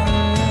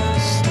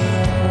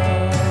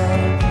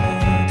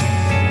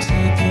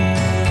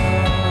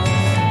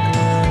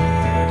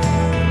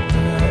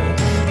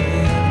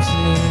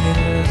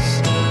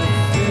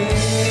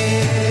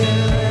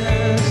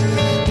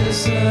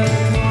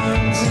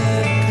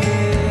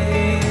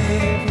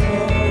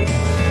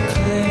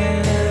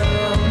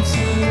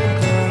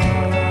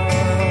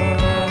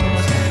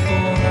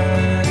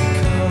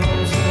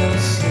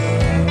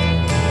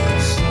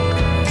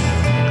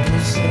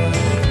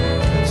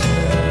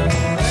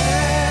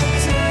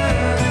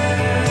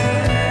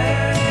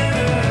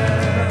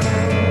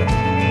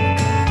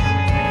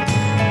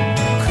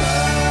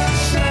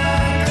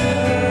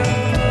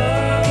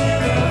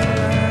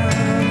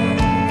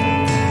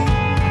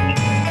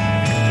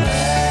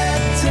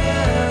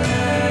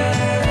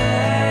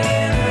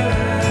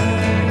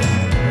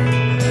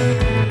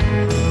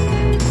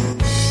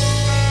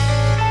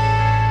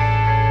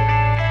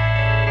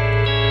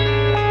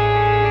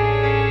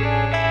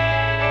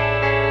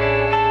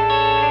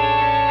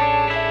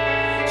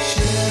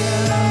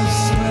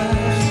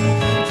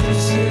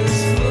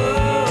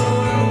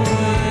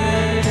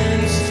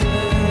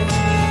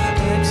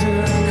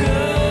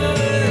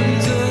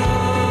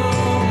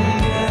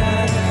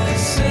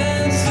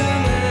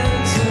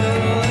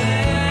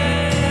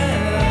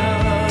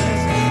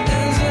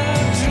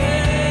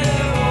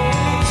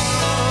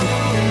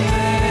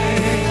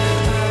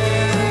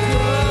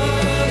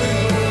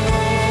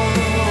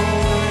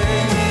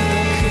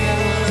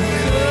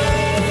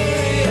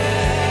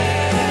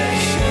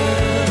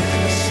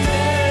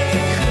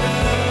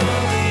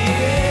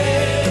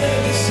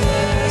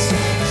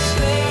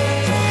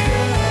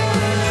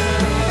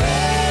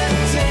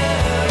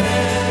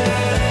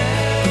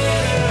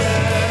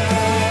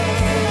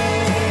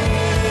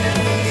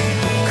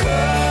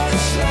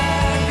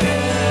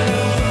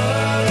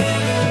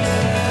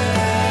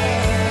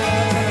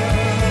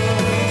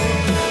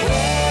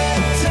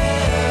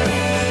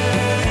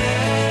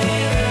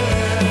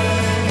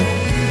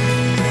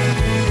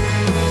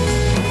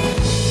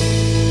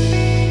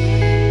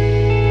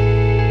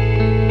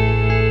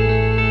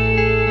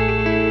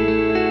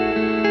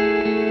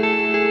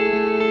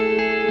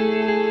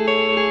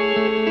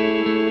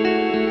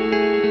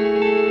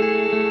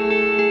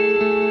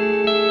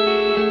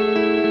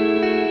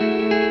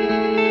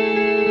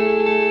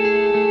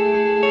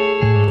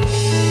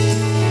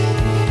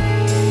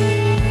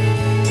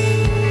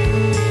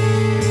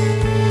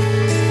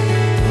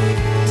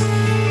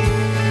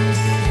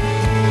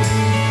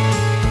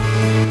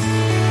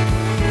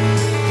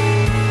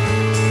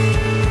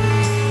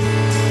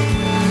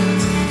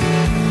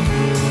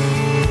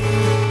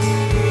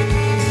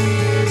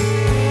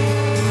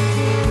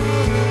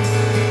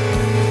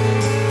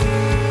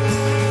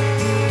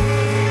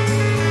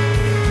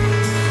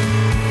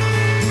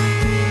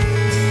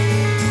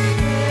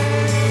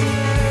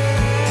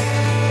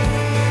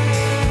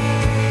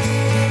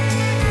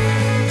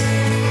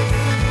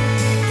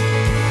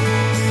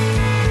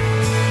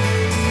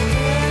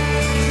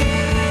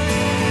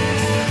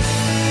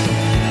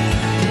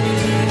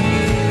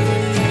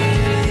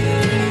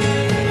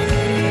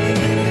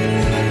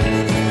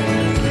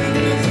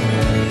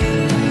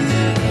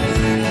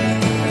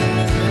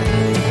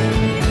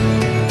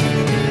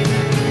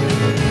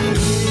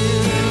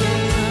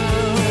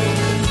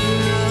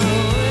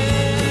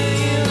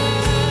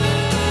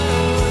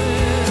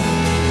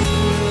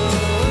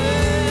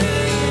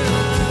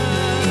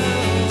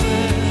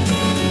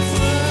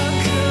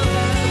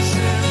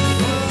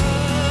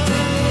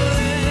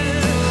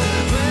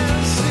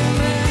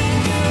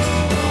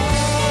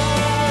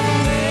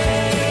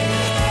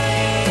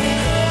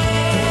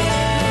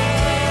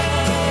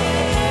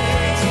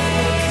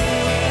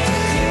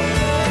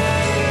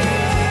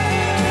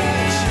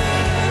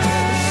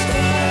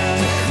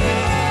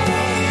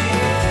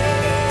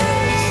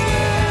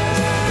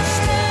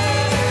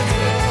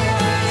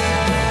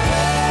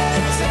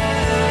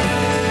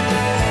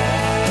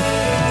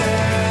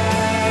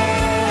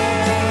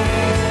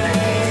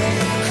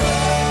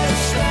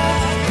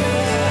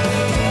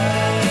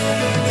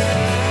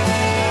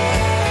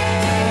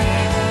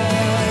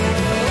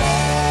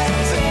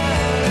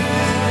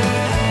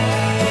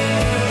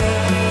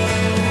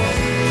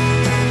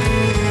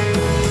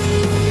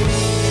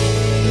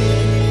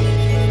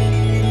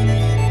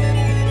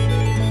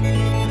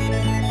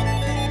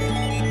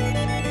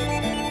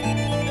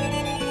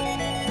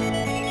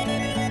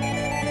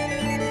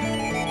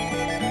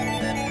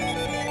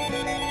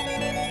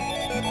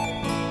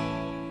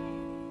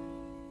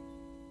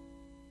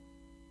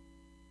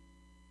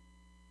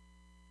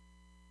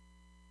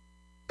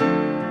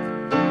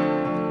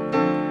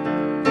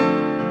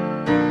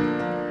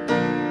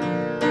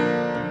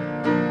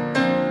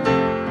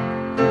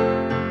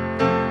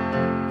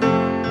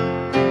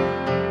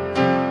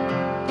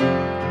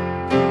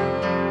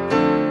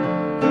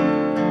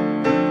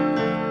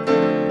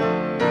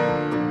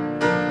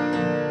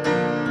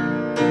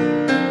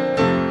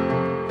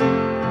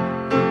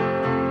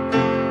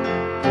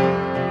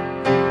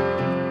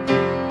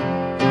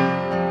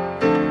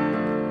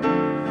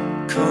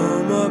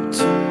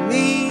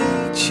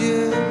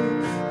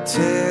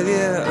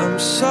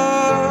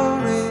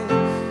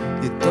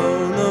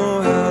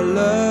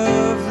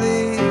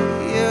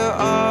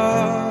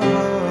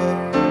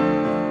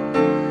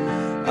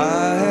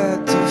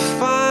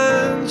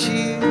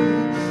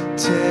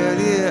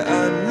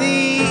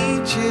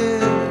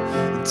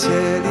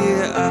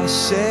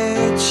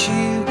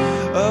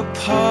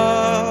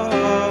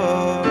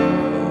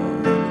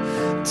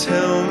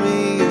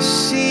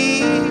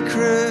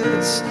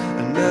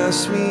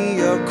ask me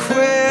your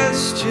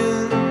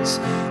questions.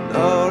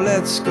 No,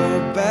 let's go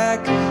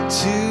back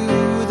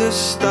to the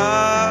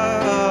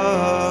start.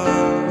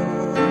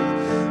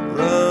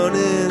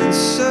 Running in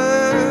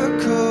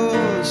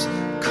circles,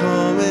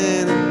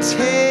 coming in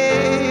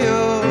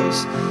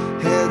tails,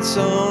 heads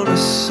on a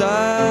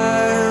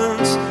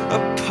science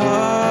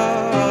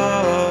apart.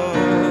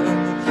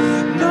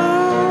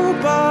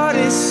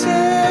 Nobody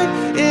said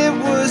it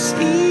was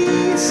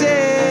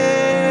easy.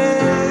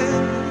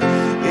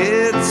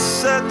 It's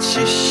such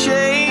a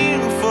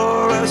shame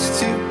for us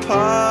to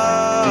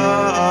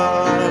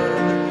part.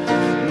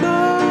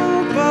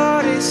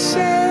 Nobody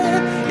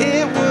said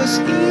it was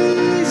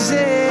easy.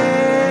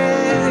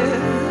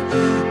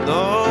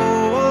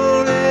 No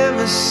one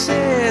ever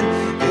said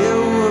it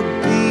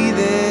would be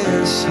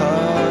this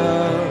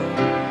hard.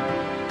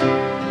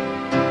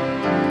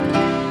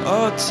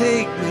 Oh,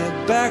 take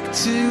me back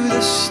to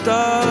the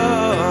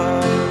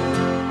start.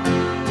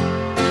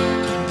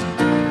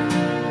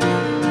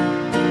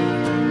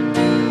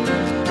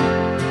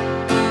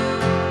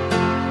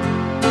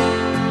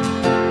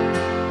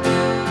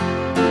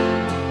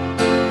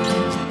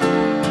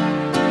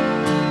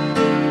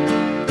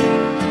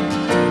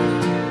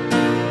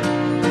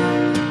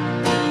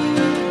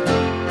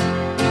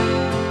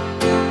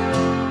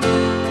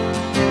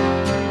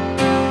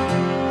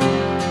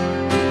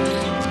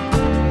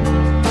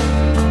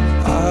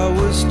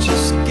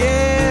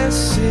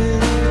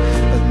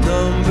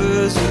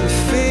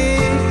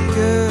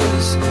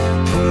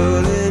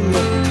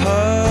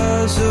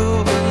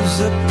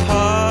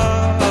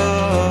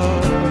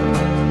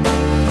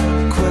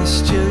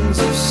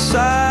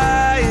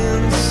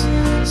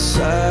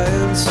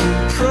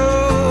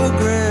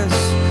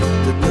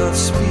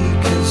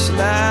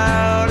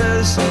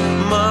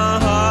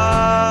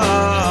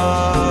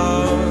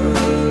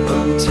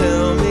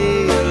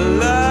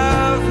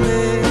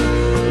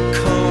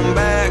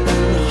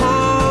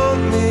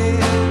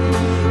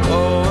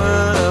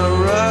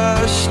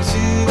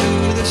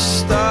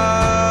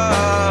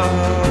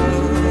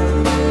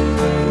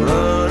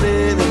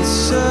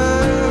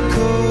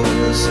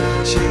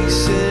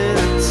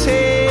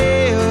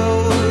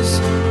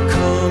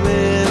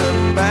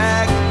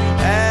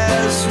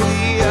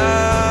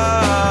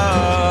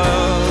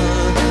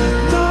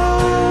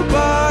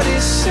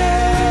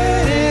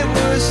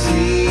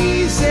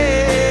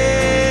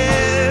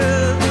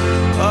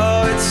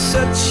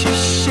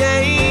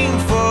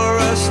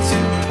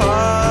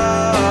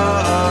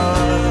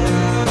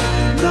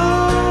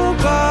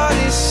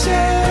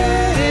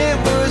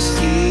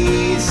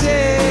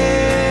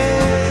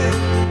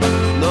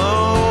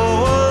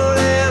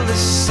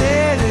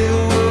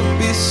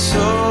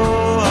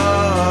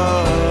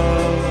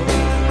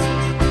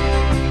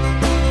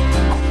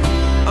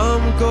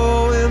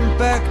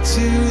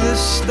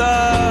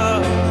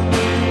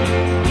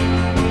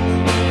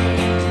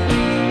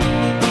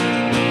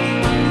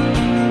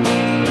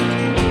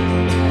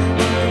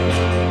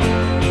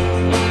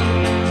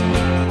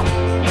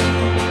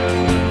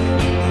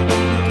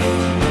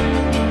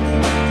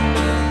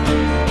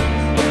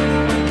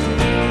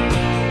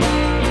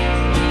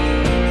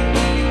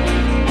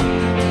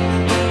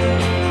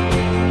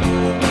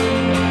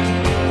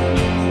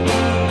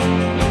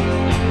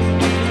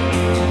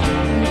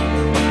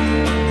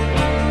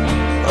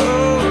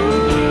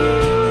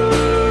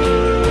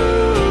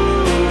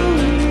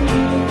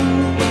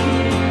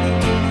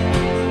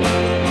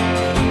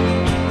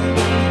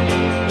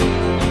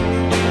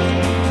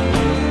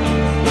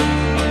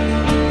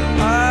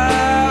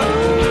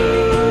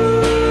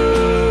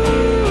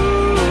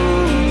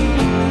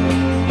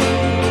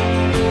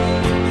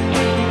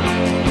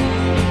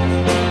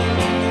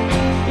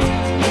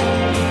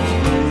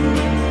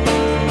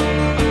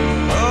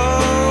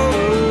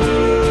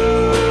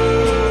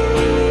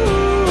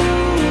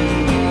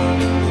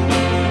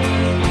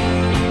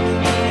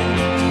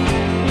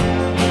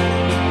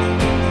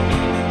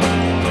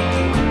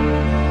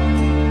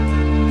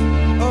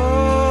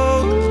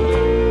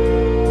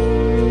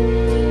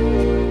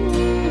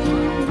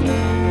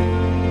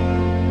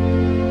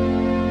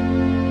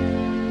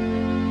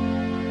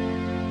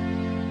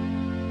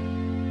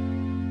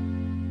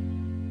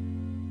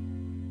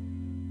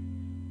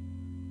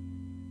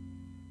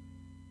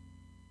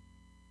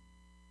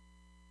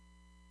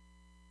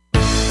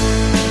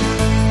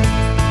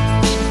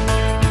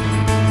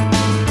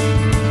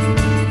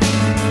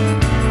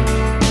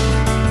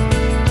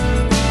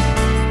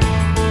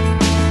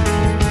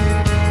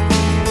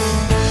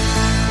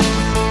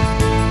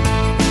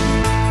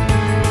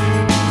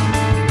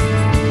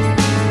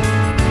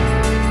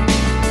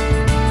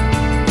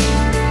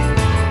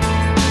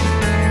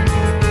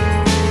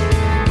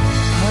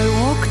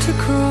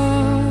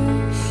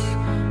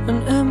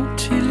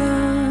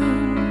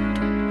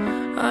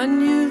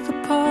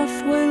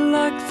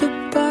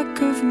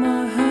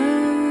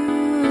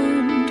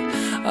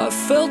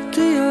 felt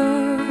the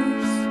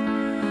earth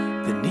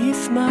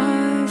beneath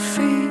my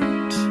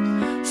feet,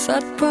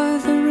 sat by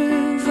the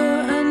river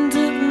and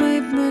it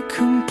made me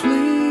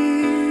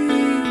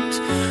complete.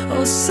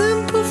 Oh,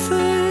 simple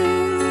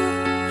thing,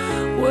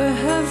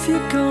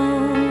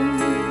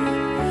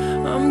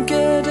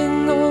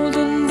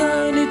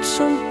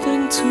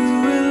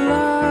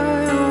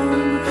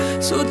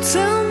 So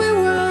tell me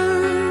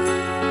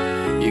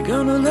when you're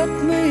gonna let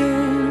me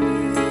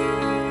in.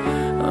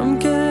 I'm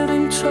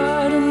getting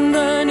tired and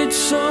I need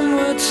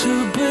somewhere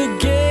to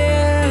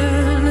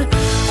begin.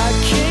 I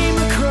came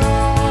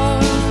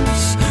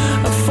across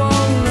a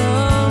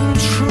fallen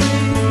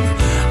tree.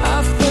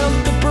 I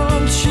felt the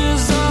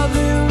branches, are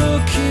they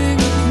looking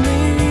at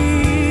me?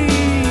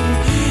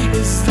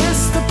 Is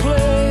this the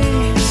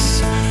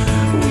place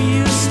we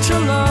used to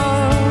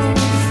love?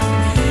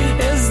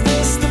 Is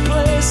this the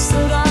place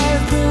that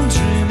I've been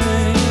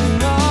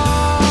dreaming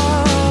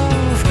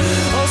of?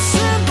 Oh,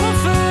 simple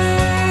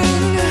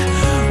thing,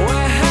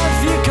 where have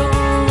you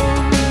gone?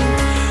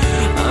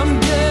 I'm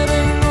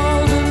getting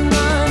old and I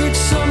need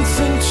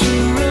something to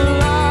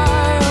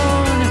rely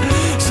on.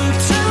 So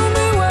tell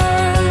me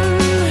when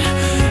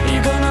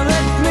you're gonna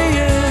let me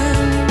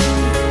in.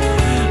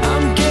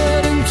 I'm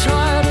getting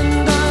tired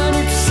and I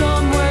need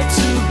somewhere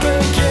to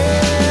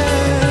begin.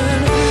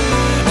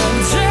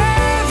 And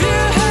if you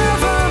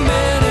have a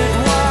minute,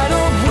 why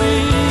don't we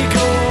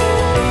go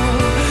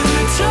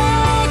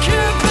talk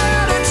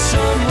about it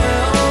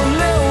somewhere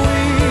only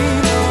we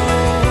know?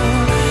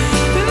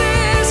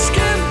 This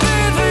could be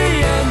the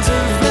end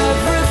of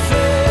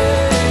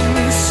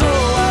everything. So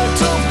why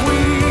don't we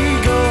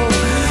go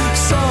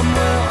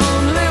somewhere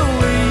only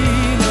we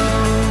know?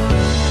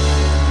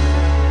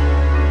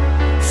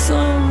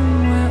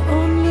 Somewhere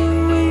only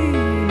we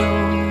know.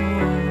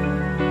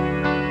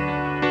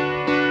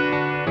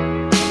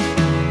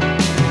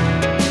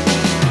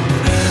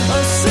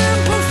 A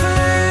simple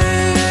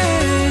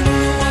thing,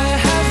 where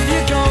have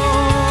you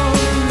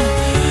gone?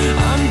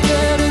 I'm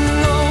getting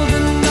old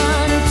and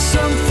I need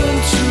something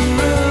to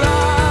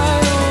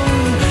rely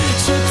on.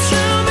 So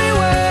tell me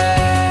when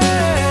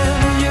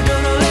you're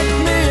gonna let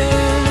me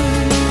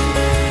in.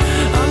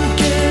 I'm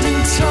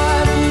getting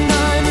tired and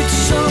I need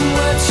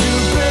somewhere to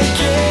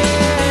begin.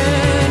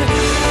 And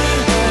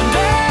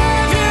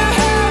if you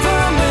have a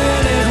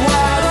minute,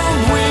 why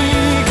don't we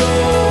go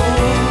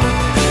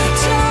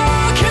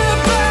talk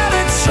about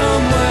it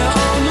somewhere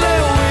only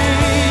we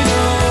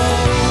know?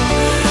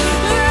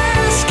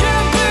 This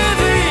could be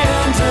the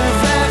end of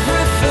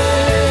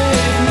everything.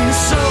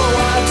 So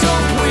why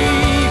don't we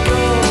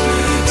go?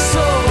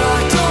 So why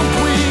don't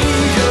we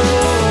go?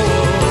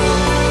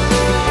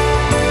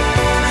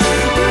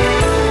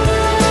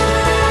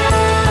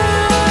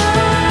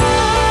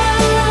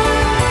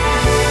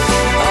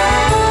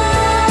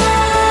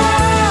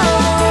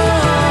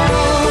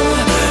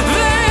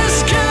 This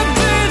could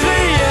be the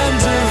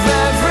end of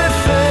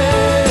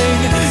everything.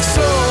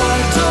 So why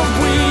don't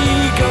we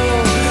go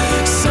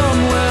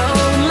somewhere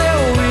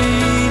only we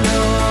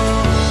know?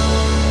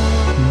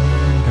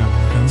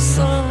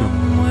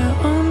 Somewhere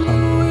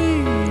only we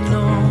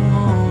know.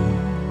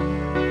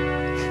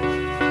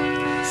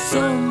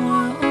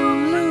 Somewhere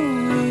only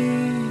we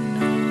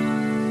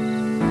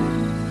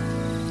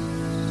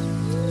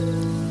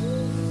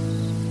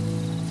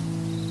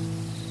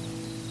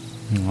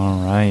know. All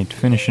right,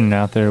 finishing it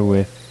out there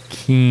with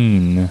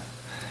Keen.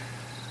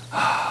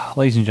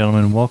 Ladies and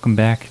gentlemen, welcome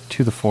back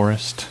to the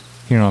forest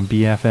here on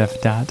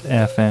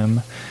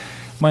BFF.FM.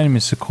 My name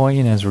is Sequoia,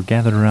 and as we're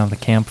gathered around the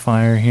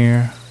campfire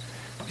here,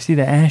 we see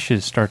the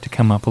ashes start to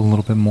come up a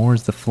little bit more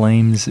as the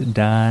flames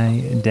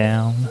die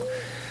down.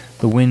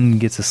 The wind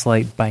gets a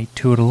slight bite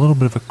to it, a little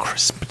bit of a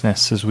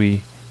crispness as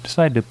we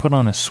decide to put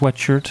on a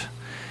sweatshirt,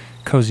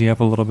 cozy up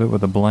a little bit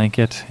with a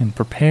blanket, and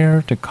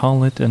prepare to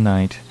call it a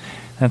night.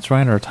 That's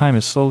right, our time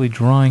is slowly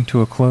drawing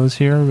to a close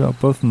here,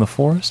 both in the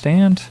forest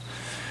and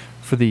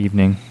for the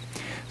evening.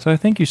 So I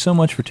thank you so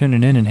much for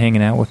tuning in and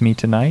hanging out with me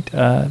tonight.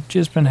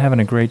 Just been having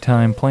a great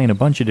time playing a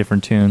bunch of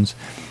different tunes,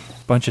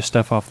 a bunch of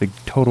stuff off the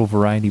Total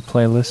Variety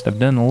playlist. I've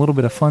done a little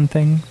bit of fun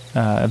thing.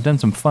 I've done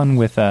some fun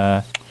with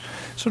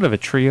sort of a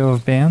trio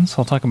of bands.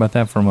 I'll talk about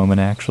that for a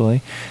moment,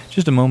 actually.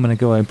 Just a moment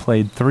ago, I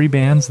played 3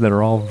 bands that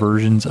are all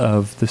versions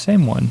of the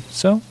same one.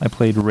 So I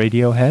played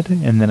Radiohead,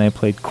 and then I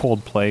played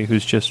Coldplay,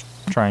 who's just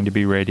trying to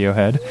be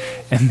Radiohead,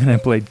 and then I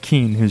played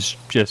Keen, who's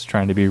just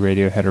trying to be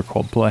Radiohead or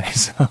Coldplay.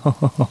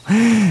 So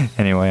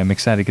anyway, I'm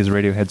excited because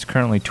Radiohead's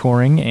currently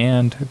touring,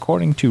 and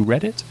according to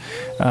Reddit,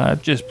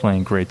 just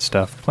playing great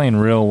stuff, playing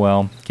real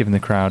well, giving the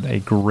crowd a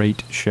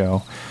great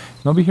show.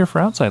 They'll be here for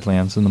Outside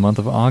Lands in the month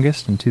of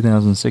August in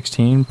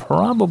 2016,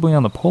 probably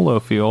on the Polo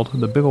Field,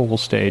 the big old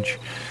stage,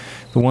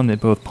 the one that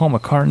both Paul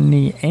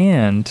McCartney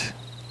and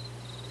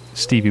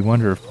Stevie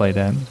Wonder have played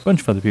at. A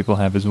bunch of other people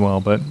have as well,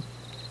 but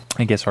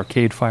I guess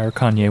Arcade Fire,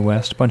 Kanye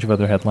West, a bunch of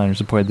other headliners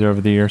have played there over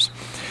the years.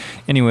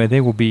 Anyway,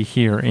 they will be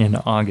here in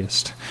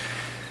August.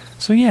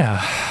 So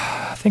yeah,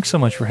 thanks so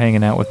much for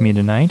hanging out with me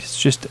tonight.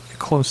 It's just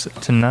close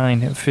to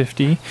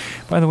 9:50.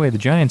 By the way, the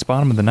Giants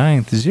bottom of the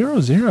 9th,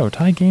 0-0,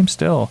 tie game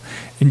still.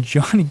 And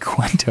Johnny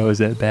Cueto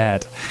is at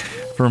bat.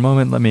 For a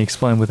moment, let me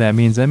explain what that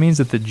means. That means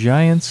that the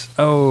Giants...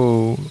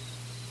 Oh,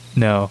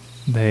 no.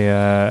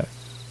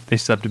 They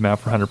subbed him out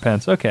for Hunter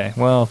Pence. Okay,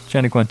 well,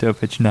 Johnny Cueto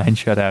pitched 9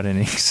 shutout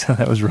innings, so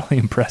that was really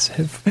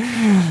impressive.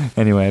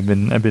 Anyway, I've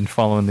been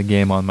following the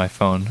game on my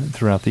phone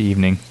throughout the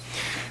evening.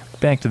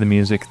 back to the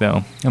music,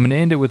 though. I'm going to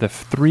end it with a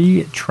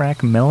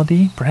 3-track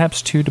melody,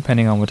 perhaps 2,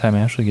 depending on what time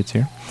Ashley gets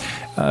here,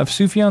 of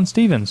Sufjan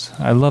Stevens.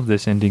 I love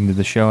this ending to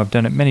the show. I've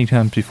done it many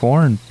times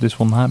before, and this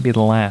will not be the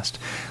last.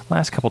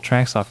 Last couple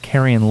tracks off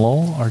Carrie and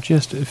Lowell are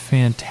just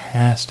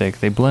fantastic.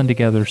 They blend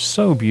together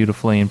so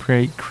beautifully and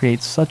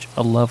create such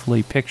a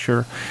lovely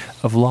picture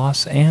of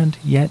loss and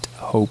yet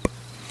hope.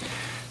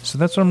 So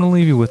that's what I'm going to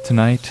leave you with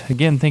tonight.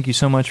 Again, thank you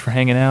so much for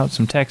hanging out.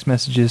 Some text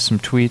messages, some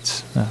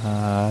tweets.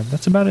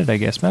 That's about it, I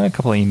guess. Maybe a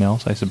couple of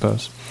emails, I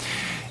suppose.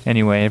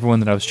 Anyway, everyone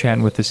that I was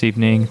chatting with this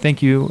evening,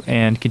 thank you,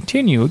 and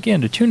continue,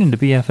 again, to tune into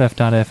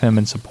BFF.FM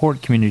and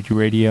support community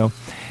radio.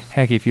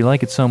 Heck, if you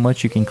like it so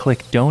much, you can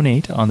click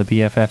Donate on the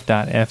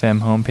BFF.FM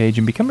homepage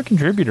and become a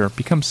contributor.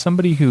 Become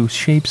somebody who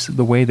shapes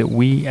the way that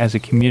we as a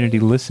community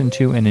listen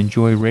to and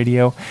enjoy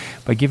radio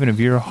by giving of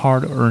your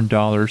hard-earned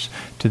dollars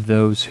to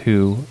those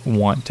who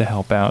want to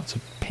help out. It's a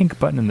pink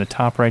button in the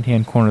top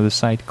right-hand corner of the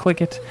site.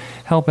 Click it,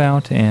 help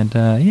out,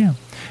 and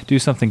do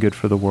something good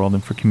for the world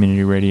and for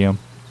community radio.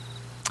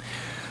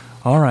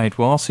 All right,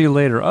 well, I'll see you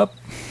later. Up.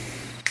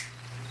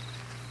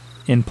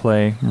 In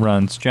play,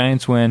 runs.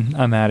 Giants win.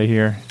 I'm out of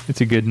here. It's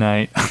a good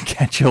night. I'll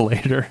catch you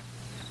later.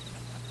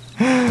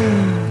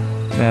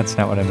 That's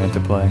not what I meant to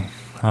play.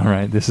 All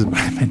right, this is what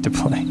I meant to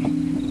play.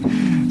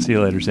 See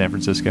you later, San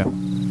Francisco.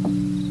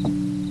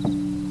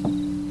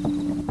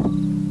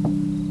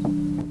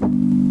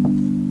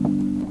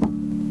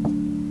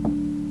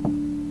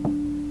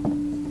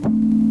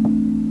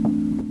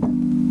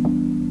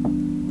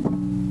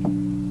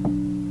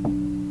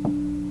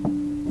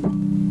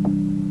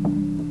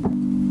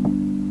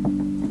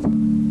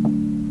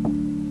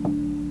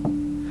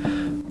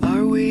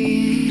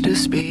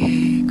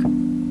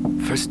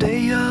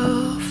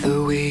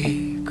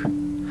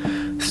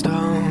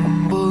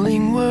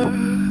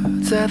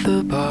 At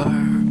the bar,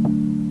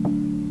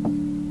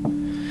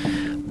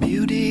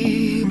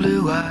 beauty,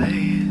 blue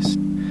eyes,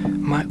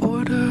 my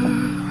order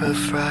of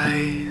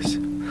fries,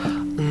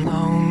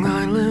 Long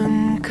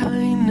Island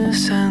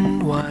kindness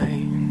and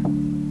wine.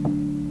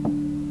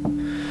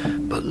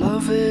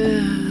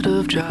 Beloved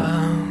of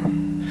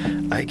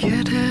John, I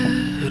get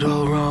it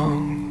all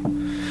wrong.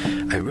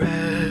 I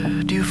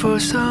read you for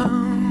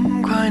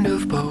some kind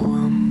of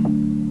poem,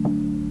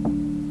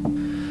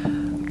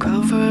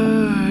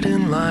 covered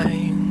in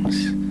lines.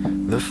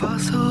 The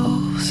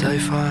fossils I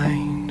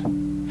find,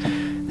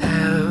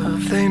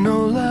 have they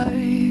no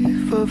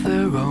life of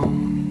their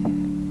own?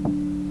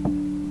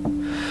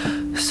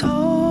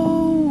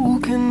 So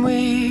can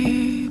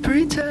we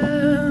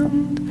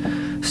pretend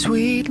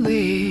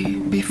sweetly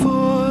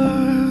before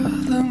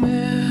the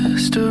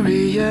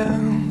mystery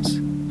ends?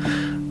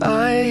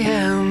 I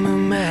am a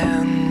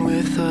man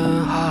with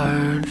a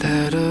heart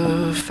that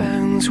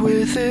offends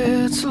with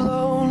its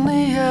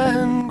lonely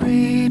and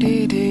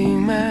greedy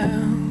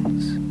demands.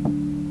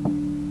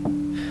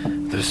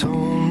 There's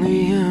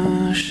only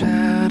a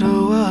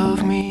shadow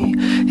of me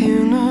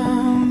in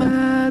a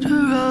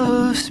matter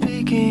of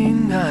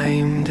speaking,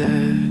 I'm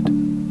dead.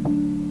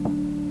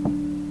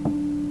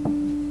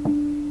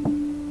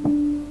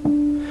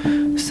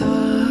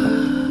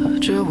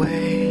 Such a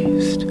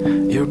waste,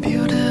 your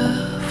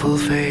beautiful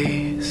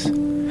face,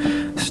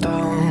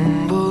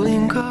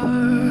 stumbling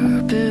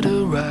carpet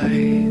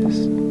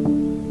arise.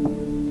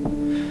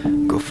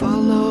 Go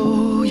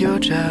follow your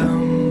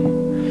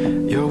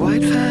gem, your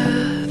white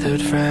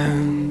feathered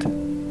friend,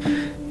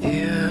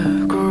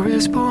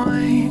 Icarus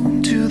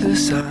point to the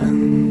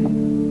sun.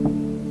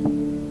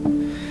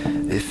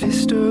 If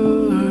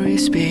history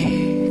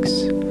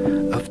speaks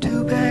of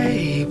 2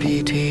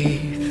 baby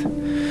teeth,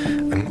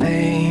 I'm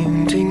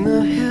painting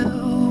the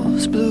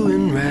hills blue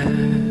and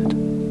red.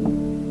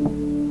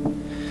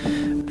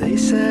 They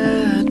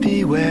said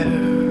beware,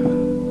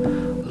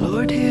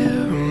 Lord hear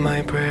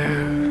my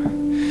prayer,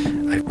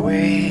 I've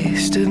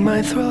wasted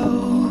my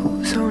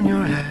throws on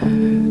your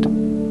head.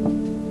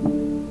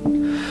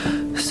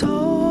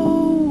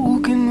 So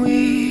can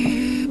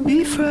we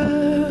be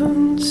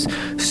friends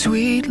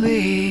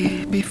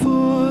sweetly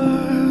before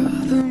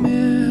the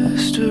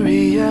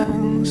mystery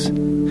ends?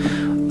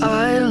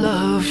 I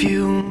love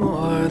you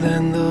more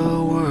than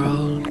the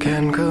world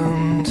can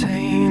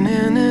contain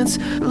in its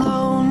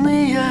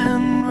lonely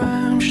and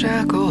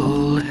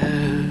ramshackle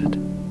head.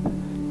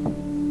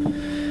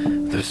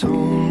 There's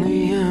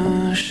only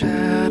a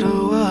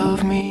shadow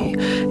of me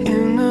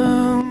in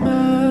a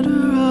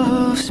matter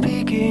of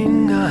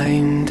speaking,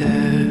 I'm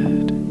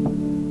dead.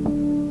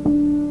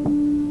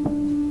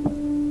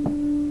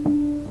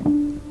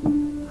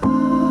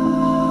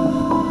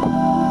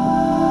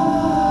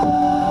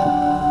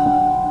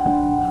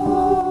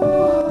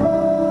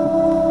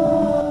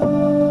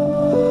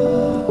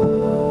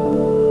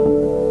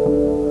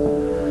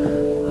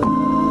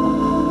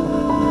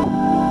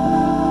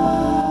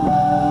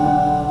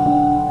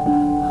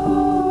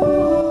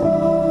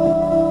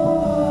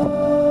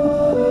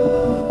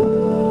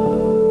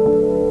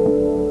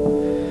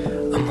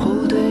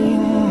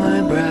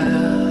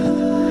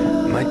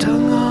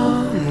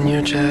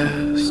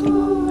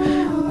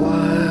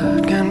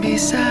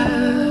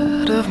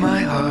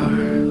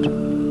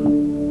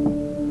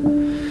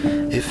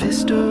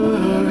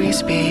 history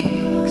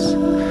speaks.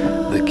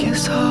 The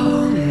kiss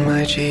on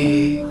my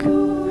cheek,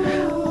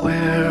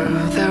 where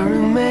there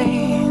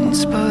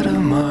remains but a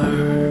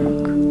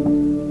mark.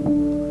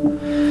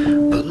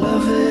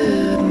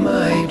 Beloved,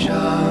 my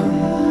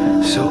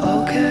John, so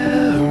I'll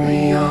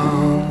carry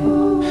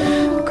on,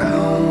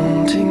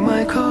 counting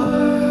my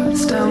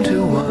cards down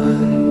to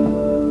one.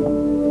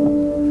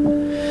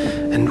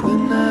 And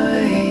when I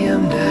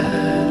am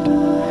dead,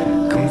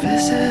 come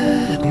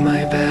visit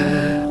my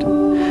bed.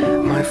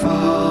 My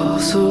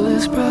fossil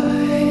is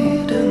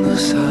bright in the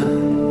sun.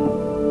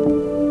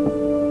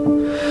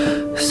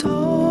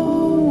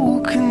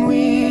 So can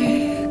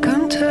we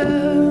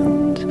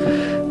contend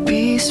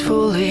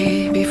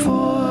peacefully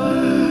before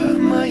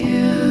my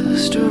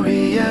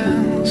history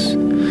ends.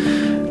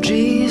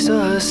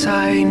 Jesus,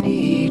 I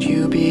need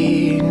you,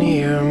 be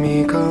near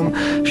me, come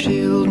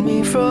shield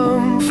me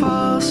from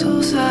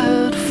fossils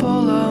that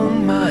fall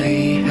on my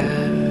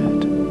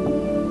head.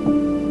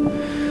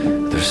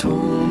 There's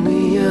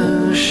only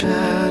a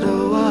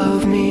shadow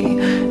of me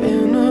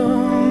in a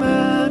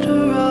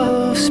matter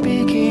of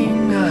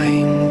speaking,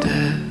 I'm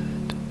dead.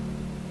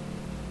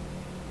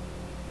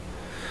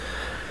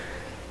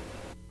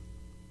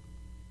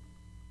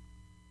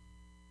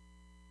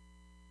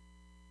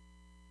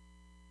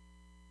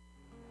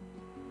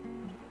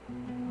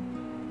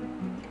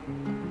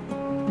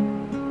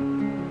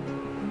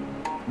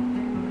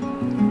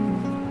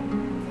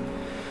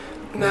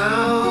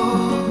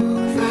 Now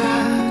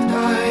that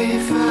I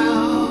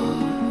fell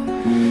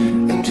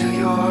into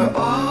your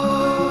arms,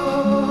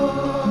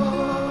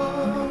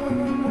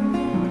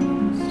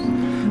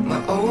 my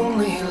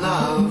only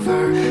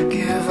lover,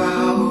 give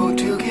out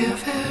to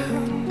give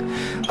in.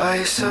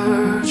 I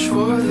search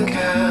for the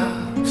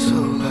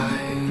capsule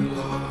I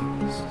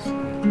lost.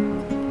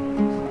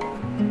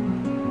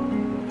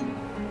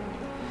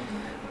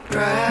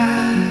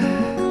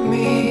 Drag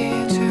me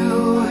to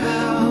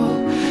hell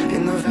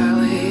in the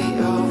valley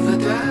of the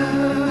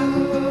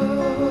dance.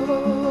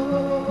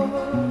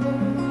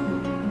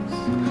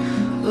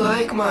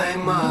 Like my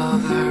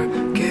mother,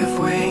 give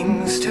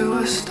wings to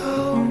a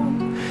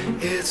stone.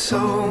 It's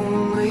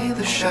only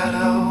the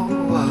shadow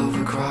of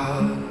a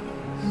cross.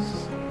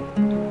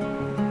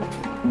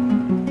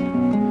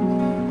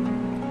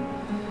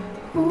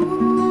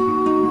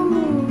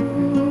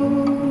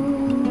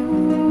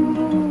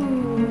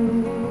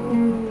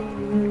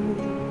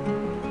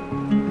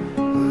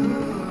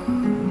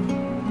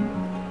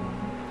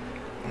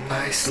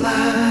 I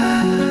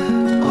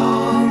slept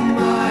on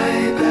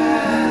my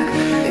back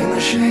in the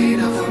shade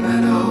of the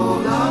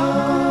meadowlark.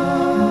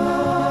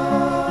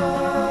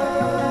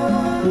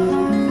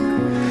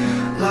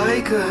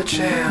 Like a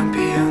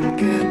champion,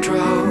 get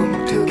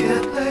drunk to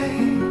get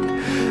laid.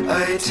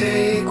 I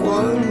take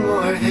one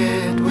more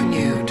hit when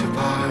you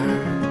depart.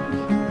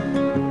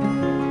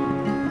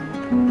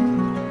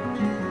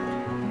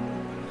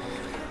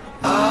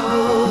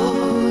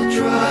 I'll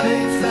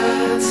drive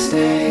that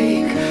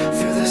stake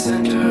through the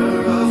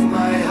center of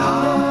my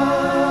heart.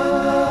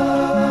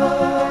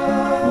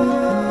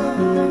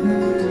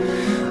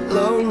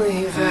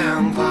 Lonely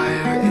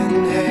vampire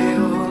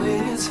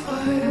inhaling its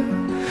fire.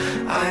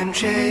 I'm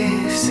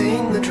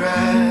chasing the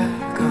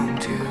dragon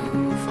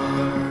too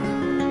far.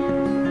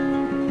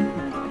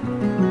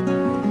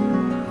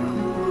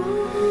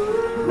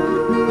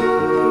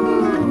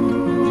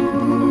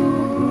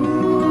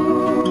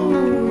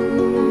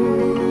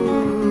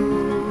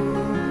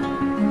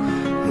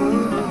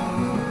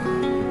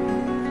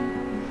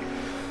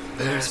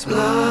 There's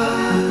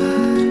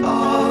blood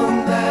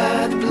on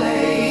that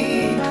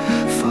blade.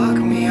 Fuck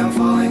me, I'm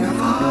falling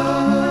apart.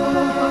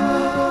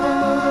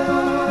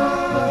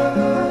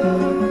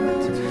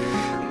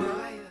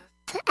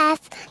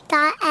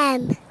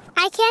 F.M.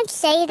 I can't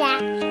say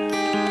that.